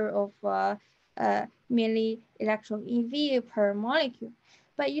order of milli electron EV per molecule.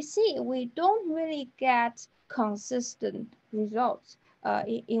 But you see, we don't really get consistent results.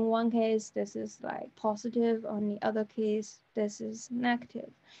 In one case, this is like positive. On the other case, this is negative.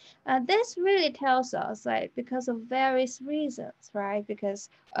 This really tells us, like, because of various reasons, right? Because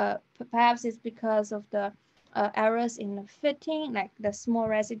perhaps it's because of the errors in the fitting, like the small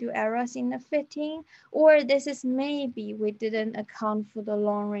residue errors in the fitting, or this is maybe we didn't account for the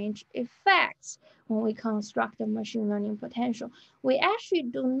long range effects when we construct the machine learning potential. We actually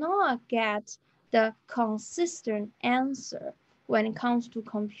do not get the consistent answer when it comes to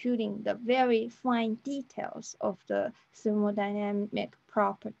computing the very fine details of the thermodynamic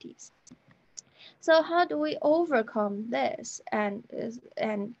properties. So how do we overcome this and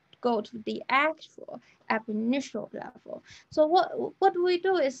go to the actual ab initio level? So what we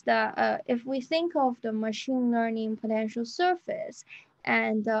do is that if we think of the machine learning potential surface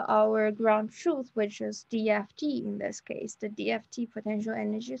and our ground truth, which is DFT in this case, the DFT potential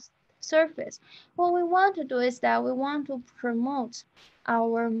energy surface, what we want to do is that we want to promote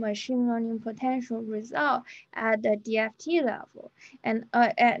our machine learning potential result at the DFT level, and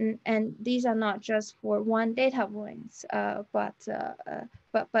these are not just for one data points, but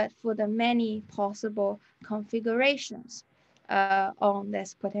for the many possible configurations on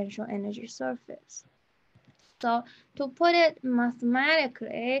this potential energy surface. So to put it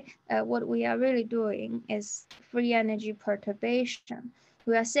mathematically, what we are really doing is free energy perturbation.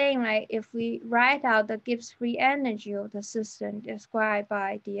 We are saying, like, if we write out the Gibbs free energy of the system described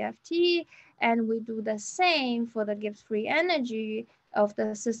by DFT, and we do the same for the Gibbs free energy of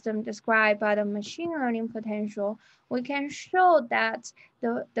the system described by the machine learning potential, we can show that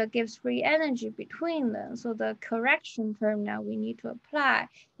the Gibbs free energy between them, so the correction term that we need to apply,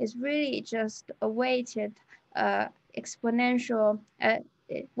 is really just a weighted exponential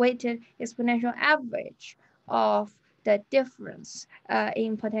average of the difference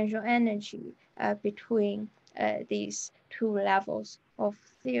in potential energy between these two levels of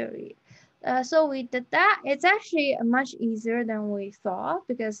theory. So we did that. It's actually much easier than we thought,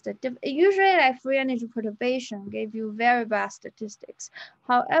 because usually like free energy perturbation gave you very vast statistics.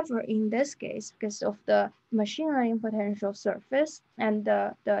 However, in this case, because of the machine learning potential surface and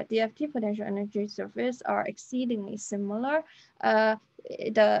the DFT potential energy surface are exceedingly similar, I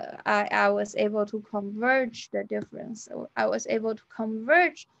was able to converge the difference. So I was able to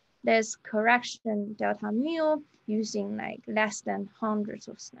converge this correction delta mu using like less than hundreds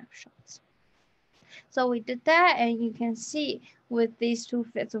of snapshots. So we did that, and you can see with these two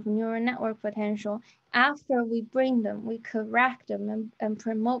fits of neural network potential, after we bring them, we correct them and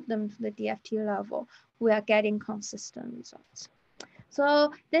promote them to the DFT level, we are getting consistent results.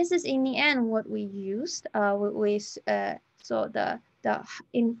 So this is in the end what we used. So the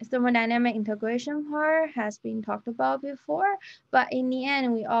thermodynamic integration part has been talked about before, but in the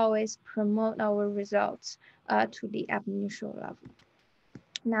end, we always promote our results to the ab initio level.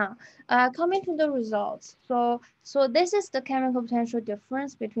 Now, coming to the results. So this is the chemical potential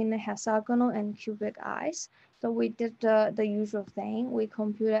difference between the hexagonal and cubic eyes. So we did the usual thing. We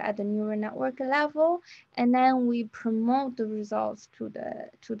computed at the neural network level, and then we promote the results to the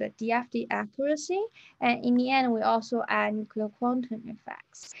DFT accuracy. And in the end, we also add nuclear quantum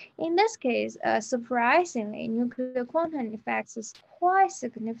effects. In this case, surprisingly, nuclear quantum effects is quite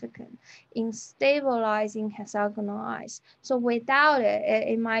significant in stabilizing hexagonal eyes. So without it,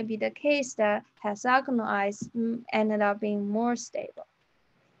 it might be the case that hexagonal eyes ended up being more stable.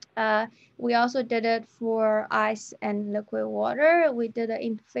 We also did it for ice and liquid water. We did an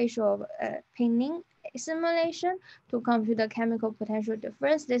interfacial pinning simulation to compute the chemical potential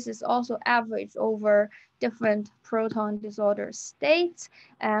difference. This is also averaged over different proton disorder states,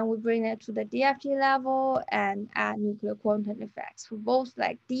 and we bring it to the DFT level and add nuclear quantum effects for both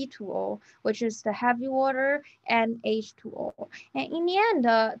like D2O, which is the heavy water, and H2O. And in the end,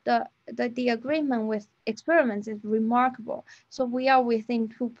 the agreement with experiments is remarkable. So we are within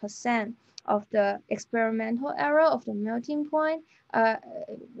 2% of the experimental error of the melting point,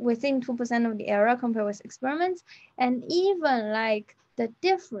 within 2% of the error compared with experiments, and even like the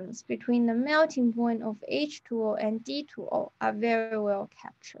difference between the melting point of H2O and D2O are very well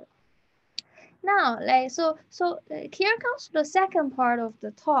captured. Now, like here comes the second part of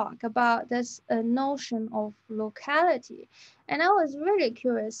the talk about this notion of locality, and I was really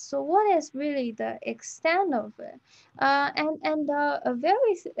curious. So, what is really the extent of it? A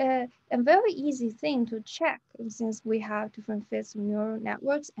very easy thing to check, since we have different fits of neural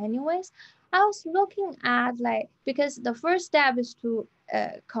networks, anyways. I was looking at because the first step is to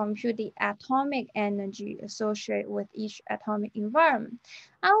compute the atomic energy associated with each atomic environment.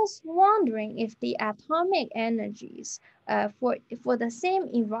 I was wondering if the atomic energies for the same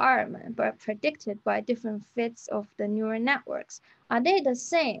environment but predicted by different fits of the neural networks, are they the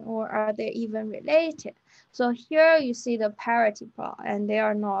same or are they even related? So here you see the parity plot, and they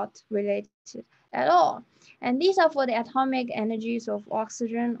are not related at all. And these are for the atomic energies of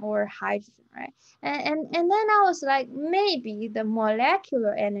oxygen or hydrogen, right? And then I was like, maybe the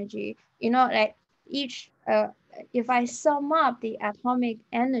molecular energy, like each, if I sum up the atomic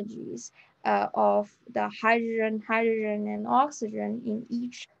energies of the hydrogen, and oxygen in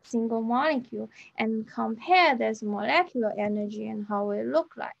each single molecule and compare this molecular energy and how it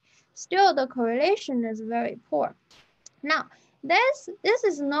look like. Still, the correlation is very poor. Now, this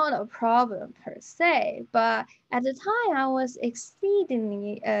is not a problem per se, but at the time I was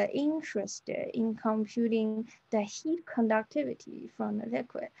exceedingly interested in computing the heat conductivity from the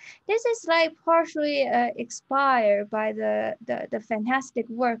liquid. This is like partially expired by the fantastic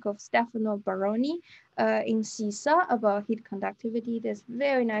work of Stefano Baroni in SISSA about heat conductivity, this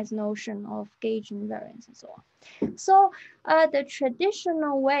very nice notion of gauge invariance and so on. So the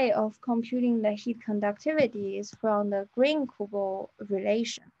traditional way of computing the heat conductivity is from the Green-Kubo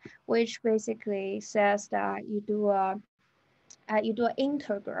relation, which basically says that you do an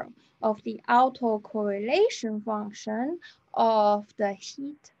integral of the autocorrelation function of the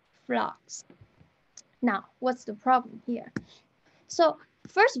heat flux. Now, what's the problem here? So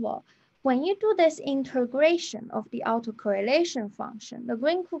first of all, when you do this integration of the autocorrelation function, the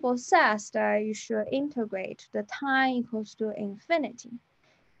Green-Kubo says that you should integrate the time equals to infinity.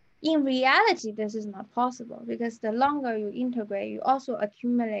 In reality, this is not possible because the longer you integrate, you also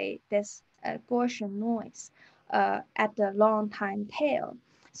accumulate this Gaussian noise at the long time tail.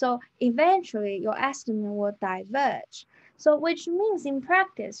 So eventually your estimate will diverge. So which means in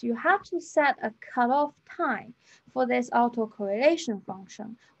practice, you have to set a cutoff time for this autocorrelation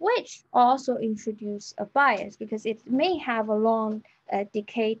function, which also introduce a bias because it may have a long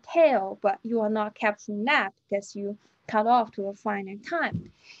decay tail, but you are not capturing that because you cut off to a finite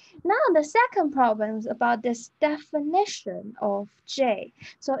time. Now, the second problem is about this definition of J.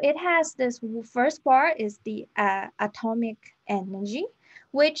 So it has this first part is the atomic energy,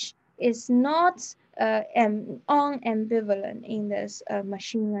 which is not unambivalent in this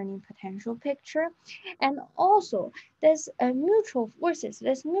machine learning potential picture. And also, there's mutual forces,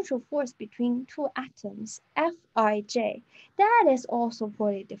 there's mutual force between two atoms, Fij. That is also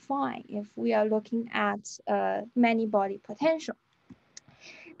poorly defined if we are looking at many body potential.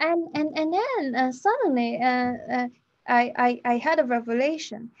 And then suddenly I had a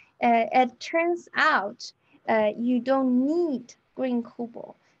revelation. It turns out you don't need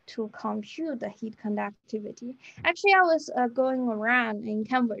Green-Kubo to compute the heat conductivity. Actually, I was going around in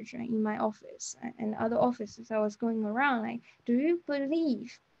Cambridge in my office and other offices. I was going around like, do you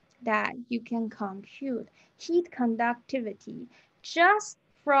believe that you can compute heat conductivity just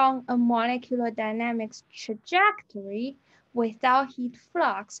from a molecular dynamics trajectory without heat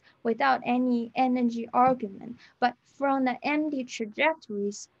flux, without any energy argument, but from the empty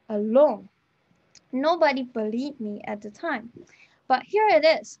trajectories alone? Nobody believed me at the time, but here it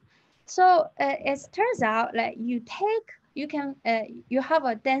is. So it turns out that you have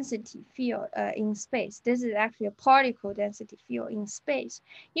a density field in space. This is actually a particle density field in space.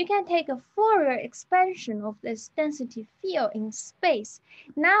 You can take a Fourier expansion of this density field in space.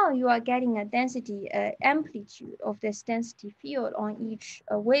 Now you are getting a density amplitude of this density field on each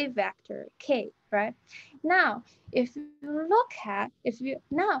wave vector k, right? Now, if you look at,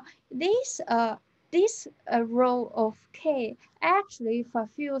 this row of k actually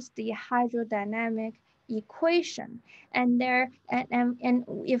fulfills the hydrodynamic equation, and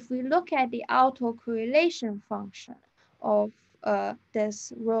if we look at the autocorrelation function of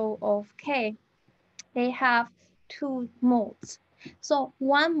this row of k, they have two modes. So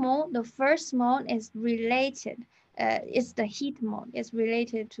one mode, the first mode is related, is the heat mode, is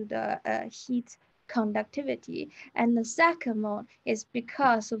related to the heat conductivity, and the second mode is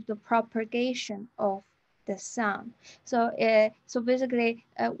because of the propagation of the sound. So so basically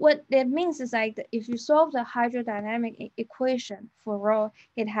what that means is like if you solve the hydrodynamic equation for rho,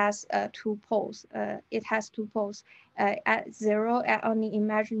 it has two poles. It has two poles at zero on the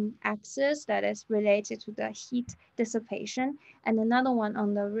imagined axis that is related to the heat dissipation, and another one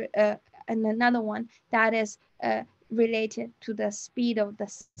on the that is related to the speed of the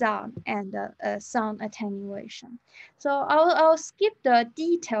sound and the sound attenuation. So I'll skip the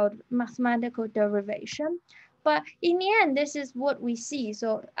detailed mathematical derivation, but in the end, this is what we see.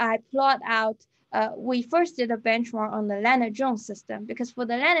 So I plot out, we first did a benchmark on the Lennard-Jones system, because for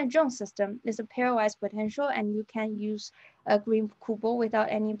the Lennard-Jones system, there's a pairwise potential and you can use a Green-Kubo without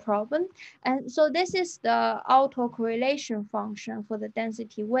any problem. And so this is the autocorrelation function for the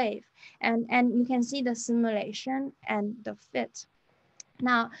density wave. And you can see the simulation and the fit.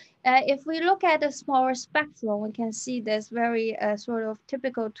 Now, if we look at the smaller spectrum, we can see this very sort of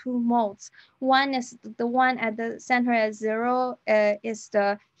typical two modes. One is the one at the center at zero is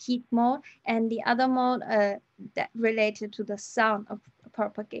the heat mode, and the other mode that related to the sound of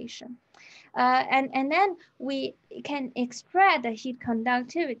propagation. And then we can extract the heat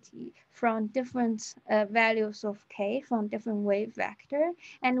conductivity from different values of k from different wave vector,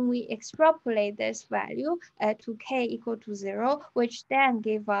 and we extrapolate this value to k equal to 0, which then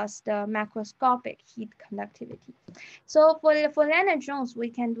give us the macroscopic heat conductivity. So for Lennard-Jones, we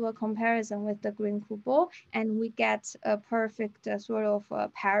can do a comparison with the Green-Kubo, and we get a perfect sort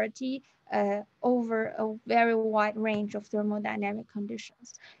of parity over a very wide range of thermodynamic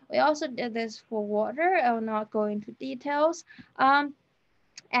conditions. We also did this for water. I will not go into details.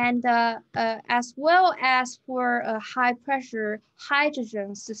 And as well as for a high pressure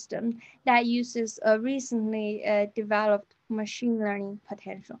hydrogen system that uses a recently developed machine learning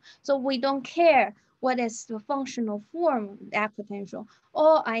potential. So we don't care what is the functional form of that potential.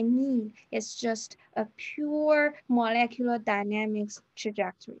 All I need is just a pure molecular dynamics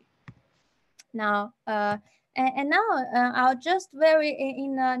trajectory. Now, now I'll just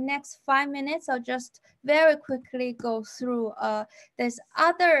in the next 5 minutes, I'll just very quickly go through this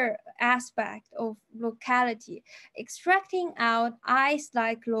other aspect of locality, extracting out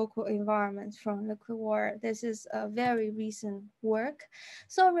ice-like local environments from liquid water. This is a very recent work.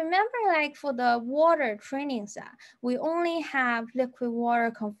 So remember, like for the water training set, we only have liquid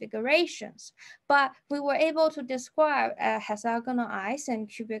water configurations, but we were able to describe hexagonal ice and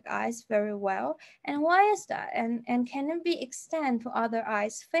cubic ice very well. And why is that? And can it be extended to other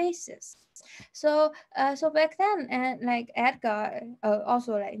ice phases? So so back then, like Edgar,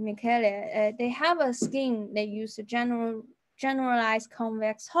 also like Michele, they have a scheme. They use a generalized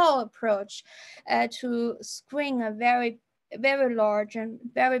convex hull approach to screen a very large and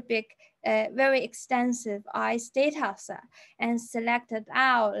very big, very extensive ice data set, and selected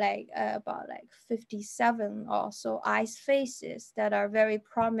out like about like 57 or so ice phases that are very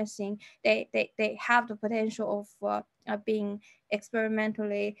promising. They have the potential of being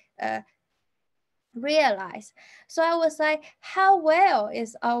experimentally realize. So I was like, how well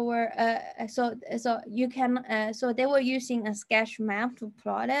is our so you can so they were using a sketch map to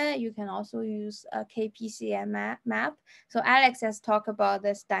plot it. You can also use a KPCM map. So Alex has talked about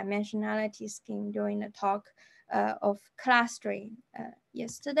this dimensionality scheme during the talk of clustering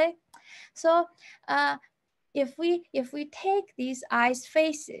yesterday. So if we take these ice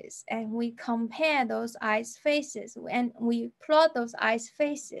phases and we compare those ice phases and we plot those ice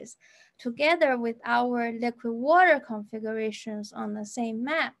phases together with our liquid water configurations on the same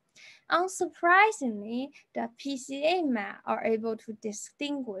map, unsurprisingly, the PCA map are able to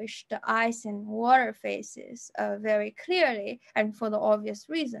distinguish the ice and water phases very clearly, and for the obvious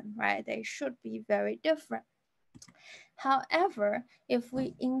reason, right? They should be very different. However, if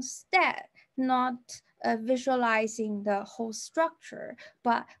we instead not visualizing the whole structure,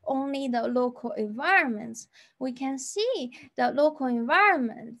 but only the local environments, we can see the local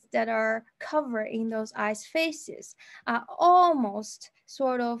environments that are covered in those ice phases are almost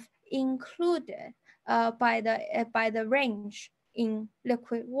sort of included by the range in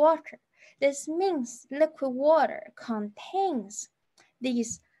liquid water. This means liquid water contains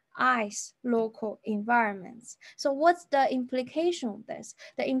these ice local environments. So what's the implication of this?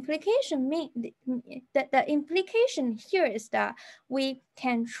 The implication the implication here is that we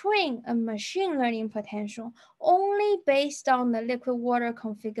can train a machine learning potential only based on the liquid water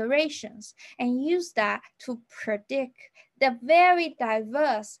configurations and use that to predict the very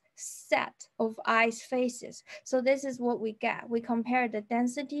diverse set of ice phases. So this is what we get. We compare the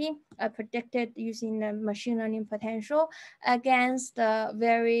density predicted using the machine learning potential against the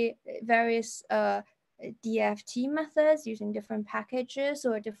various DFT methods using different packages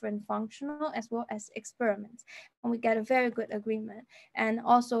or different functional as well as experiments. And we get a very good agreement. And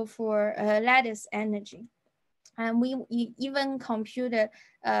also for lattice energy. And we even computed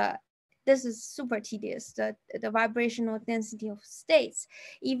this is super tedious, the vibrational density of states.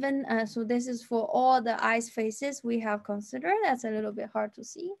 Even so this is for all the ice phases we have considered. That's a little bit hard to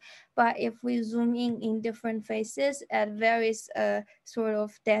see. But if we zoom in different phases at various sort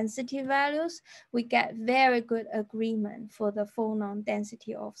of density values, we get very good agreement for the phonon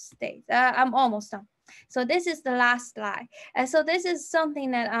density of states. I'm almost done. So this is the last slide. And so this is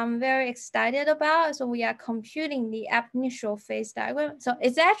something that I'm very excited about. So we are computing the ab initio phase diagram. So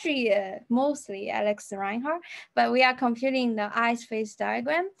it's actually mostly Alex Reinhardt, but we are computing the ice phase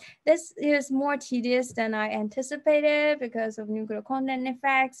diagram. This is more tedious than I anticipated because of nuclear content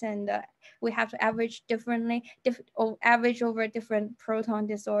effects, and we have to average differently, average over different proton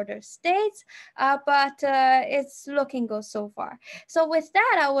disorder states, but it's looking good so far. So with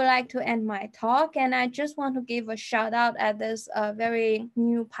that, I would like to end my talk, and I just want to give a shout out at this very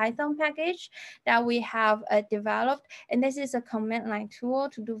new Python package that we have developed. And this is a command line tool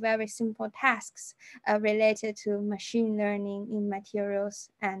to do very simple tasks related to machine learning in materials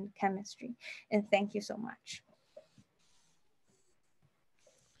and chemistry. And thank you so much.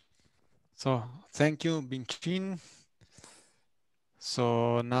 So thank you, Bin-Chin.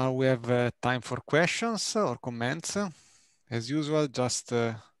 So now we have time for questions or comments. As usual, just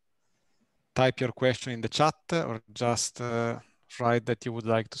type your question in the chat or just write that you would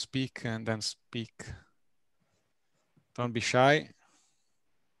like to speak and then speak. Don't be shy.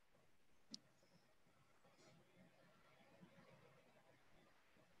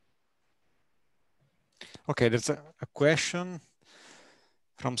 Okay, there's a question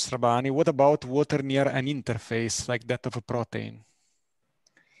from Srabani. What about water near an interface like that of a protein?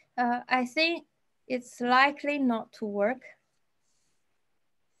 I think it's likely not to work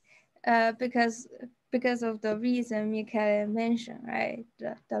because of the reason Michael mentioned, right?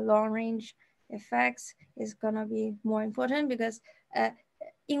 The long range effects is gonna be more important because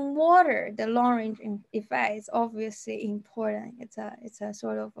in water, the long range effect is obviously important. It's a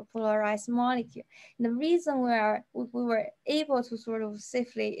sort of a polarized molecule. And the reason we were able to sort of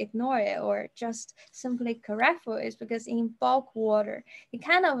safely ignore it or just simply correct for it is because in bulk water, it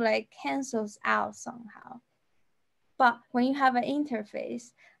kind of like cancels out somehow. But when you have an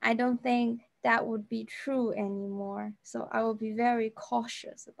interface, I don't think that would be true anymore. So I will be very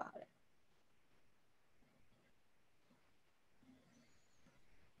cautious about it.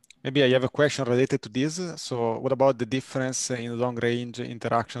 Maybe I have a question related to this. So what about the difference in long-range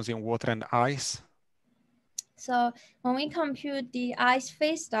interactions in water and ice? So when we compute the ice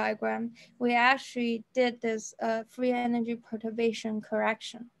phase diagram, we actually did this free energy perturbation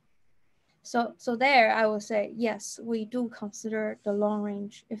correction. So there I will say, yes, we do consider the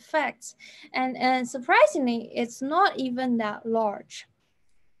long-range effects. And surprisingly, it's not even that large.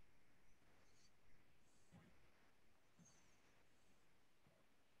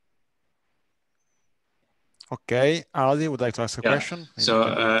 Okay, Ali would like to ask a question.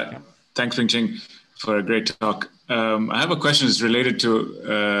 So thanks, Bin-Chin, for a great talk. I have a question that's related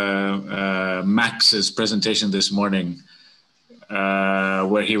to Max's presentation this morning,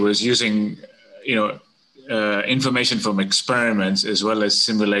 where he was using, information from experiments as well as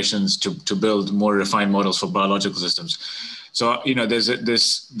simulations to build more refined models for biological systems. So,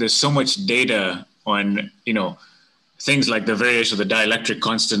 there's so much data on, things like the variation of the dielectric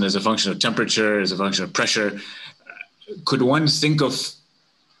constant as a function of temperature, as a function of pressure. Could one think of,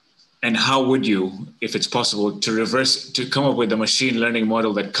 and how would you, if it's possible, to come up with a machine learning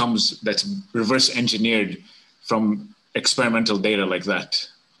model that's reverse engineered from experimental data like that?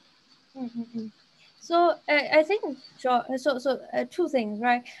 Mm-hmm. So I think, two things,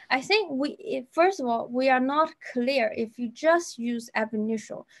 right? I think first of all, we are not clear if you just use ab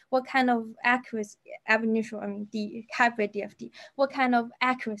initio, what kind of accuracy, ab initio, I mean, the hybrid DFT, what kind of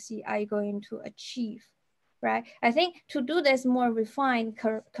accuracy are you going to achieve, right? I think to do this more refined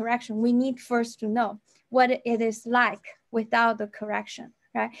correction, we need first to know what it is like without the correction.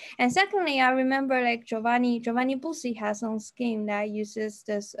 Right. And secondly, I remember like Giovanni Bussi has some scheme that uses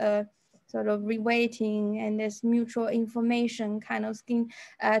this sort of reweighting and this mutual information kind of scheme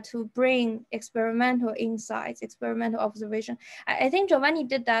to bring experimental insights, experimental observation. I think Giovanni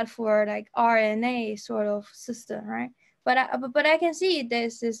did that for like RNA sort of system, right? But I can see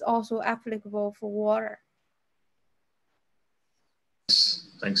this is also applicable for water.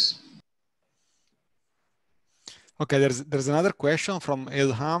 Thanks. Okay, there's another question from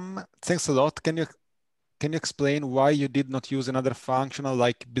Ilham. Thanks a lot. Can you explain why you did not use another functional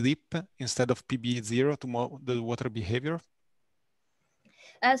like blip instead of PB0 to model water behavior?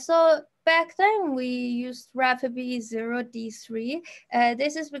 So back then we used RapidB0 D3.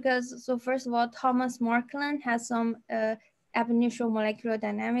 This is because, so first of all, Thomas Markland has some ab initio molecular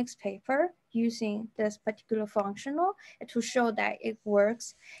dynamics paper using this particular functional to show that it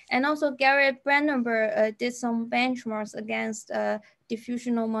works. And also Garrett Brandenburg did some benchmarks against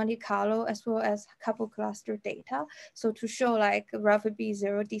diffusional Monte Carlo as well as couple cluster data. So to show like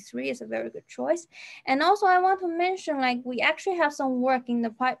RapidB0 D3 is a very good choice. And also I want to mention like we actually have some work in the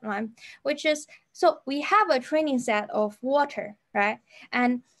pipeline, which is, so we have a training set of water, right?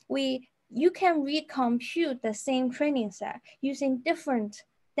 And you can recompute the same training set using different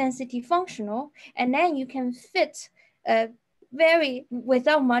density functional, and then you can fit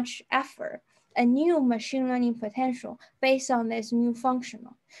without much effort, a new machine learning potential based on this new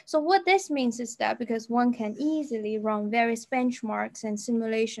functional. So what this means is that because one can easily run various benchmarks and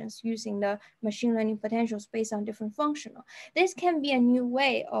simulations using the machine learning potentials based on different functional, this can be a new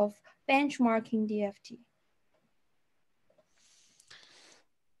way of benchmarking DFT.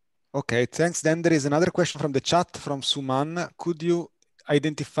 Okay, thanks. Then there is another question from the chat from Suman. Could you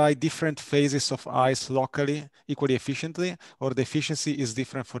identify different phases of ice locally equally efficiently, or the efficiency is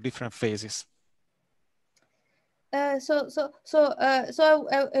different for different phases? So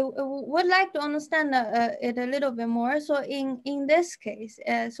I would like to understand it a little bit more. So in this case,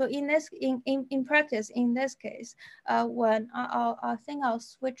 in practice, in this case, when I think I'll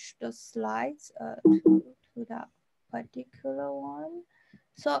switch the slides to that particular one.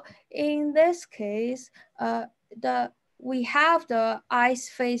 So in this case, we have the ice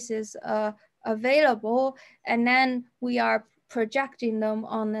phases available, and then we are projecting them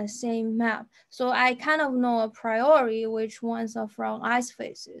on the same map. So I kind of know a priori which ones are from ice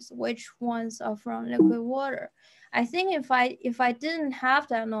phases, which ones are from liquid water. I think if I didn't have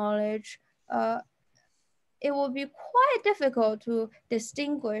that knowledge, it would be quite difficult to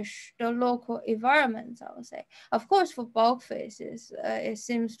distinguish the local environments, I would say. Of course, for bulk phases, it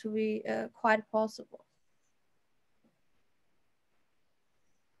seems to be quite possible.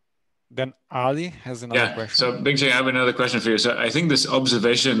 Then Ali has another question. So Bing-Cheng, I have another question for you. So I think this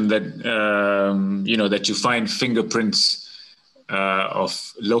observation that, that you find fingerprints of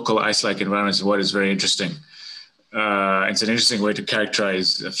local ice-like environments in water is very interesting. It's an interesting way to characterize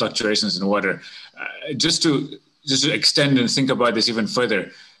fluctuations in water. Just to extend and think about this even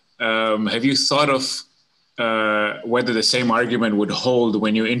further, have you thought of whether the same argument would hold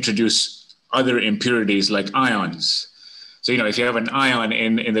when you introduce other impurities like ions? So, if you have an ion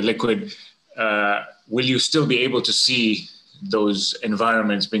in the liquid, will you still be able to see those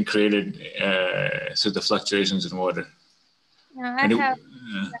environments being created through the fluctuations in water? No,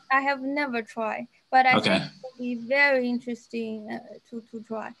 I have never tried, but I think it would be very interesting to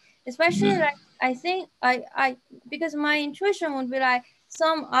try. Especially like I think because my intuition would be like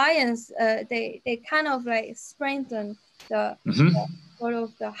some ions they kind of like strengthen the sort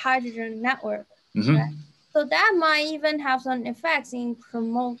of the hydrogen network. Right? So that might even have some effects in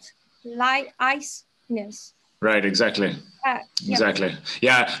promote light iceness. Right, exactly. Exactly.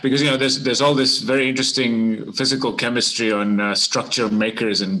 Yeah, because there's all this very interesting physical chemistry on structure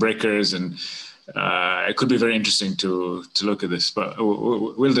makers and breakers, and it could be very interesting to look at this, but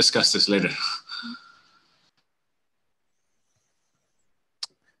we'll discuss this later.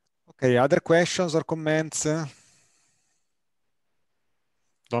 Okay, other questions or comments?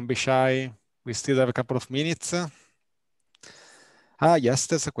 Don't be shy. We still have a couple of minutes. Yes,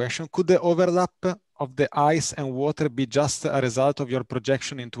 there's a question. Could the overlap of the ice and water be just a result of your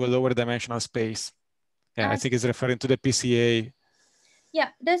projection into a lower dimensional space? Yeah, I think it's referring to the PCA. Yeah,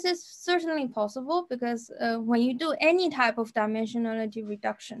 this is certainly possible because when you do any type of dimensionality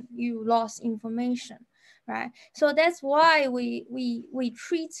reduction, you lost information, right? So that's why we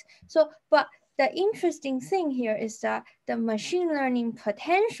treat, but the interesting thing here is that the machine learning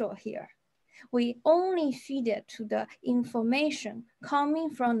potential here, we only feed it to the information coming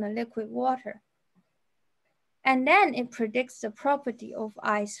from the liquid water. And then it predicts the property of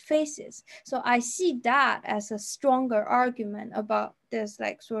ice phases. So I see that as a stronger argument about this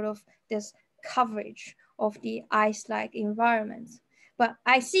like sort of this coverage of the ice-like environments. But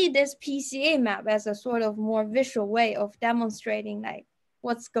I see this PCA map as a sort of more visual way of demonstrating like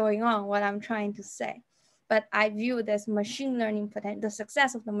what's going on, what I'm trying to say. But I view this machine learning potential, the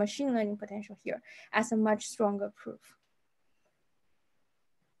success of the machine learning potential here as a much stronger proof.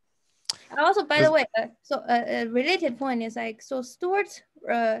 And also, by the way, a related point is like, so stored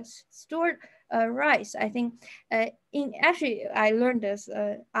rice, I think, actually, I learned this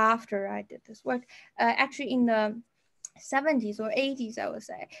after I did this work, actually in the 70s or 80s, I would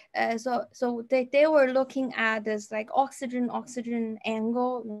say. So they were looking at this like oxygen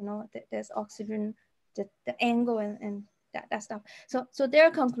angle, there's oxygen, the angle and that stuff. So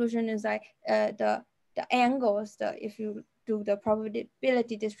their conclusion is like the angles, if you do the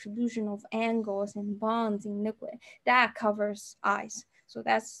probability distribution of angles and bonds in liquid, that covers ice. So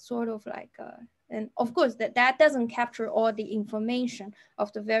that's sort of like, and of course that doesn't capture all the information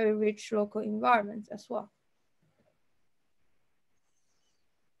of the very rich local environments as well.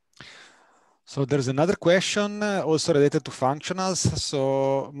 So there's another question also related to functionals.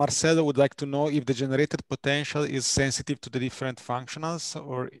 So Marcelo would like to know if the generated potential is sensitive to the different functionals,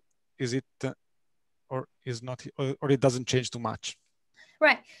 or is it, or is not, or it doesn't change too much?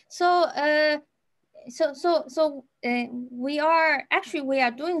 Right. So we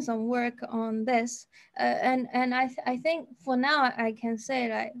are doing some work on this, and I think for now I can say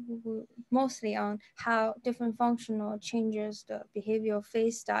like mostly on how different functional changes the behavioral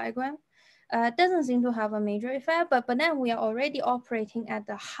phase diagram. doesn't seem to have a major effect, but then we are already operating at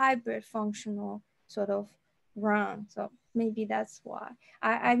the hybrid functional sort of run. So maybe that's why.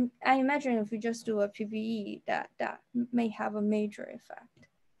 I imagine if we just do a PBE, that may have a major effect.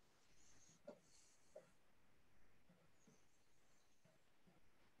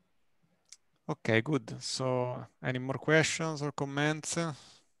 Okay, good. So any more questions or comments?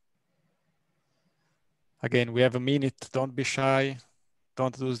 Again, we have a minute. Don't be shy.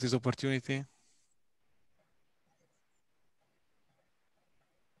 Don't lose this opportunity.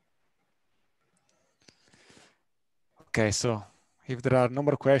 Okay, so if there are no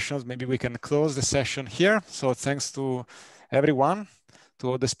more questions, maybe we can close the session here. So thanks to everyone, to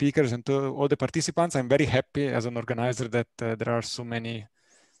all the speakers and to all the participants. I'm very happy as an organizer that there are so many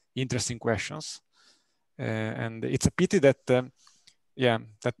interesting questions. And it's a pity that,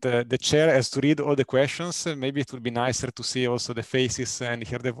 the chair has to read all the questions. Maybe it would be nicer to see also the faces and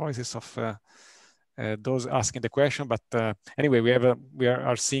hear the voices of those asking the question. But anyway, we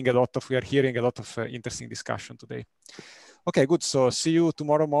are hearing a lot of interesting discussion today. Okay, good. So see you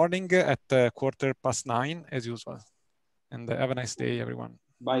tomorrow morning at 9:15 as usual. And have a nice day, everyone.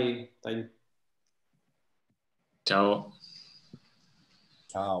 Bye. Thank you. Ciao.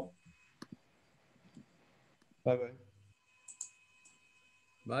 Ciao. Bye-bye.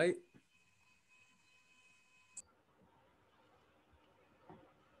 Bye.